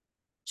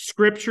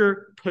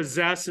Scripture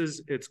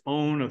possesses its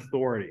own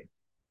authority.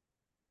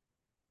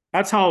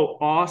 That's how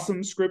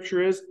awesome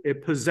Scripture is.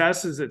 It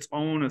possesses its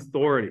own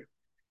authority.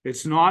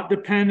 It's not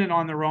dependent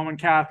on the Roman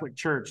Catholic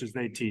Church as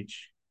they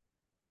teach.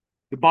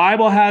 The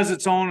Bible has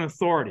its own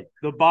authority.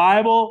 The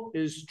Bible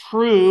is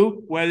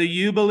true whether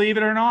you believe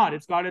it or not.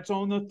 It's got its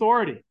own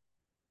authority.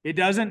 It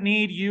doesn't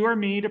need you or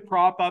me to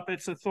prop up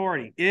its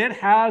authority. It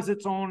has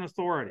its own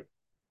authority.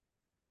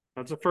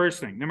 That's the first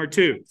thing. Number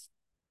 2,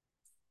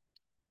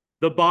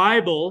 the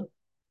Bible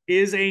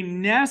is a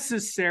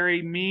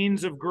necessary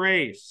means of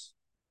grace.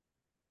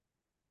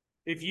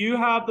 If you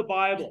have the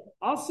Bible,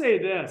 I'll say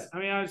this.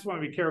 I just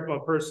want to be careful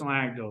of personal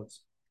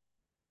anecdotes.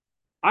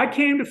 I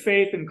came to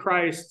faith in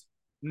Christ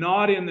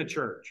not in the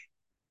church.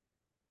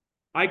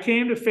 I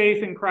came to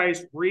faith in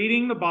Christ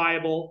reading the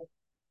Bible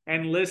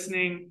and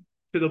listening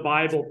to the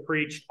Bible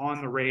preached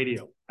on the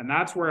radio. And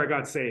that's where I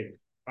got saved.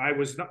 There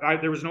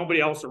was nobody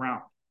else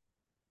around.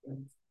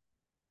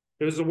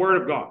 It was the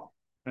Word of God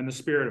and the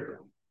Spirit of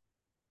God.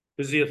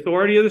 It was the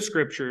authority of the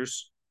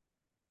Scriptures.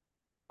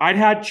 I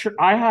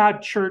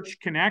had church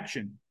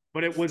connection,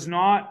 but it was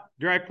not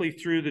directly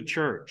through the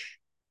church.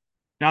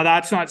 Now,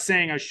 that's not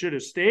saying I should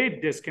have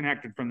stayed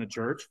disconnected from the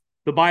church.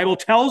 The Bible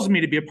tells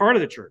me to be a part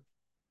of the church.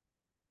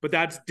 But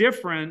that's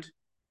different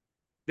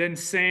than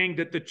saying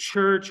that the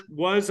church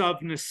was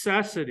of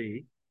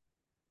necessity.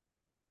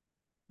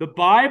 The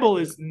Bible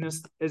is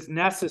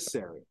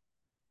necessary.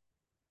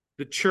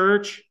 The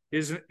church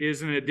is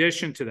an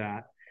addition to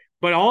that.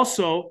 But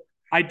also,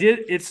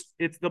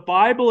 the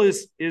Bible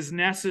is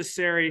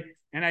necessary,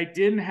 and I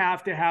didn't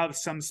have to have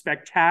some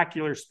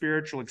spectacular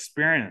spiritual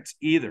experience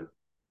either.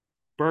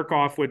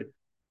 Berkhoff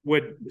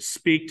would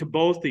speak to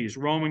both these,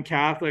 Roman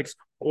Catholics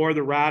or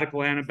the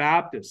radical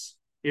Anabaptists.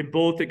 in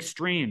both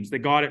extremes. They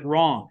got it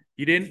wrong.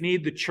 You didn't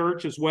need the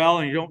church as well,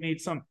 and you don't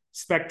need some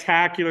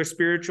spectacular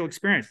spiritual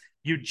experience.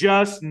 You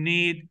just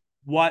need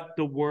what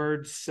the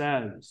word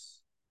says.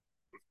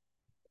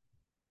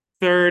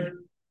 Third,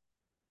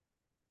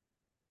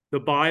 the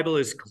Bible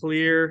is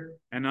clear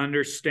and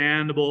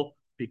understandable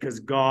because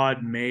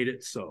God made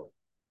it so.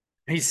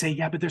 And you say,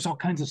 yeah, but there's all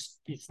kinds of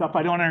stuff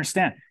I don't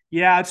understand.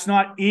 Yeah, it's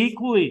not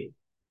equally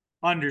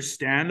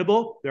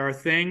understandable. There are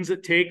things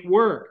that take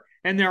work,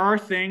 and there are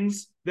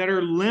things that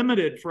are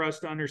limited for us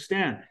to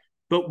understand.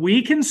 But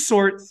we can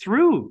sort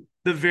through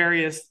the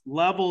various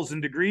levels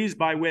and degrees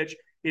by which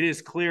it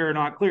is clear or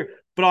not clear.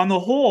 But on the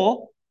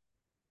whole,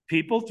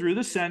 people through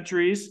the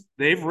centuries,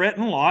 they've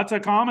written lots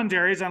of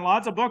commentaries and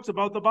lots of books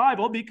about the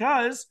Bible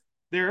because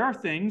there are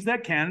things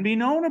that can be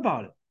known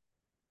about it.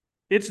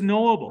 It's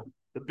knowable.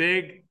 The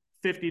big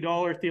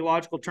 $50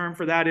 theological term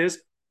for that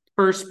is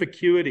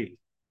perspicuity.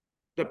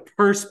 The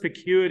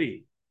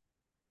perspicuity.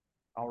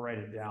 I'll write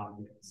it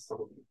down.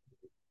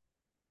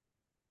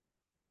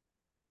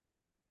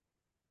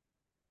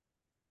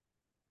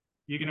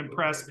 You can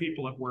impress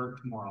people at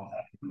work tomorrow.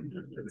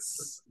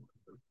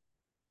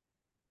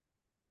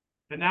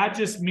 And that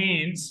just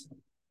means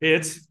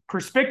it's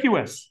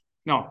perspicuous.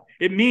 No,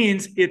 it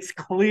means it's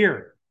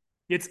clear.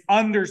 It's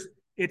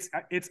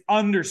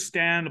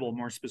understandable,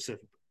 more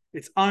specifically.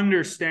 It's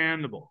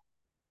understandable.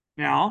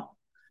 Now,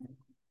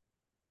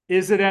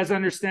 is it as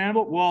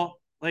understandable? Well,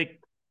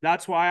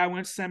 that's why I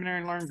went to seminary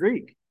and learned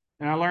Greek.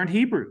 And I learned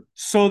Hebrew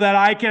so that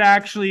I could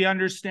actually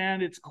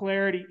understand its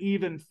clarity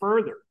even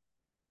further.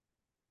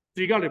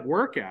 So you got to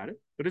work at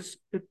it, but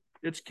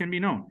it can be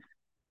known.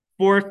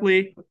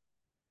 Fourthly,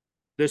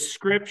 the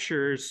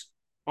scriptures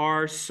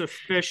are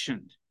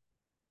sufficient.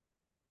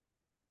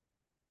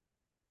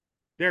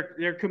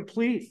 They're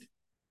complete.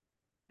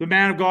 The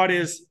man of God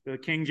is, the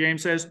King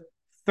James says,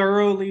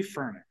 thoroughly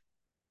furnished.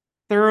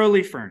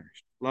 Thoroughly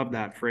furnished. Love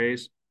that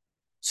phrase.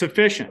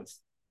 Sufficient,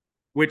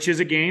 which is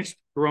against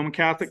the Roman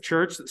Catholic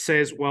Church that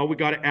says, well, we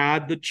got to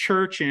add the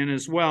church in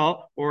as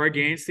well, or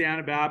against the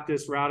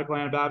Anabaptist, radical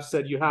Anabaptist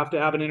said you have to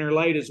have an inner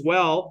light as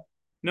well.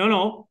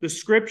 No, the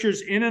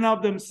scriptures in and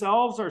of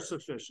themselves are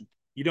sufficient.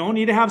 You don't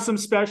need to have some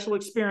special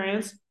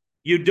experience.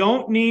 You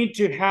don't need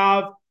to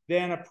have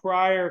then a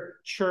prior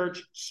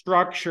church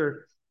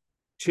structure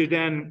to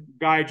then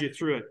guide you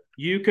through it.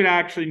 You could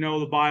actually know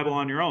the Bible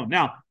on your own.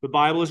 Now, the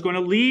Bible is going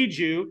to lead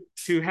you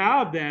to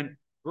have then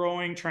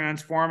growing,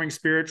 transforming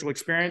spiritual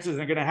experiences,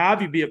 and going to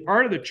have you be a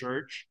part of the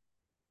church,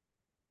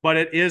 but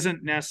it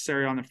isn't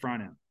necessary on the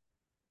front end.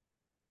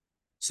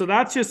 So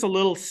that's just a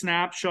little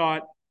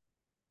snapshot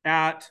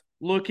at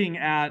looking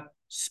at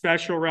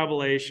special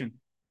revelation.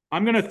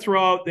 I'm going to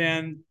throw out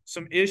then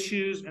some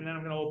issues, and then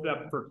I'm going to open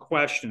up for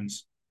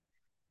questions.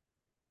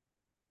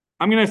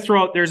 I'm going to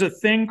throw out, there's a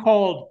thing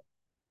called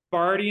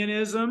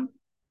Bardianism.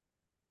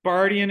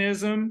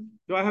 Bardianism.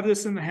 Do I have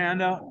this in the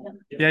handout?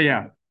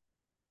 Yeah.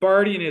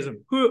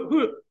 Bardianism.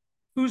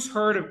 Who's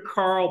heard of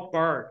Karl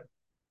Barth?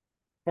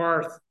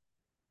 Barth.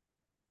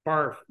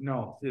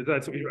 No,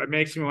 it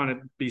makes me want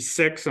to be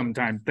sick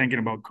sometimes thinking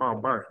about Karl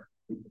Barth.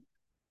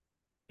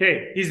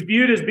 Okay, he's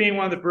viewed as being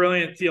one of the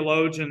brilliant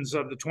theologians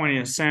of the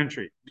 20th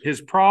century. His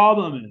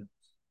problem is,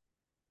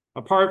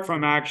 apart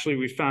from actually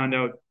we found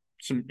out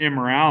some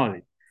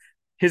immorality,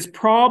 his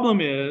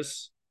problem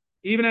is,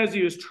 even as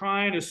he was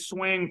trying to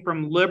swing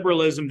from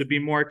liberalism to be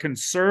more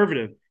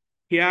conservative,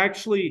 he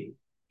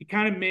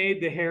kind of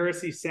made the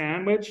heresy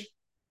sandwich.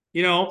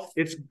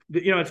 It's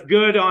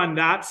good on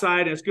that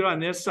side and it's good on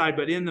this side,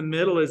 but in the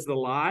middle is the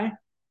lie,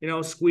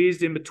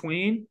 squeezed in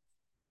between.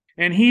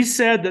 And he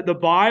said that the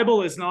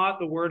Bible is not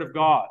the word of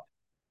God.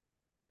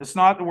 It's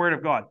not the word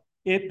of God.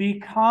 It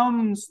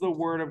becomes the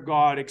word of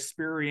God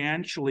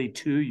experientially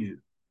to you.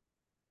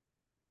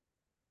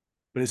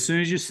 But as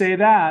soon as you say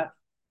that,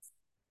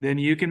 then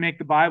you can make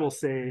the Bible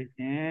say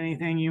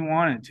anything you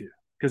want it to,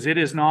 because it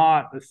is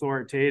not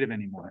authoritative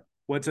anymore.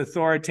 What's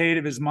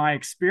authoritative is my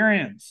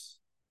experience.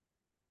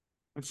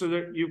 And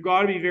so you've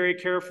got to be very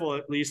careful,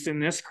 at least in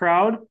this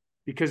crowd,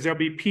 because there'll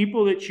be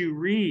people that you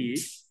read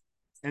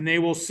and they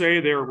will say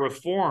they're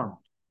reformed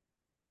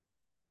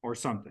or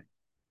something.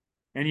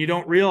 And you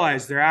don't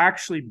realize they're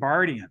actually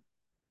Bardian.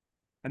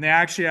 And they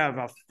actually have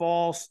a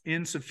false,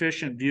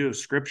 insufficient view of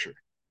Scripture.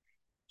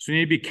 So you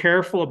need to be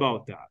careful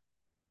about that.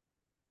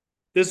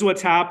 This is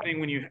what's happening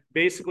when you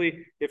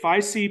basically, if I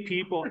see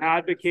people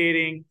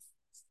advocating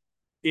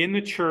in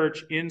the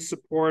church in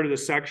support of the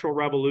sexual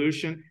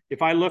revolution,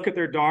 if I look at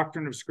their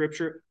doctrine of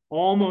Scripture,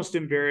 almost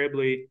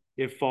invariably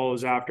it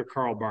follows after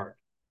Karl Barth.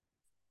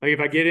 Like if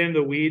I get into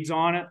the weeds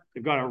on it,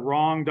 they've got a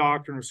wrong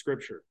doctrine of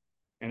Scripture,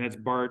 and it's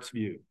Barth's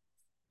view.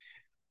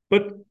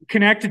 But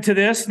connected to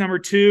this, number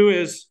 2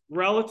 is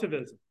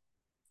relativism.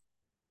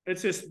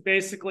 It's just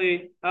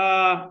basically,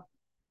 I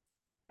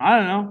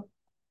don't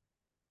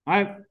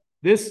know.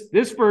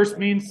 This verse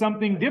means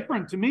something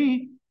different to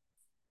me,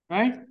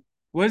 right?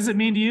 What does it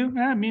mean to you?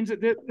 It means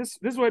that this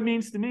is what it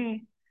means to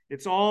me.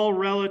 It's all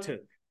relative.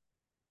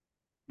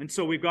 And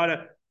so we've got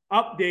to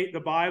update the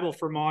Bible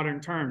for modern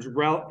terms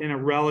in a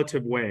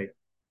relative way.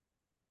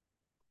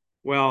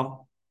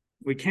 Well,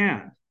 we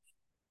can't.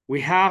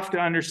 We have to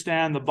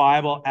understand the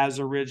Bible as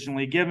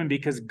originally given,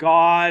 because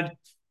God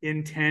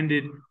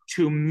intended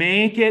to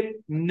make it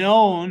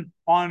known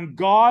on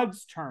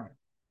God's terms.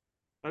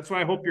 That's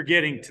what I hope you're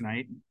getting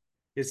tonight,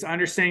 is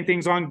understanding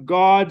things on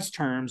God's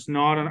terms,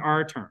 not on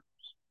our terms.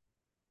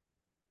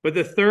 But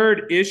the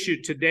third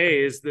issue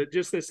today is that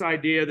just this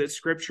idea that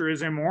Scripture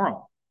is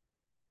immoral.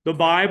 The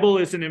Bible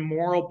is an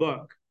immoral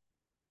book.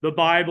 The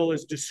Bible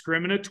is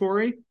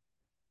discriminatory.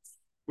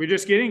 We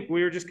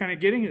were just kind of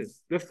getting it.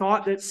 The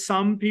thought that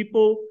some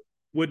people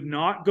would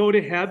not go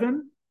to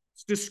heaven,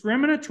 it's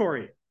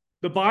discriminatory.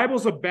 The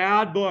Bible's a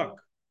bad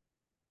book.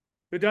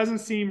 It doesn't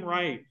seem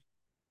right.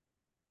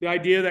 The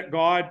idea that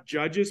God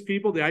judges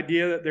people, the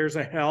idea that there's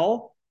a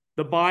hell,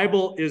 the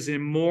Bible is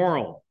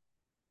immoral.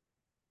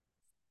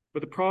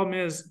 But the problem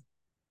is,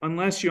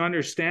 unless you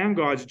understand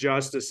God's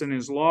justice and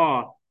his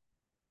law,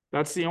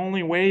 that's the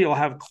only way you'll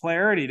have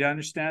clarity to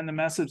understand the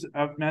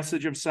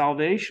message of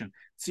salvation.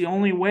 It's the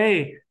only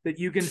way that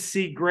you can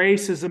see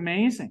grace is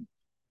amazing,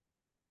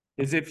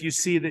 is if you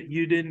see that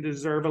you didn't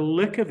deserve a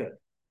lick of it.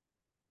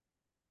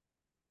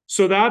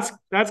 So that's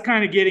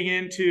kind of getting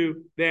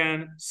into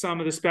then some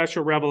of the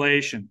special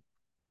revelation.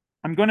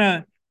 I'm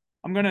gonna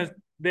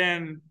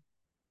then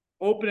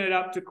open it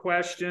up to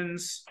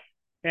questions,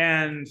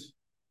 and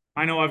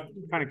I know I've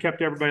kind of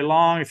kept everybody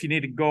long. If you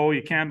need to go,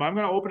 you can, but I'm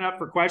going to open up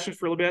for questions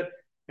for a little bit,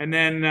 and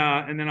then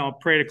I'll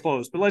pray to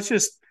close. But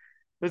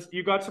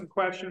you got some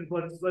questions.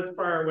 Let's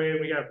fire away.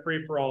 We got a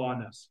free for all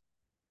on this.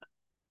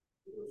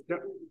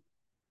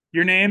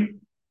 Your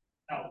name?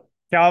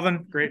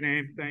 Calvin. Great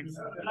name. Thanks.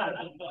 So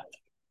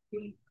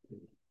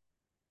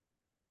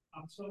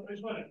I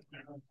just want to,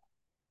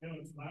 when I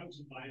was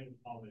in Bible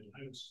college,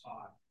 I was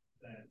taught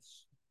that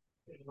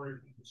in order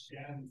to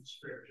understand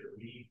Scripture,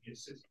 we need the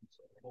assistance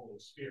of the Holy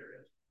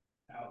Spirit.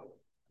 Now,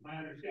 my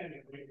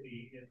understanding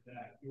lately is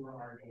that you are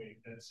arguing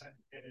that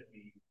Second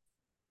Timothy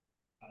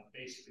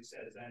basically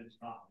says that is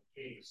not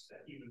the case, that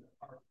even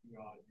apart from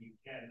God, you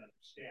can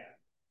understand.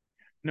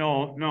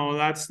 No,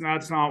 that's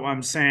not what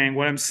I'm saying.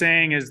 What I'm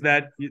saying is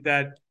that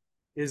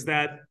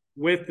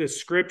with the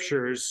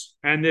Scriptures,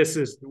 and this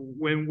is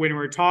when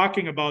we're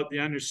talking about the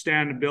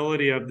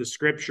understandability of the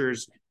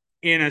Scriptures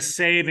in a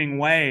saving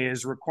way,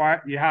 is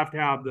required. You have to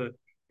have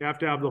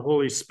the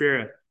Holy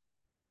Spirit.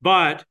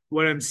 But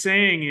what I'm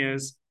saying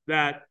is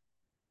that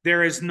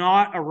there is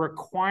not a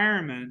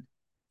requirement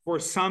for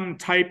some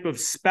type of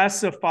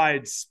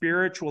specified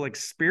spiritual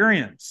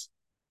experience.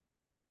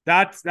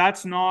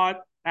 That's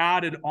not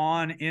added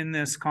on in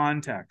this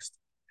context.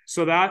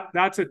 So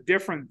that's a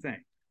different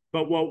thing.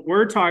 But what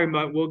we're talking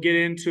about, we'll get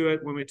into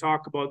it when we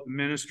talk about the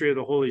ministry of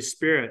the Holy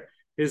Spirit,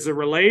 is the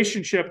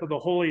relationship of the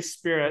Holy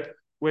Spirit,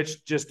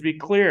 which, just to be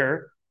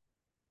clear,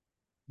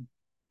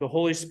 the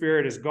Holy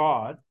Spirit is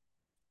God.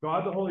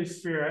 God the Holy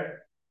Spirit.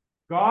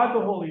 God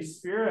the Holy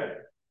Spirit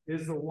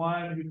is the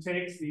one who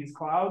takes these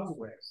clouds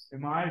away, in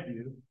my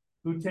view,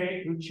 who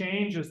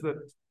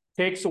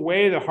takes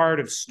away the heart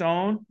of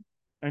stone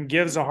and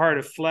gives a heart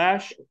of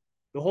flesh.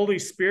 The Holy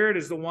Spirit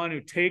is the one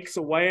who takes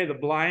away the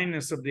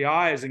blindness of the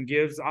eyes and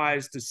gives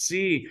eyes to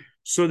see,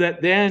 so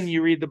that then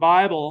you read the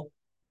Bible,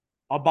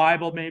 a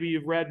Bible maybe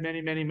you've read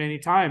many, many, many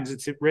times.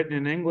 It's written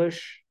in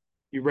English.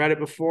 You read it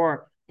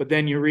before, but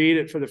then you read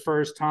it for the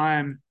first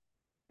time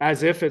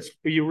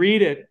you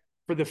read it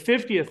for the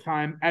 50th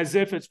time as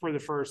if it's for the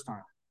first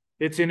time.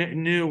 It's in a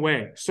new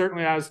way.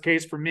 Certainly that was the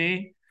case for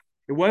me.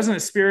 It wasn't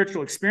a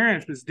spiritual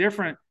experience. It was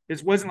different.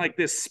 It wasn't like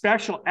this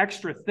special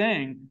extra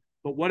thing.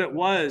 But what it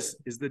was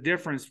is the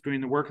difference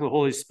between the work of the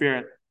Holy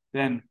Spirit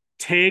then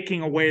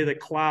taking away the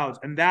clouds.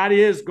 And that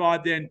is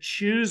God then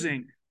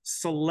choosing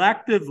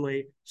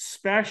selectively,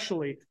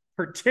 specially,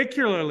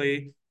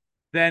 particularly,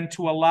 then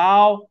to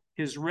allow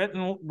his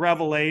written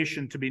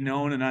revelation to be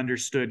known and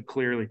understood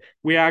clearly.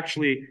 We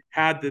actually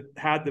had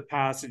the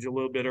passage a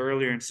little bit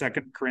earlier in 2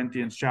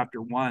 Corinthians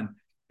chapter 1.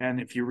 And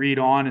if you read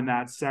on in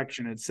that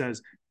section, it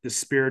says the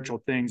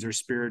spiritual things are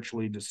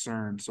spiritually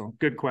discerned. So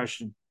good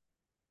question.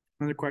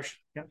 Another question?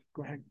 Yeah,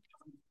 go ahead.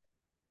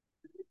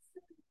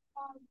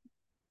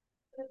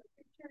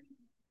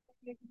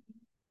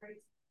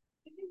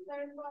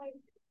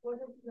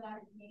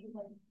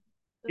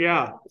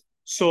 Yeah.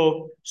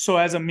 So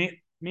as a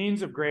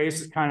means of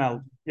grace is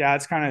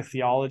it's kind of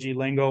theology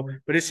lingo,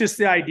 but it's just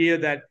the idea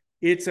that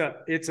it's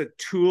a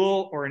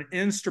tool or an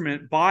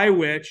instrument by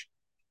which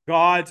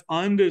God's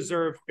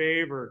undeserved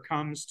favor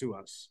comes to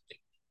us.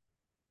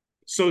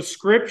 So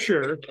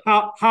Scripture,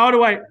 how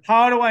do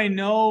I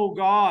know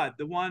God,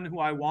 the one who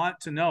I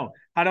want to know?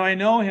 How do I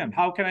know him?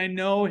 How can I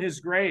know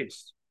his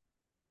grace?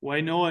 Well,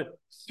 I know it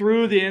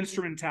through the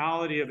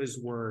instrumentality of his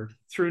word,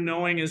 through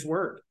knowing his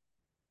word.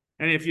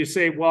 And if you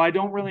say, well, I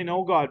don't really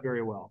know God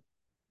very well,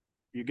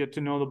 you get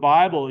to know the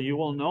Bible, you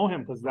will know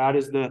him, because that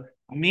is the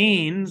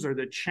means or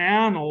the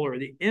channel or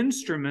the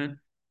instrument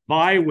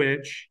by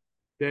which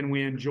then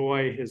we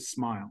enjoy his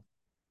smile.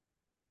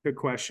 Good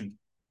question.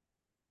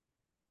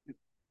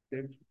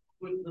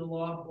 Would the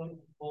law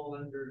fall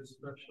under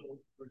special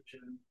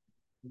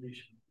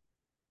condition?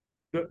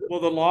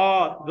 the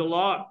law.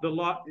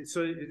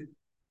 So it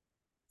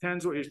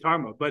depends what you're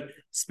talking about, but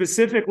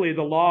specifically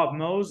the law of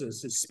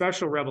Moses is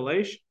special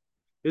revelation.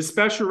 Is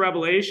special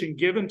revelation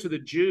given to the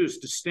Jews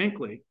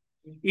distinctly,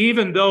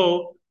 even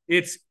though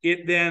it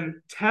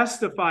then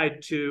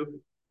testified to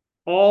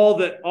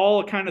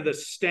all kind of the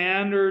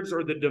standards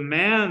or the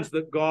demands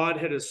that God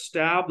had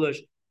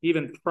established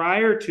even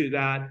prior to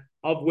that,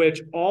 of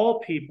which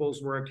all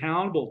peoples were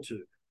accountable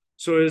to.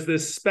 So is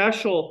this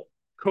special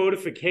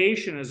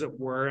codification, as it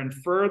were, and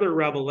further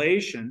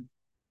revelation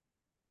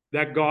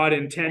that God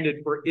intended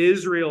for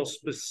Israel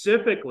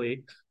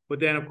specifically, but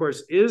then of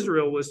course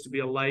Israel was to be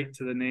a light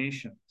to the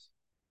nations.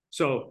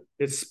 So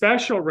it's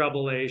special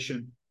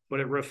revelation, but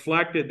it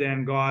reflected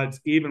then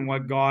even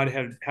what God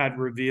had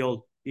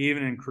revealed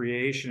even in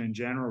creation and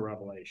general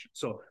revelation.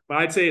 So, but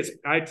I'd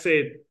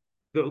say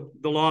the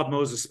law of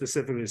Moses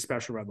specifically is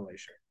special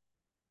revelation.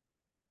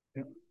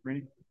 Yeah,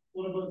 Rainey?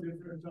 What about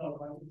different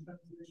Bible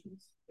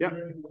translations? Yeah.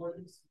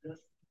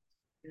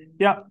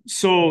 Yeah.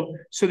 So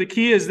the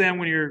key is then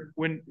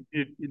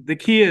the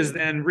key is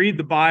then read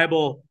the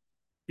Bible.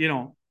 You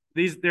know,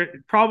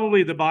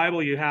 probably the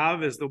Bible you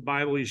have is the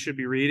Bible you should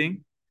be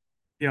reading.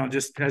 You know,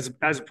 just as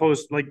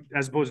opposed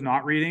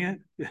not reading it.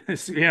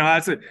 You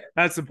know,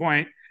 that's the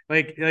point.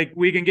 Like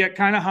we can get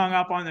kind of hung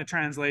up on the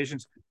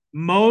translations.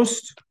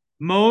 Most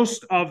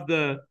of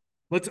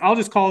I'll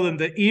just call them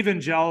the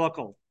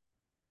evangelical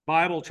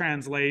Bible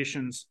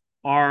translations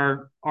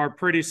are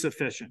pretty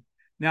sufficient.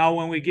 Now,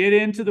 when we get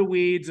into the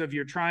weeds of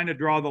you're trying to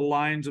draw the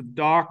lines of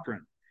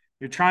doctrine,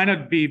 you're trying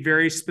to be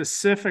very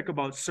specific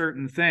about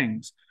certain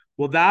things.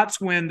 Well, that's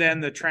when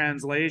then the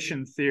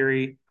translation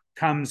theory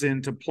comes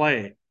into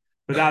play.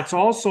 But that's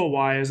also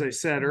why, as I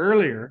said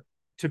earlier,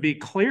 to be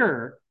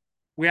clearer,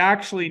 we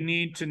actually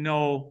need to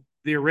know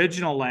the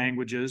original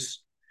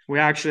languages. We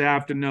actually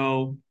have to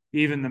know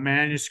even the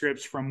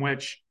manuscripts from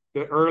which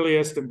the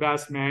earliest and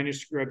best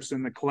manuscripts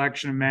in the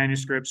collection of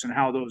manuscripts and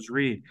how those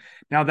read.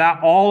 Now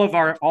that all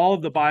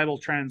of the Bible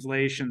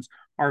translations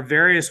are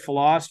various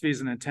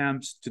philosophies and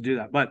attempts to do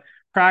that. But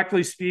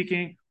practically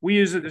speaking, we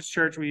use it at this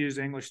church, we use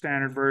English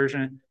Standard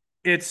Version.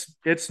 It's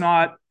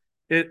a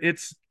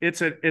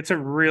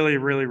really,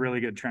 really, really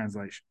good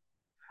translation.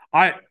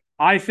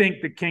 I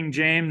think the King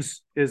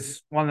James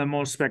is one of the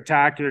most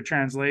spectacular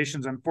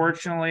translations.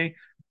 Unfortunately,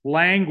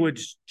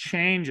 language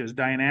changes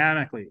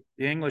dynamically.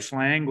 The English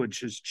language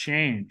has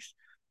changed.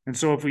 And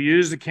so if we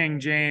use the King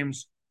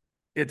James,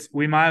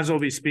 we might as well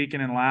be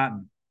speaking in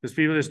Latin because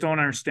people just don't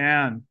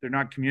understand. They're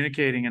not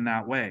communicating in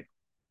that way.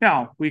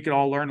 Now, we could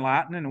all learn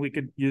Latin and we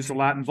could use the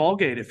Latin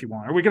Vulgate if you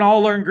want, or we can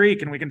all learn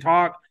Greek and we can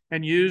talk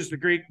and use the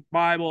Greek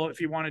Bible if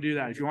you want to do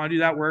that. If you want to do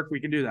that work, we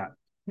can do that,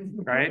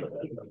 right?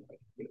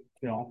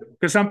 You know,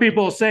 because some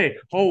people say,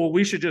 oh, well,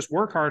 we should just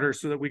work harder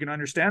so that we can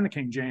understand the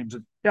King James.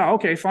 And, yeah,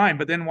 okay, fine.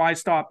 But then why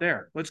stop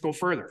there? Let's go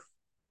further.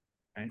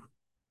 Right?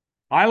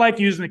 I like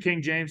using the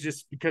King James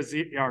just because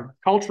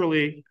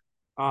culturally,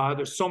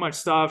 there's so much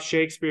stuff,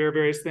 Shakespeare,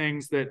 various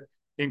things that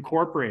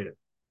incorporate it.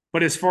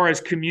 But as far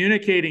as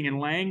communicating in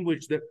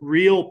language that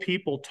real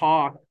people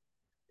talk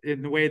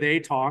in the way they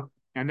talk,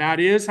 and that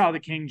is how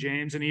the King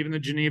James and even the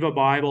Geneva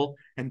Bible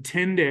and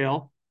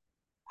Tyndale,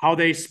 how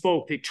they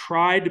spoke. They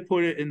tried to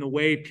put it in the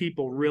way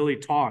people really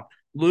talk.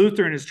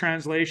 Luther, in his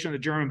translation of the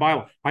German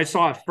Bible, I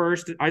saw a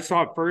first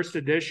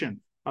edition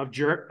of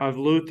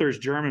Luther's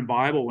German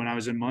Bible when I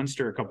was in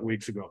Munster a couple of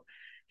weeks ago.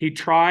 He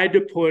tried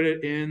to put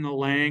it in the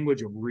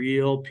language of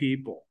real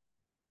people.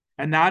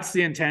 And that's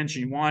the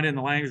intention. You want it in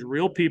the language of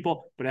real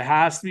people, but it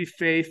has to be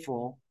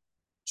faithful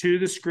to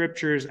the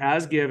scriptures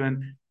as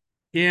given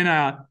in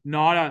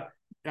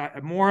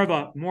more of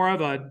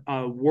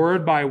a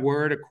word by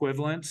word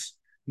equivalence,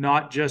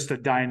 not just a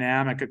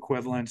dynamic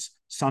equivalence,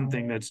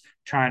 something that's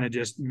trying to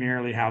just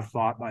merely have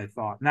thought by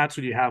thought. And that's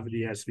what you have with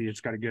the ESV.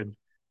 It's got a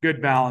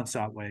good balance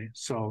that way.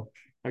 So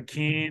a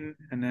keen,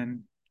 and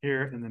then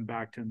here, and then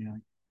back to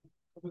Amelia.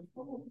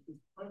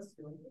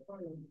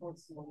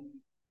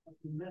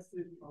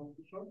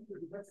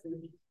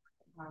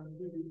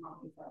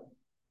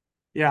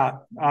 Yeah,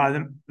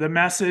 the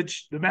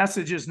message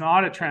is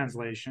not a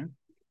translation.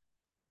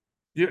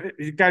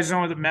 You guys know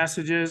what the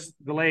message is?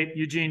 The late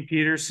Eugene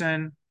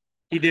Peterson,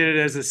 he did it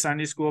as a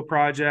Sunday school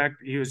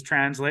project. He'd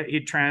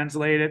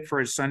translate it for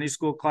his Sunday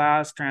school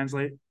class,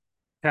 translate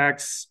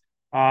texts.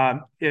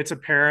 It's a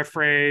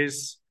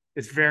paraphrase.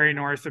 It's very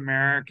North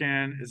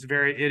American. It's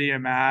very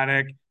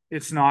idiomatic.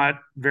 It's not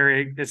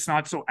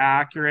so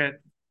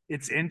accurate.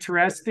 It's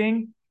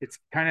interesting. It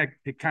kind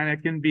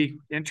of can be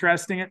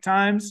interesting at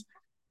times,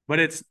 but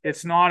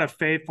it's not a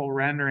faithful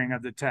rendering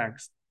of the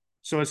text.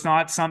 So it's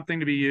not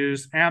something to be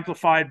used.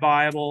 Amplified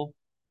Bible,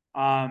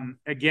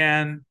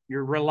 again,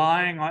 you're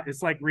relying on,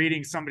 it's like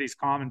reading somebody's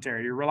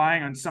commentary. You're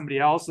relying on somebody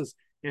else's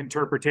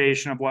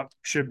interpretation of what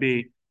should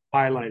be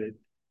highlighted.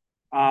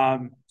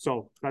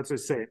 So that's what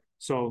I say.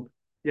 So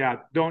yeah,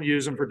 don't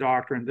use them for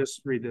doctrine.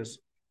 Just read this.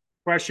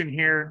 Question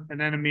here, and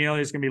then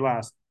Amelia's gonna be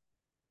last.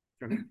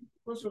 Okay.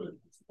 Question,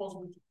 it's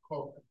possible to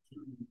call to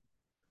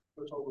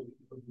touch over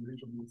the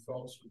region with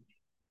thoughts.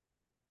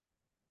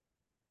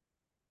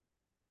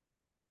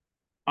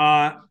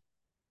 I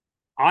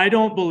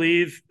don't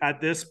believe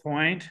at this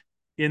point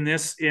in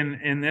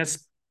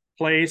this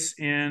place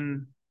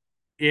in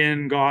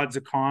God's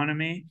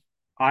economy.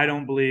 I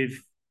don't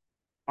believe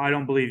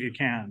you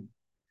can.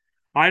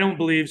 I don't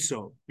believe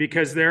so,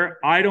 because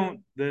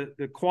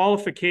the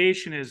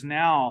qualification is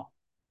now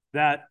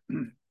that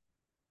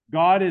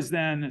God is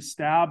then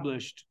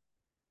established.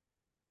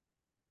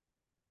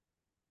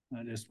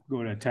 I'll just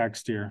go to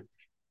text here.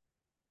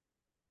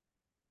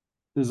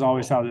 This is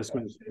always how this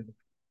goes.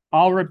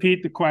 I'll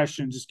repeat the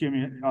question. Just give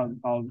me,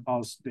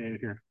 I'll stay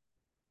here.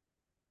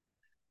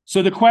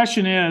 So the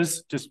question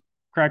is, just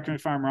correct me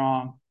if I'm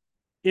wrong,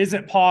 is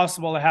it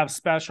possible to have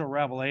special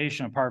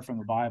revelation apart from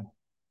the Bible?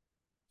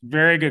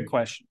 Very good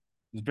question.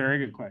 It's a very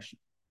good question.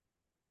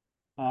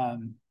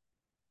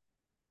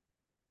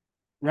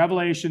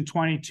 Revelation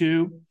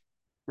 22,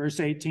 verse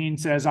 18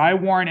 says, I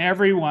warn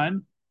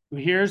everyone who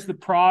hears the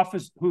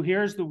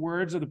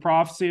words of the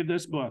prophecy of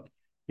this book.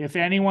 If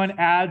anyone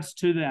adds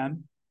to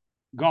them,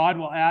 God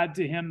will add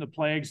to him the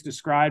plagues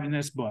described in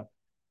this book.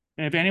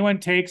 And if anyone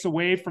takes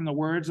away from the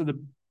words of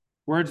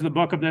the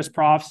book of this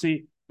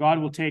prophecy, God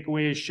will take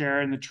away his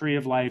share in the tree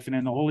of life and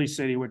in the holy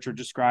city, which are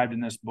described in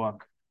this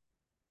book.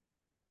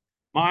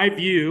 My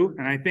view,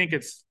 and I think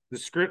it's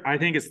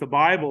the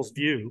Bible's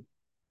view,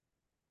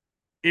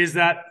 is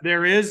that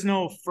there is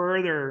no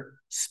further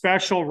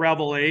special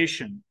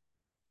revelation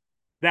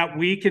that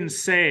we can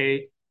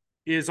say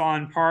is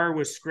on par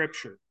with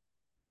Scripture.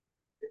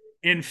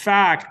 In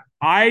fact,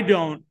 I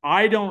don't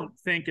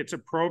think it's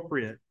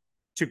appropriate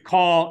to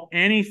call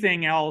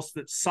anything else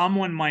that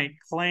someone might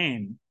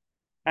claim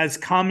as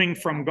coming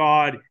from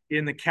God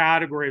in the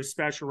category of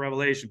special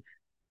revelation.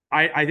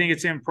 I think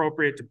it's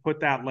inappropriate to put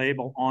that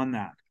label on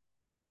that,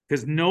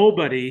 because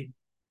nobody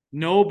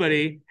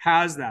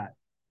has that.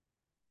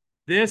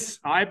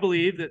 I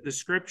believe that the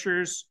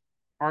Scriptures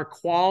are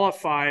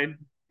qualified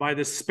by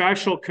the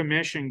special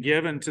commission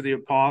given to the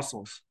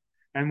apostles.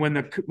 And when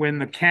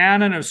the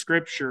canon of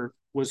Scripture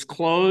was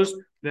closed,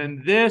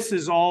 then this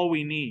is all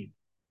we need.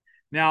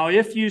 Now,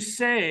 if you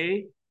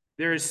say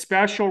there is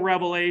special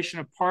revelation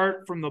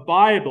apart from the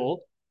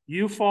Bible,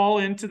 you fall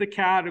into the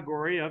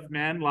category of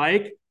men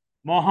like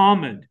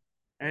Muhammad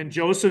and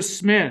Joseph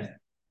Smith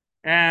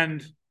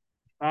and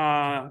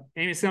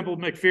Amy Semple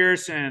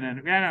McPherson,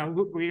 and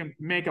we can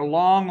make a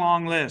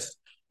long list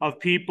of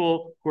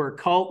people who are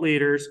cult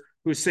leaders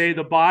who say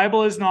the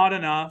Bible is not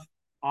enough.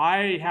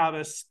 I have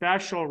a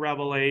special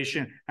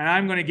revelation, and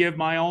I'm going to give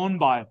my own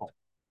Bible.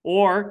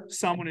 Or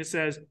someone who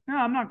says, no,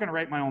 I'm not going to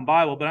write my own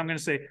Bible, but I'm going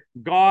to say,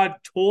 God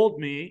told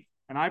me,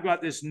 and I've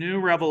got this new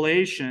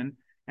revelation,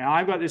 and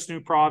I've got this new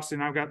prophecy,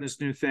 and I've got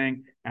this new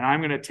thing, and I'm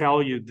going to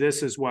tell you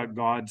this is what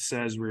God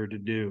says we're to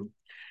do.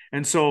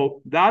 And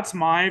so that's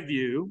my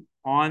view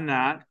on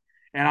that.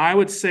 And I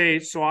would say,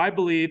 so I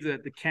believe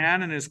that the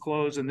canon is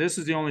closed, and this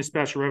is the only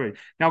special revelation.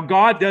 Now,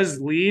 God does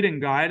lead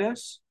and guide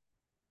us,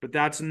 but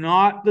that's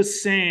not the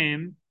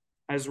same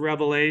as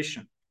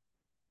revelation.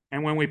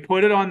 And when we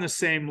put it on the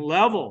same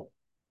level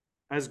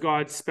as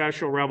God's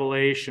special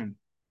revelation,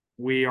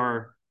 we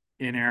are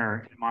in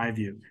error, in my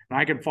view. And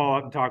I can follow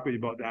up and talk with you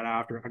about that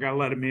after. I got to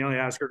let Amelia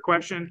ask her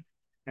question,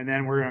 and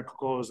then we're going to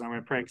close. And I'm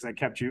going to pray because I've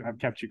kept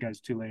you guys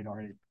too late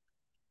already.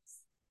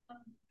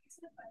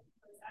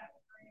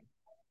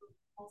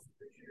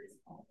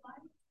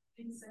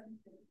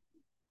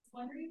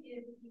 Wondering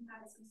if you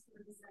had some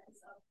sort of sense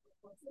of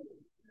what's in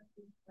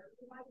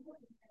the Bible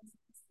and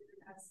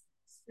considered as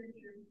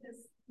Scripture,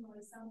 because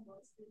some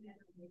books didn't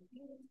ever make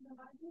it into the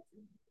Bible.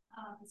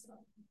 So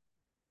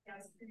yeah, I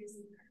was curious.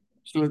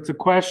 So it's a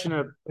question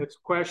of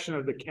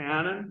the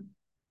canon,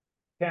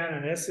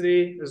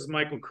 canonicity. This is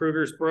Michael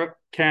Kruger's book,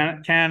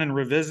 Canon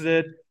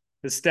Revisited,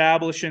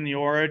 establishing the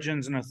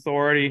origins and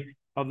authority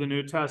of the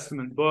New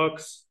Testament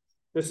books.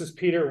 This is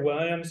Peter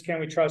Williams. Can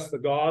we trust the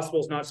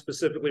Gospels? Not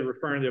specifically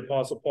referring to the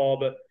Apostle Paul,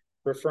 but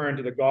referring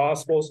to the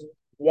Gospels.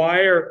 Why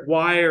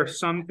are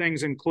some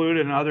things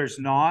included and others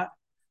not?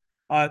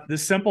 The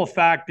simple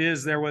fact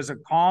is there was a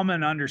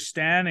common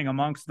understanding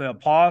amongst the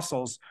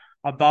apostles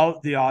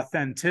about the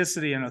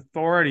authenticity and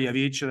authority of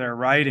each of their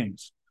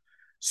writings.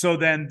 So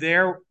then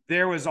there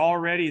was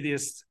already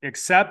this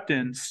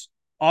acceptance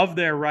of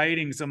their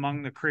writings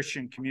among the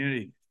Christian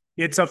community.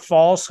 It's a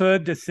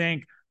falsehood to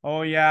think,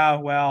 oh yeah,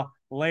 well,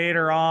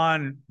 later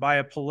on by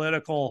a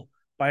political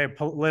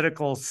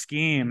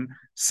scheme,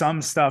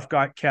 some stuff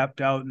got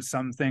kept out and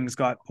some things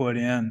got put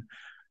in.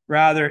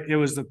 Rather, it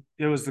was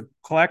the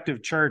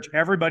collective church.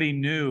 Everybody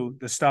knew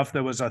the stuff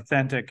that was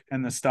authentic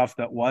and the stuff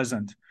that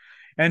wasn't.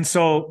 And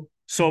so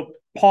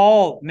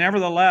Paul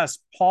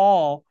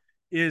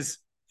is,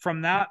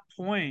 from that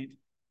point,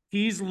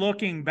 he's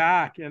looking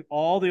back at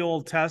all the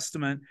Old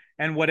Testament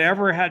and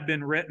whatever had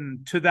been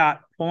written to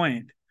that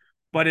point.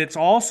 But it's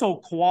also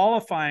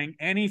qualifying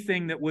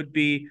anything that would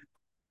be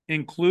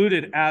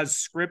included as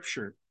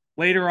Scripture.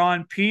 Later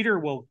on, Peter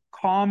will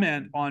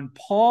comment on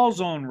Paul's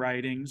own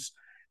writings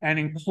and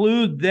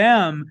include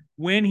them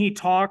when he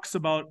talks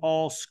about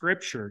all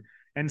Scripture,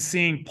 and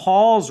seeing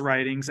Paul's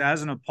writings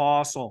as an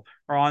apostle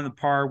are on the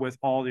par with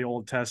all the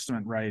Old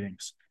Testament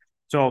writings.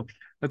 So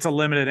that's a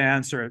limited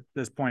answer at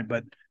this point,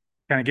 but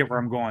kind of get where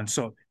I'm going.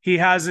 So he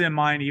has it in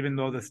mind, even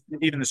though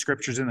even the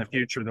scriptures in the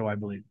future, though, I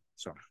believe.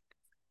 So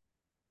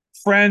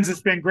friends,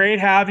 it's been great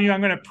having you.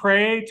 I'm going to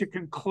pray to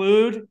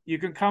conclude. You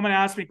can come and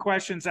ask me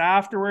questions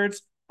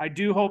afterwards. I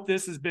do hope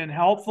this has been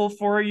helpful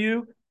for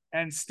you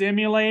and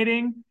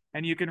stimulating.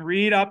 And you can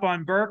read up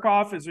on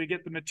Berkhoff as we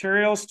get the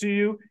materials to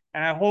you.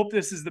 And I hope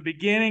this is the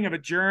beginning of a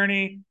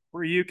journey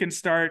where you can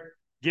start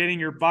getting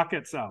your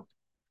buckets out.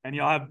 And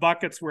you'll have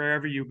buckets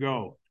wherever you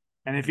go.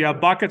 And if you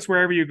have buckets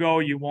wherever you go,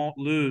 you won't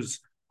lose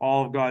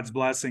all of God's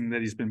blessing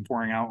that he's been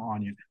pouring out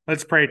on you.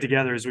 Let's pray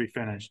together as we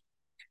finish.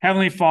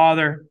 Heavenly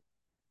Father,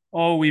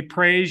 oh, we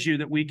praise you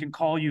that we can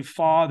call you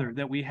Father,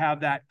 that we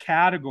have that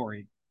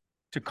category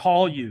to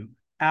call you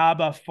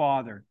Abba,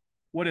 Father.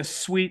 What a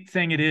sweet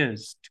thing it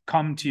is to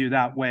come to you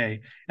that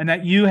way. And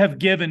that you have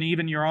given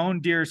even your own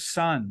dear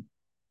Son,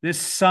 this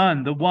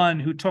Son, the one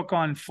who took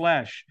on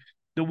flesh,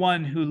 the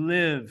one who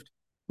lived,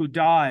 who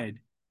died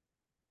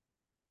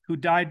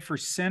for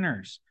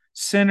sinners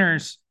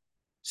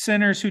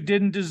who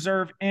didn't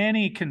deserve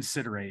any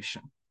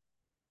consideration,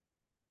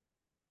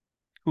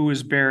 who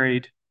was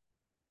buried,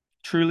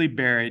 truly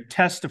buried,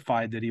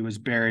 testified that he was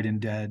buried and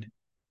dead.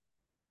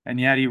 And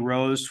yet he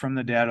rose from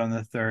the dead on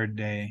the third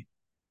day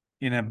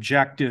in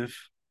objective,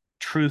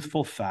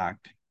 truthful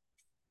fact.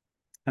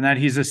 And that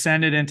he's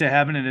ascended into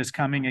heaven and is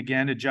coming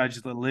again to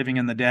judge the living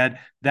and the dead.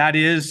 That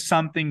is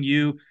something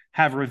you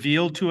have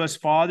revealed to us,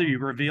 Father. You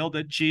revealed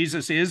that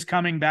Jesus is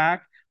coming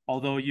back,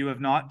 although you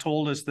have not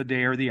told us the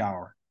day or the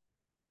hour.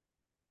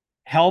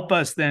 Help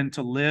us then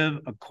to live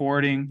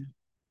according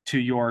to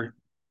your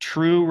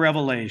true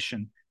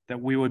revelation,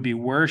 that we would be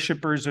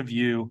worshipers of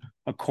you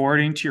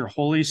according to your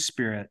Holy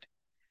Spirit,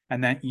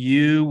 and that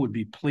you would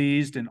be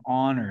pleased and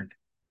honored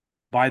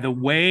by the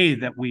way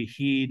that we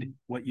heed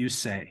what you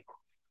say.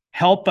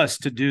 Help us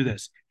to do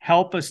this.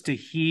 Help us to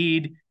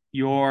heed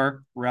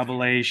your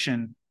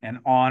revelation and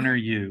honor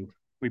you.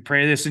 We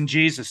pray this in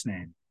Jesus'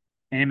 name.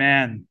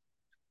 Amen.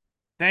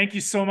 Thank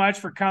you so much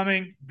for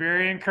coming.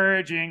 Very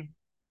encouraging.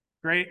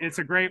 Great. It's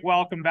a great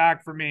welcome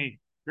back for me.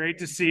 Great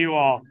to see you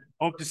all.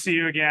 Hope to see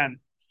you again.